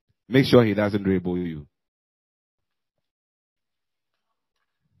 Make sure he doesn't dribble you.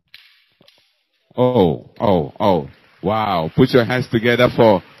 Oh. Wow. Put your hands together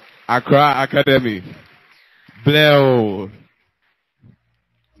for Accra Academy. Bleo.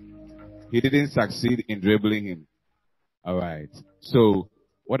 He didn't succeed in dribbling him. All right. So,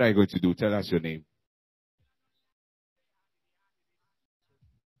 what are you going to do? Tell us your name.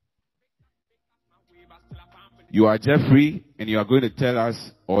 You are Jeffrey, and you are going to tell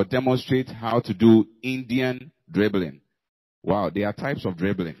us or demonstrate how to do Indian dribbling. Wow, there are types of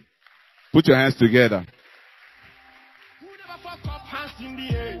dribbling. Put your hands together.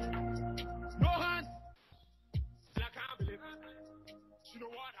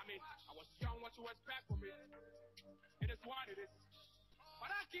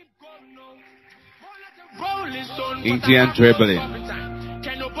 Indian dribbling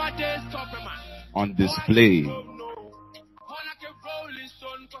on display.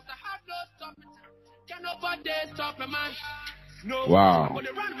 Wow.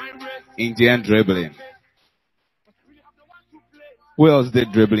 Indian dribbling. Who else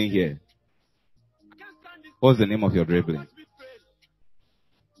did dribbling here? What's the name of your dribbling?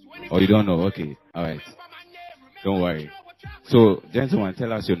 Oh, you don't know? Okay. All right. Don't worry. So, gentlemen,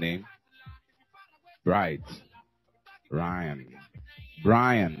 tell us your name. Bright. Ryan.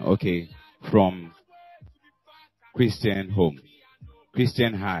 Brian. Okay. From Christian Home.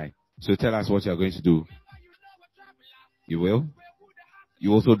 Christian High. So tell us what you're going to do. You will?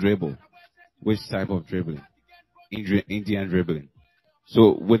 You also dribble. Which type of dribbling? Indian dribbling.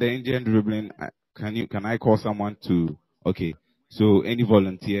 So with the Indian dribbling, can I call someone to? Okay. So any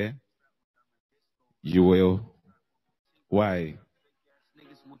volunteer? You will. Why?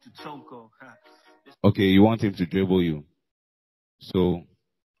 Okay, you want him to dribble you. So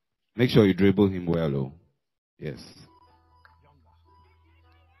make sure you dribble him well, oh. Yes.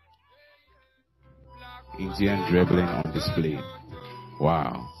 Indian dribbling on display.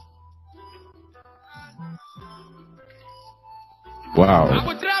 Wow. Wow.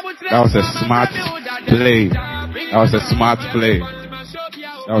 That was a smart play. That was a smart play.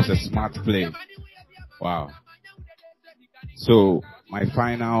 That was a smart play. Wow. So, my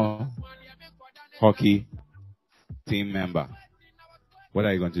final hockey team member. What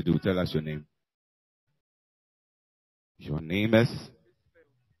are you going to do? Tell us your name. Your name is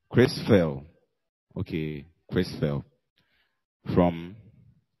Chris Fell. Okay, Chris Fell. From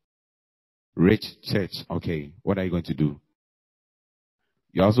Rich Church. Okay, what are you going to do?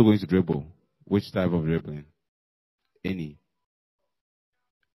 You're also going to dribble. Which type of dribbling? Any.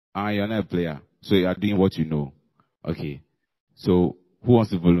 You're not a player. So you are doing what you know. Okay. So who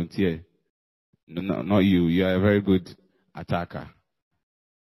wants to volunteer? No, not you. You are a very good attacker.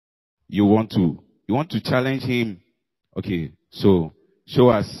 You want to challenge him. Okay. So show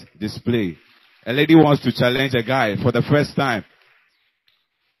us display. A lady wants to challenge a guy for the first time.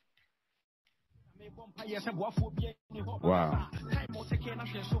 Wow.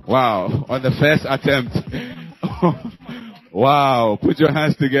 Wow. On the first attempt. Wow. Put your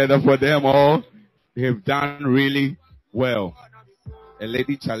hands together for them all. They've done really well. A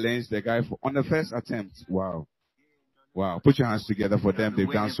lady challenged the guy on the first attempt. Wow. Wow. Put your hands together for them.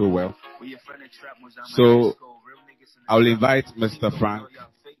 They've done so well. So I'll invite Mr. Frank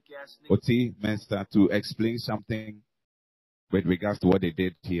Oti Menster to explain something with regards to what they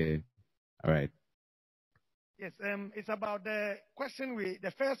did here. All right. Yes, it's about the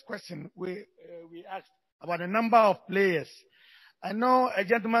first question we asked about the number of players. I know a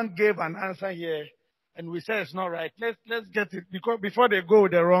gentleman gave an answer here, and we said it's not right. Let's get it before they go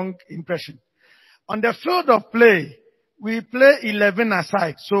with the wrong impression. On the field of play, we play 11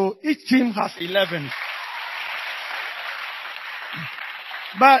 aside, so each team has 11.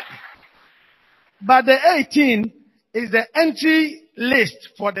 But the 18 is the entry list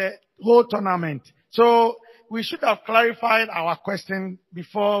for the whole tournament. So we should have clarified our question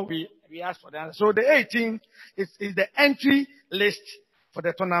before we asked for the answer. So the 18 is the entry list for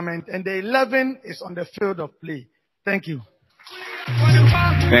the tournament, and the 11 is on the field of play. Thank you.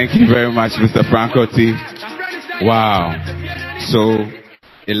 Thank you very much, Mr. Franco T. Wow. So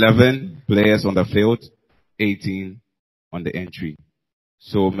 11 players on the field, 18 on the entry.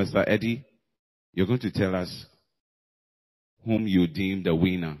 So, Mr. Eddie, you're going to tell us whom you deem the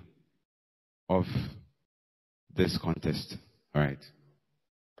winner of this contest. All right.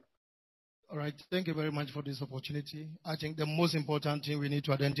 All right. Thank you very much for this opportunity. I think the most important thing we need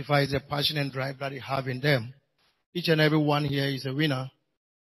to identify is the passion and drive that they have in them. Each and every one here is a winner.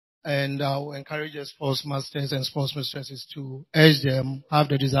 And I'll encourage the sports masters and sports mistresses to urge them, have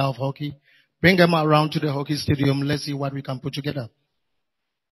the desire of hockey, bring them around to the hockey stadium. Let's see what we can put together.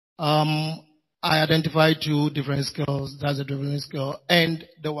 I identified 2 different skills. That's the dribbling skill and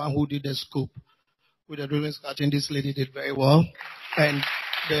the one who did the scoop. With the dribbling skill, I think this lady did very well. And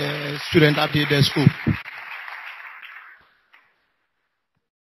the student that did the scoop.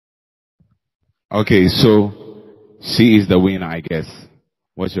 Okay, so she is the winner, I guess.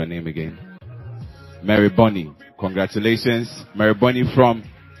 What's your name again? Mary Bonnie. Congratulations. Mary Bonnie from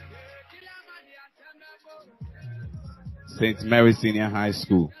St. Mary's Senior High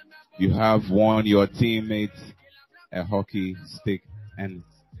School. You have won your teammates a hockey stick and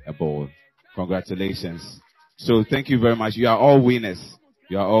a ball. Congratulations. So thank you very much. You are all winners.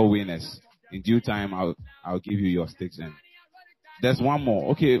 You are all winners. In due time, I'll give you your sticks. And there's one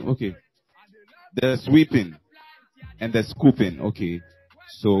more. Okay. The sweeping and the scooping. Okay.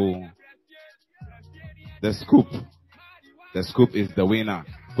 So the scoop is the winner.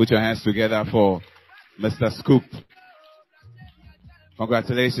 Put your hands together for Mr. Scoop.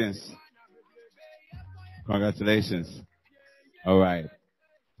 Congratulations. All right.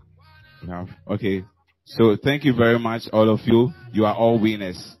 Okay. So thank you very much, all of you. You are all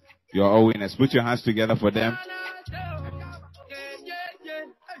winners. Put your hands together for them.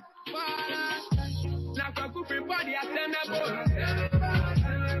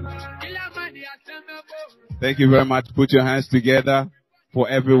 Thank you very much. Put your hands together for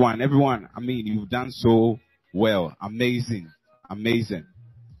everyone. Everyone, I mean, you've done so well. Amazing. I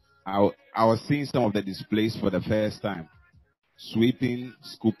was seeing some of the displays for the first time. Sweeping,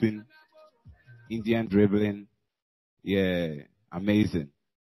 scooping, Indian dribbling. Yeah, amazing.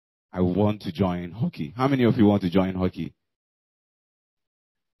 I want to join hockey. How many of you want to join hockey?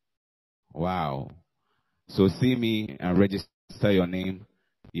 Wow. So see me and register your name.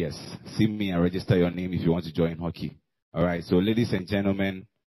 Yes, see me and register your name if you want to join hockey. All right, so ladies and gentlemen,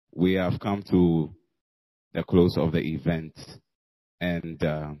 we have come to the close of the event. And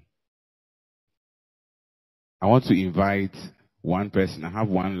I want to invite one person. I have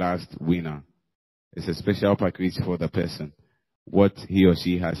one last winner. It's a special package for the person. What he or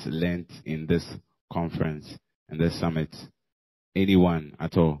she has learned in this conference and this summit. Anyone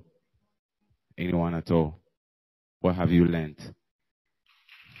at all? What have you learned?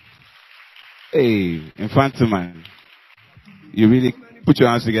 Hey, Infantiman. You really put your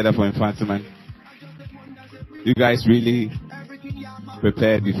hands together for Infantiman. You guys really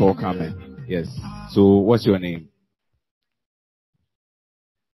prepared before coming. Yes. So what's your name?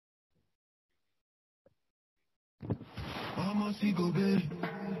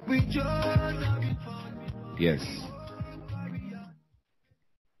 Yes.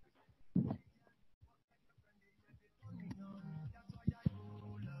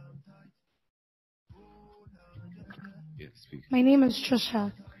 My name is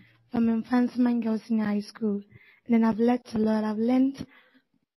Trisha. I'm in Infantiman Girls Senior High School. And then I've learned a lot. I've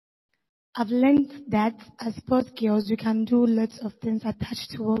learned that as sports girls, we can do lots of things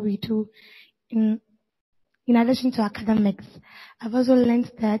attached to what we do in addition to academics. I've also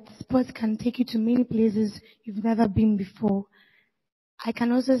learned that sports can take you to many places you've never been before. I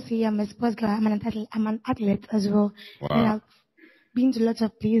can also say I'm a sports girl. I'm an athlete as well. Wow. And I've been to lots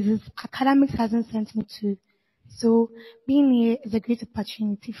of places academics hasn't sent me to. So being here is a great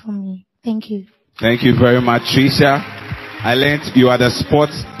opportunity for me. Thank you. Thank you very much, Trisha. I learned you are the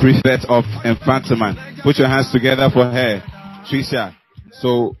sports prefect of Infantiman. Put your hands together for her, Trisha.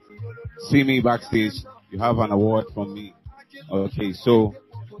 So see me backstage. You have an award from me. Okay, so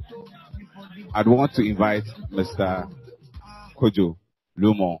I'd want to invite Mr. Kojo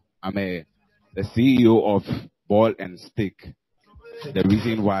Lumo. I'm the CEO of Ball and Stick. The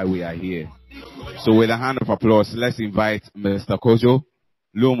reason why we are here. So with a hand of applause, let's invite Mr. Kojo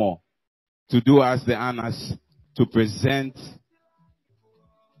Lumo to do us the honors to present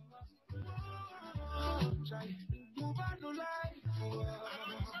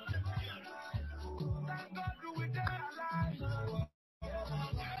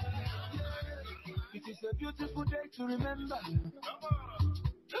It is a beautiful day to remember.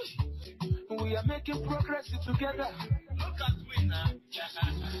 We are making progress together. Look at we now.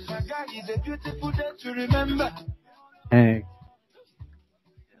 My God, it's a beautiful day to remember.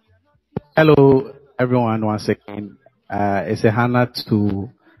 Hello, everyone, once again. It's a honor to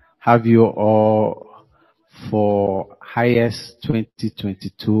have you all for Highest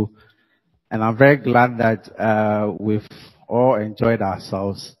 2022 And I'm very glad that we've all enjoyed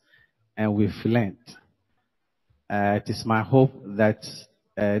ourselves and we've learned. It is my hope that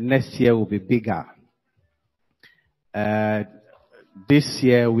next year will be bigger. This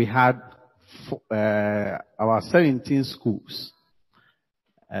year we had our 17 schools.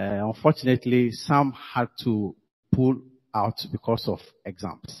 Unfortunately, some had to pull out because of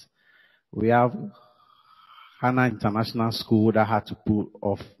exams. We have Hana International School that had to pull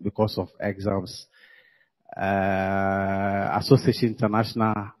off because of exams. Association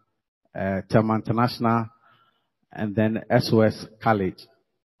International, Tema International, and then SOS College.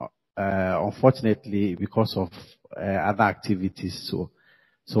 Unfortunately, because of other activities.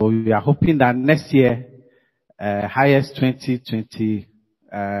 So we are hoping that next year, highest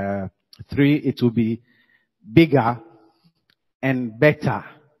 2023, it will be bigger and better.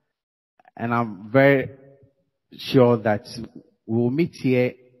 And I'm very sure that we will meet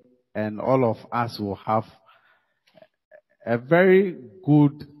here and all of us will have a very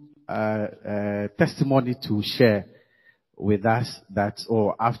good testimony to share with us that,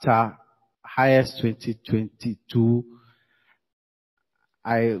 after highest 2022,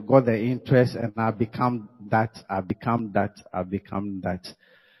 I got the interest and I become that.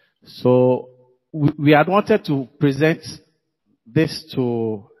 So we had wanted to present this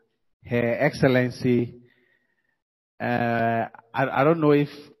to Her Excellency. I don't know if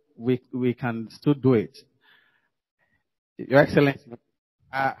we can still do it. Your Excellency,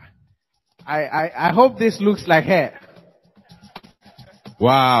 I hope this looks like her.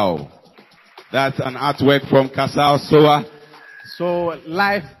 Wow. That's an artwork from Kasao Soa. So,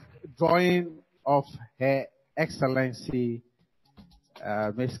 live drawing of Her Excellency,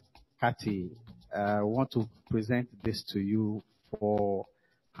 Miss Cathy. I want to present this to you for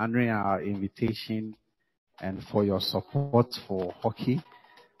honoring our invitation and for your support for hockey,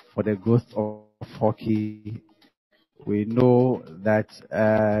 for the growth of hockey. We know that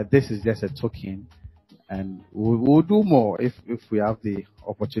this is just a token, and we'll do more if we have the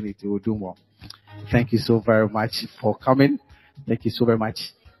opportunity. We'll do more. Thank you so very much for coming. Thank you so very much.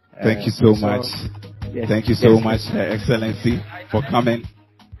 Thank you so much. Yes, Thank you so much, Her Excellency, for coming.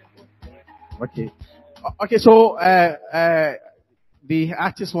 Okay. Okay, so the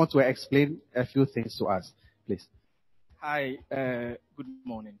artists want to explain a few things to us, please. Hi, good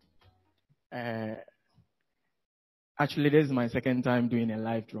morning. Actually, this is my second time doing a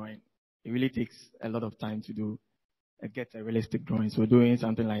live drawing. It really takes a lot of time to do get a realistic drawing. So doing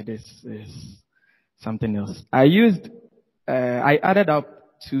something like this is something else. I added up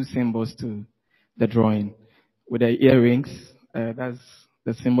two symbols to the drawing. With the earrings, that's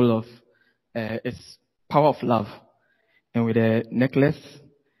the symbol of it's power of love. And with the necklace,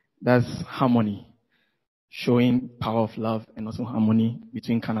 that's harmony, showing power of love and also harmony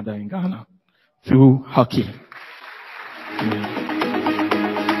between Canada and Ghana through hockey.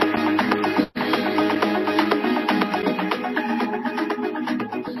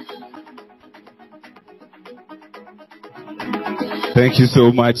 Thank you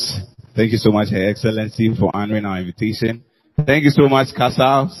so much. Thank you so much, Her Excellency, for honoring our invitation. Thank you so much,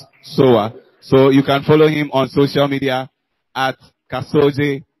 Kasao Soa. So you can follow him on social media at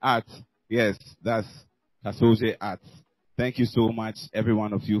Kasoje Art. Yes, that's Kasoje Art. Thank you so much, every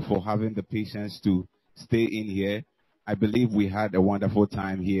one of you, for having the patience to stay in here. I believe we had a wonderful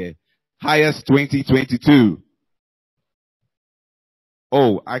time here. Highest 2022.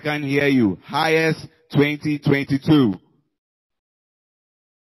 Oh, I can't hear you. Highest 2022.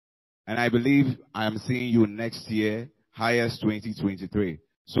 And I believe I am seeing you next year, highest 2023.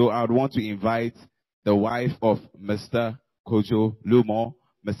 So I would want to invite the wife of Mr. Kojo Lumo,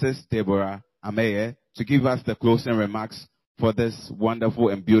 Mrs. Deborah Ameye, to give us the closing remarks for this wonderful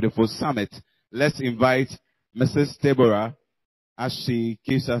and beautiful summit. Let's invite Mrs. Deborah as she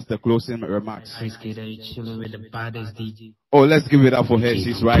gives us the closing remarks. Oh, let's give it up for her.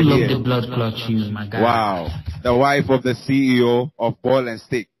 She's right here. The blood clot you, my God. Wow. The wife of the CEO of Ball and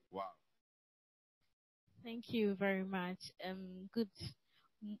Stick. Wow. Thank you very much.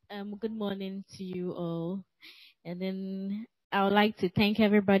 Good morning to you all. And then I would like to thank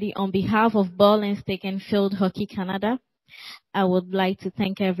everybody on behalf of Ball and Stick and Field Hockey Canada. I would like to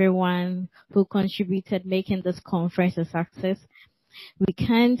thank everyone who contributed making this conference a success. We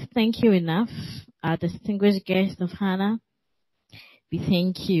can't thank you enough. Our distinguished guest of Hana, we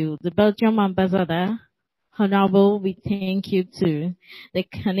thank you. The Belgium Ambassador, Honorable, we thank you too. The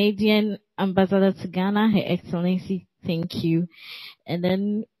Canadian Ambassador to Ghana, Her Excellency, thank you. And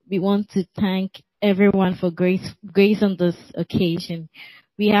then we want to thank everyone for grace on this occasion.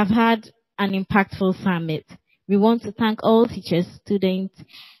 We have had an impactful summit. We want to thank all teachers, students,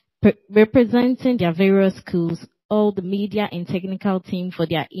 representing their various schools, all the media and technical team for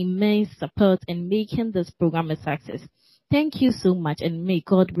their immense support in making this program a success. Thank you so much, and may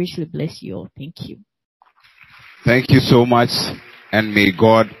God richly bless you all. Thank you. Thank you so much, and may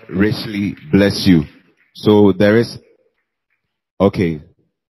God richly bless you. So there is, okay,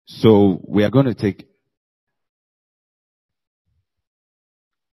 so we are going to take,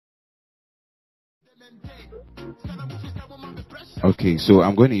 okay, so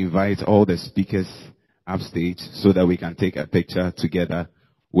I'm going to invite all the speakers upstage so that we can take a picture together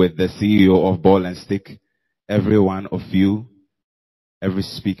with the CEO of Ball and Stick. Every one of you, every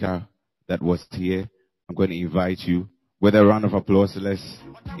speaker that was here, I'm going to invite you. With a round of applause, let's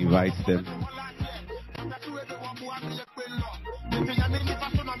invite them.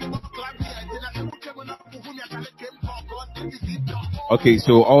 Okay,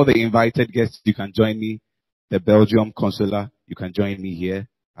 so all the invited guests, you can join me. The Belgium consular, you can join me here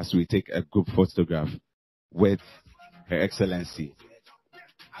as we take a group photograph with Her Excellency.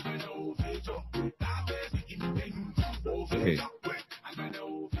 Okay.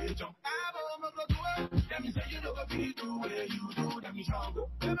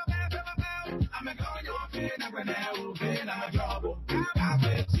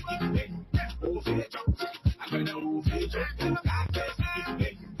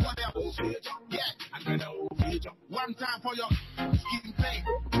 One time for your skin pain.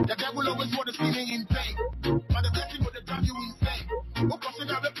 The devil always want to see me in pain. But the blessing would drive you insane. Who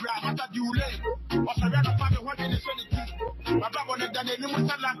consider the crime after you lay? Or sorry, I don't find the one in the sanity. My brother on the Daniel, you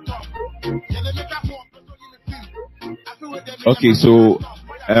must laptop. Yeah, they make a form. Okay, so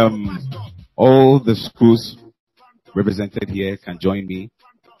all the schools represented here can join me.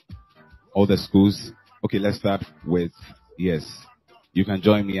 All the schools. Okay, let's start with, yes. You can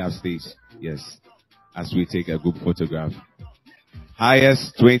join me on stage. Yes. As we take a group photograph.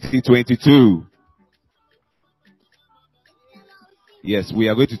 Highest 2022. Yes, we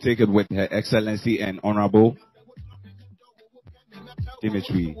are going to take it with Her Excellency and Honorable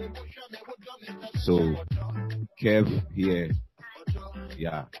Dimitri. So, Kev here.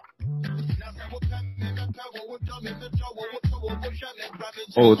 Yeah.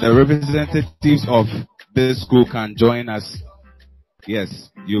 Oh, the representatives of this school can join us. Yes,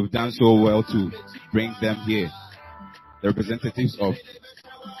 you've done so well to bring them here. The representatives of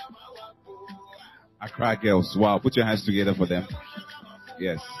Accra Girls. Wow, put your hands together for them.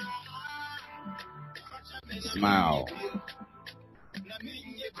 Yes. Smile.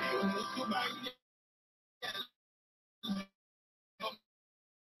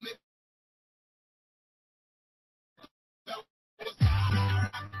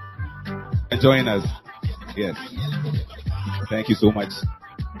 And join us. Yes. Thank you so much.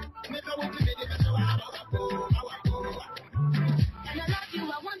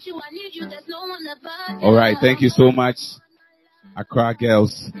 All right, thank you so much, Accra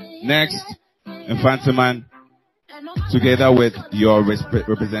Girls. Next, Infantiman, together with your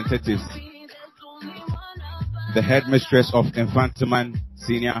representatives, the headmistress of Infantiman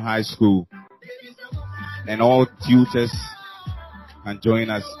Senior High School, and all tutors can join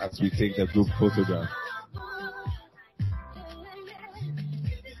us as we take the group photograph.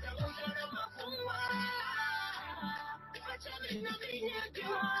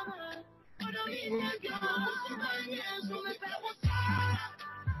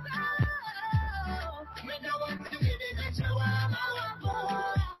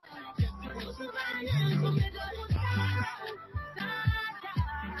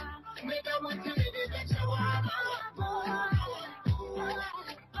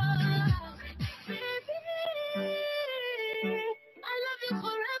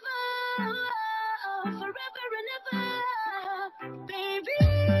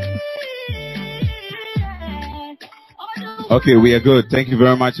 Okay, we are good. Thank you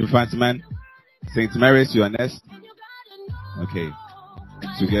very much, Infantiman. St. Mary's, you are next. Okay.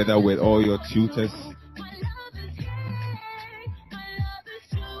 Together with all your tutors.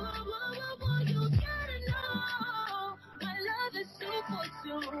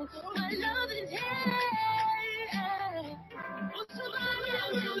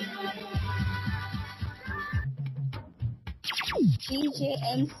 DJ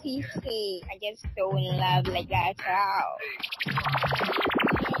MCK, I get so in love like that. Wow.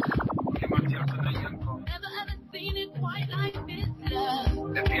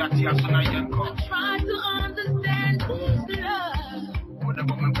 I try to understand who's love,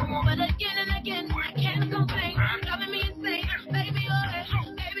 but again and again I can't complain. Driving me insane, baby, oh,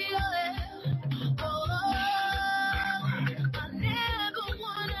 baby, oh, I never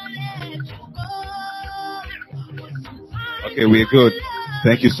wanna let you go. Okay, we're good.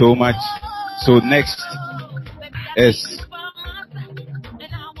 Thank you so much. So next is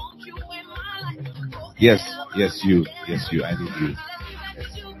yes, you. I need you.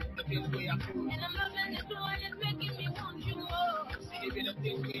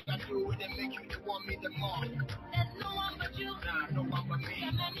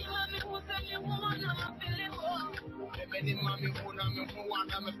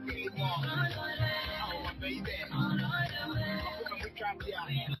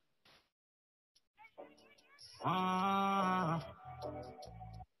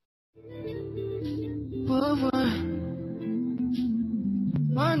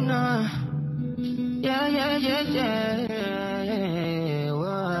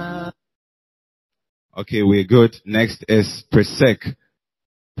 Okay, we're good. Next is Presec,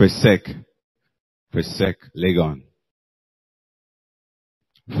 Legon.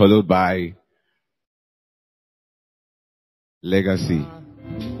 Followed by Legacy.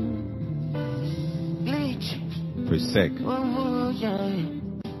 Presec.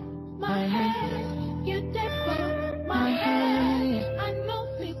 My hand, you take my hand. I know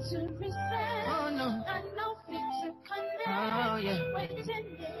fit to resent. Oh no, I know fit to connect. Oh yeah, waiting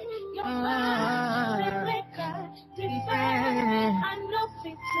your mind. They make a defend. I know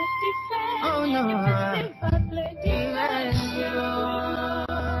fit to defend. Oh no, if I play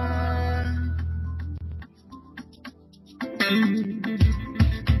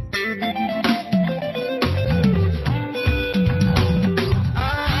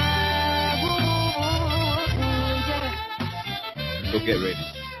So get ready.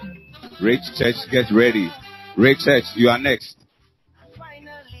 Rich Church, get ready. Rich Church, you are next.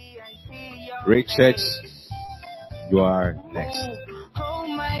 Rich Church, you are next.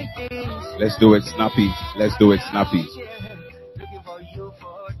 Let's do it snappy.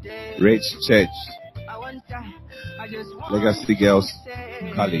 Rich Church, Legacy Girls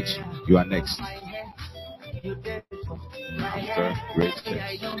College, you are next. After Rich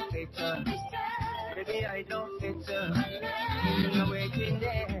Church. Baby, I don't fit you're waiting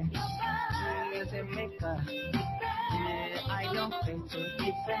there. As a maker, I don't fit to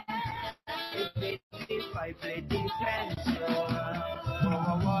defend. If I play defense,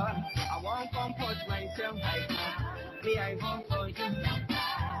 I won't compose myself. Me, I fall for you.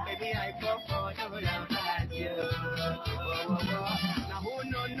 Baby, I fall for you. Now who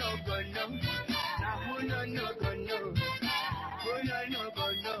no go no? Now who no go no? Who no go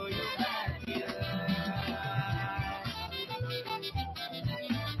no? You bad, yeah.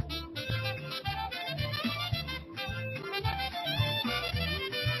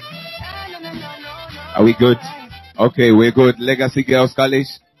 Are we good? Okay, we're good. Legacy Girls College.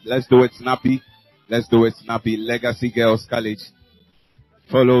 Let's do it snappy. Legacy Girls College.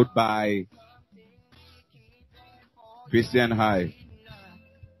 Followed by Christian High.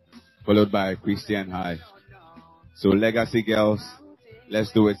 So Legacy Girls,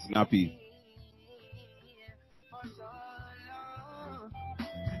 let's do it snappy.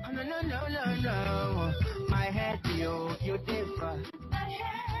 No. My head, you differ.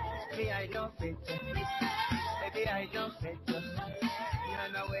 Baby, I don't fit. Baby, I don't fit.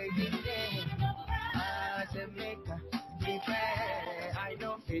 You're not waiting there. As a maker, prepare. I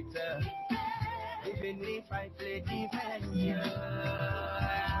don't fit. Even if I play defense,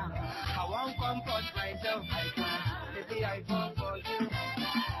 I won't comfort myself. I can't. Baby, I fall for you.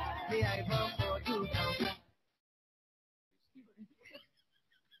 Baby, I fall for you.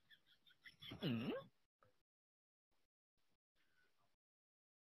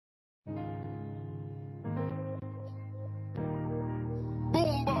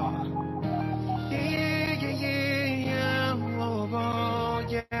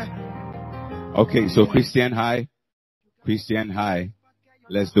 Okay, so Christian High.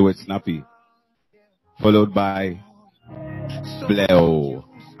 Let's do it snappy. Followed by Bleo,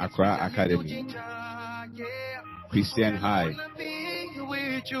 Accra Academy. Christian High.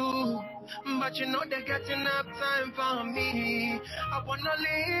 But you know they got enough time for me. I wanna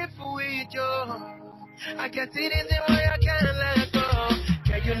live with you. I guess it is the way I can't let go.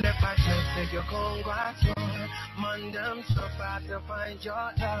 Can you never just take your congrats? Man, them so far to find your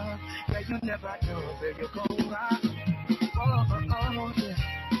love. Can you never know take your congrats? Oh, yeah.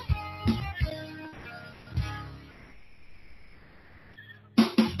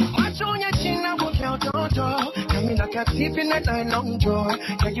 Watch on your chin, I will count your door. Can you not get deep in that night long joy?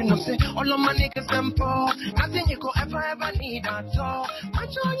 Can you not say all of my niggas them poor? Nothing you could ever need at all.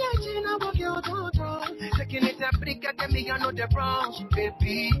 Watch on your chin, I will count your door. Taking it a brick, I me, I know the wrong.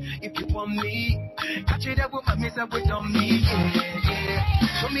 Baby, if you want me, catch it up with my miss up with on me.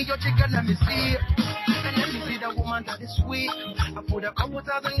 Yeah. Show me your chicken, let me see it. And let me see the woman under the sweet. I put a couple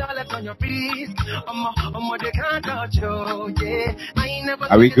 $1,000 on your wrist. They can't touch you, yeah. I ain't never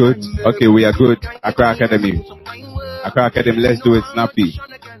Are we good? Okay, we are good. Accra Academy. Accra Academy, let's do it snappy.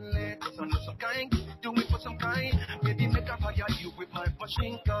 do it for some kind. Baby, make a fire you with my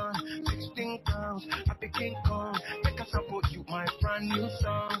machine gun. 16 pounds, I be King Kong. Make us support you, my brand new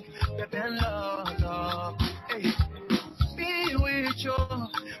song. Baby, love, hey. Be with you,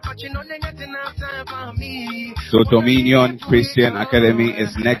 but you know they got enough time for me. So Dominion Christian Academy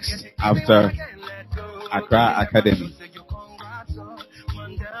is next after Accra Academy.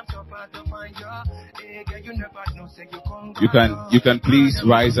 You can please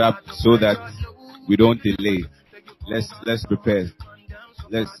rise up so that we don't delay. Let's prepare.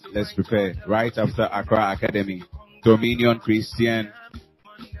 Let's prepare. Right after Accra Academy, Dominion Christian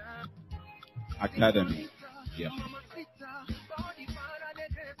Academy. Yeah.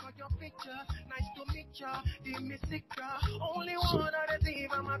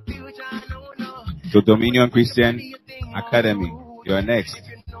 So Dominion Christian Academy, you are next.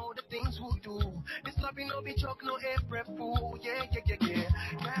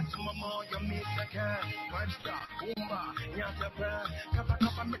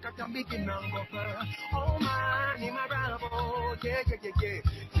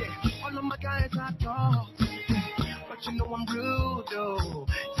 All of my guys are tough, but you know I'm rude though.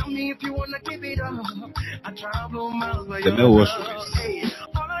 Tell me if you wanna give it up. I travel miles by The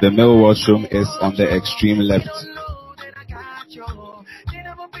male washroom is on the extreme left.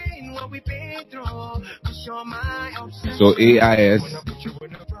 So AIS,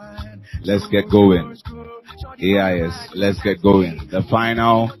 let's get going. AIS, let's get going. The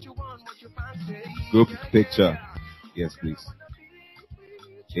final group picture. Yes, please.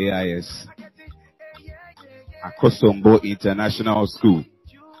 AIS, Akosombo International School.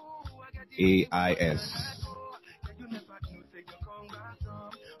 AIS.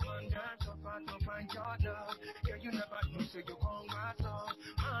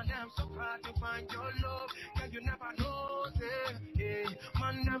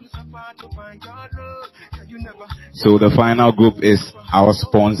 So the final group is our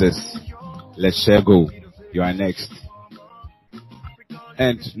sponsors. Let's share go. You are next.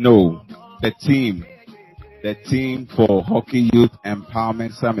 And no, the team for Hockey Youth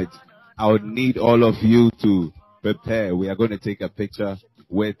Empowerment Summit. I would need all of you to prepare. We are going to take a picture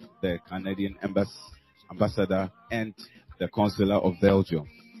with the Canadian ambassador and the consular of Belgium.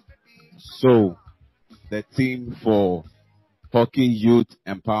 So, the team for Hockey Youth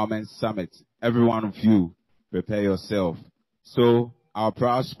Empowerment Summit. Every one of you, prepare yourself. So, our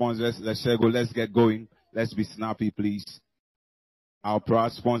proud sponsors, let's share go. Let's get going. Let's be snappy, please. Our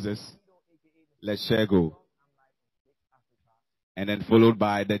proud sponsors, let's share go. And then followed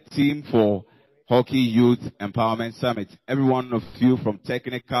by the team for Hockey Youth Empowerment Summit. Every one of you from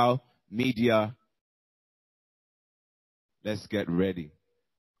technical, media, let's get ready.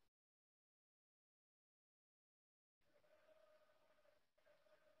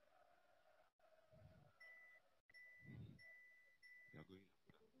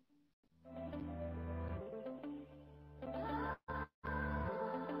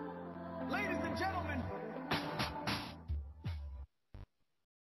 Ladies and gentlemen,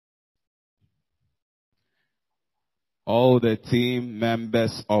 all the team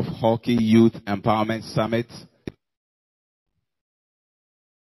members of Hockey Youth Empowerment Summit.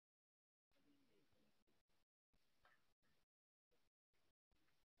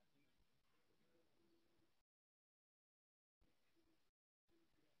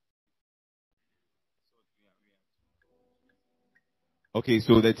 Okay,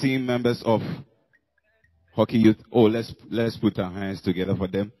 so the team members of Hockey Youth, let's put our hands together for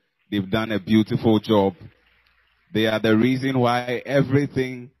them. They've done a beautiful job. They are the reason why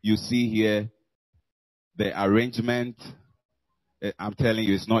everything you see here, the arrangement, I'm telling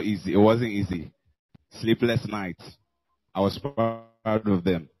you, it's not easy. It wasn't easy. Sleepless nights. I was proud of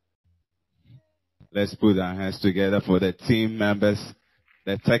them. Let's put our hands together for the team members,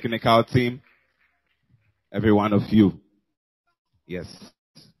 the technical team, every one of you. Yes.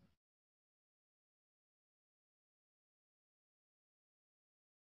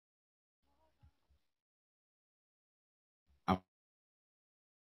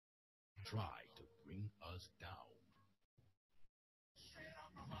 Try to bring us down,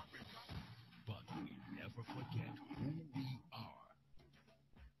 but we never forget who we are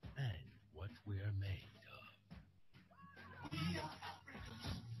and what we're made of.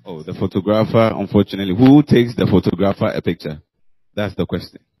 Oh, the photographer, unfortunately. Who takes the photographer a picture? That's the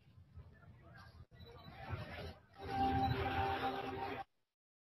question.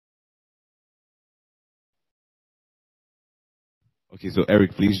 Okay, so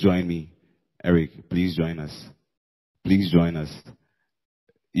Eric, please join me. Eric, please join us. Please join us.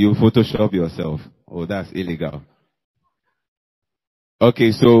 You Photoshop yourself. Oh, that's illegal.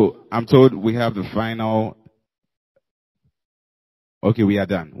 Okay, so I'm told we have the final. Okay, we are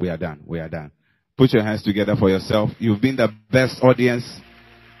done. We are done. We are done. Put your hands together for yourself. You've been the best audience.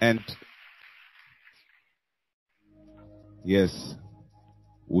 And yes,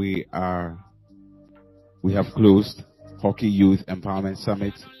 we have closed Hockey Youth Empowerment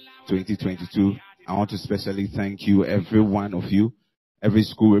Summit 2022. I want to specially thank you, every one of you, every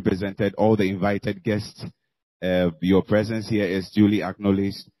school represented, all the invited guests. Your presence here is duly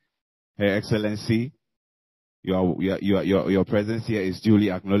acknowledged. Her Excellency, your presence here is duly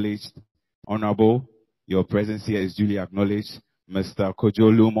acknowledged. Honorable, your presence here is duly acknowledged. Mr.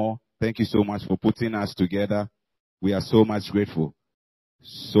 Kojo Lumo, thank you so much for putting us together. We are so much grateful.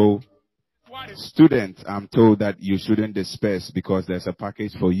 So, students, I'm told that you shouldn't disperse because there's a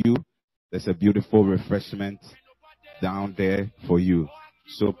package for you. There's a beautiful refreshment down there for you.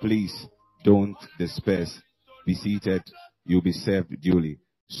 So please don't disperse. Be seated. You'll be served duly.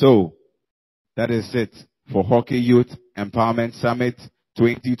 So that is it for Hockey Youth Empowerment Summit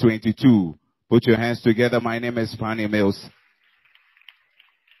 2022. Put your hands together. My name is Fanny Mills.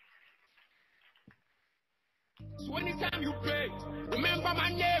 So anytime you pray, remember my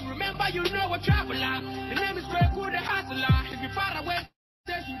name. Remember you know a traveler. The name is Greg Wood, the hustler. If you're far away,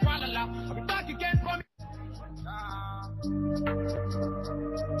 say you fall. I'll be back again from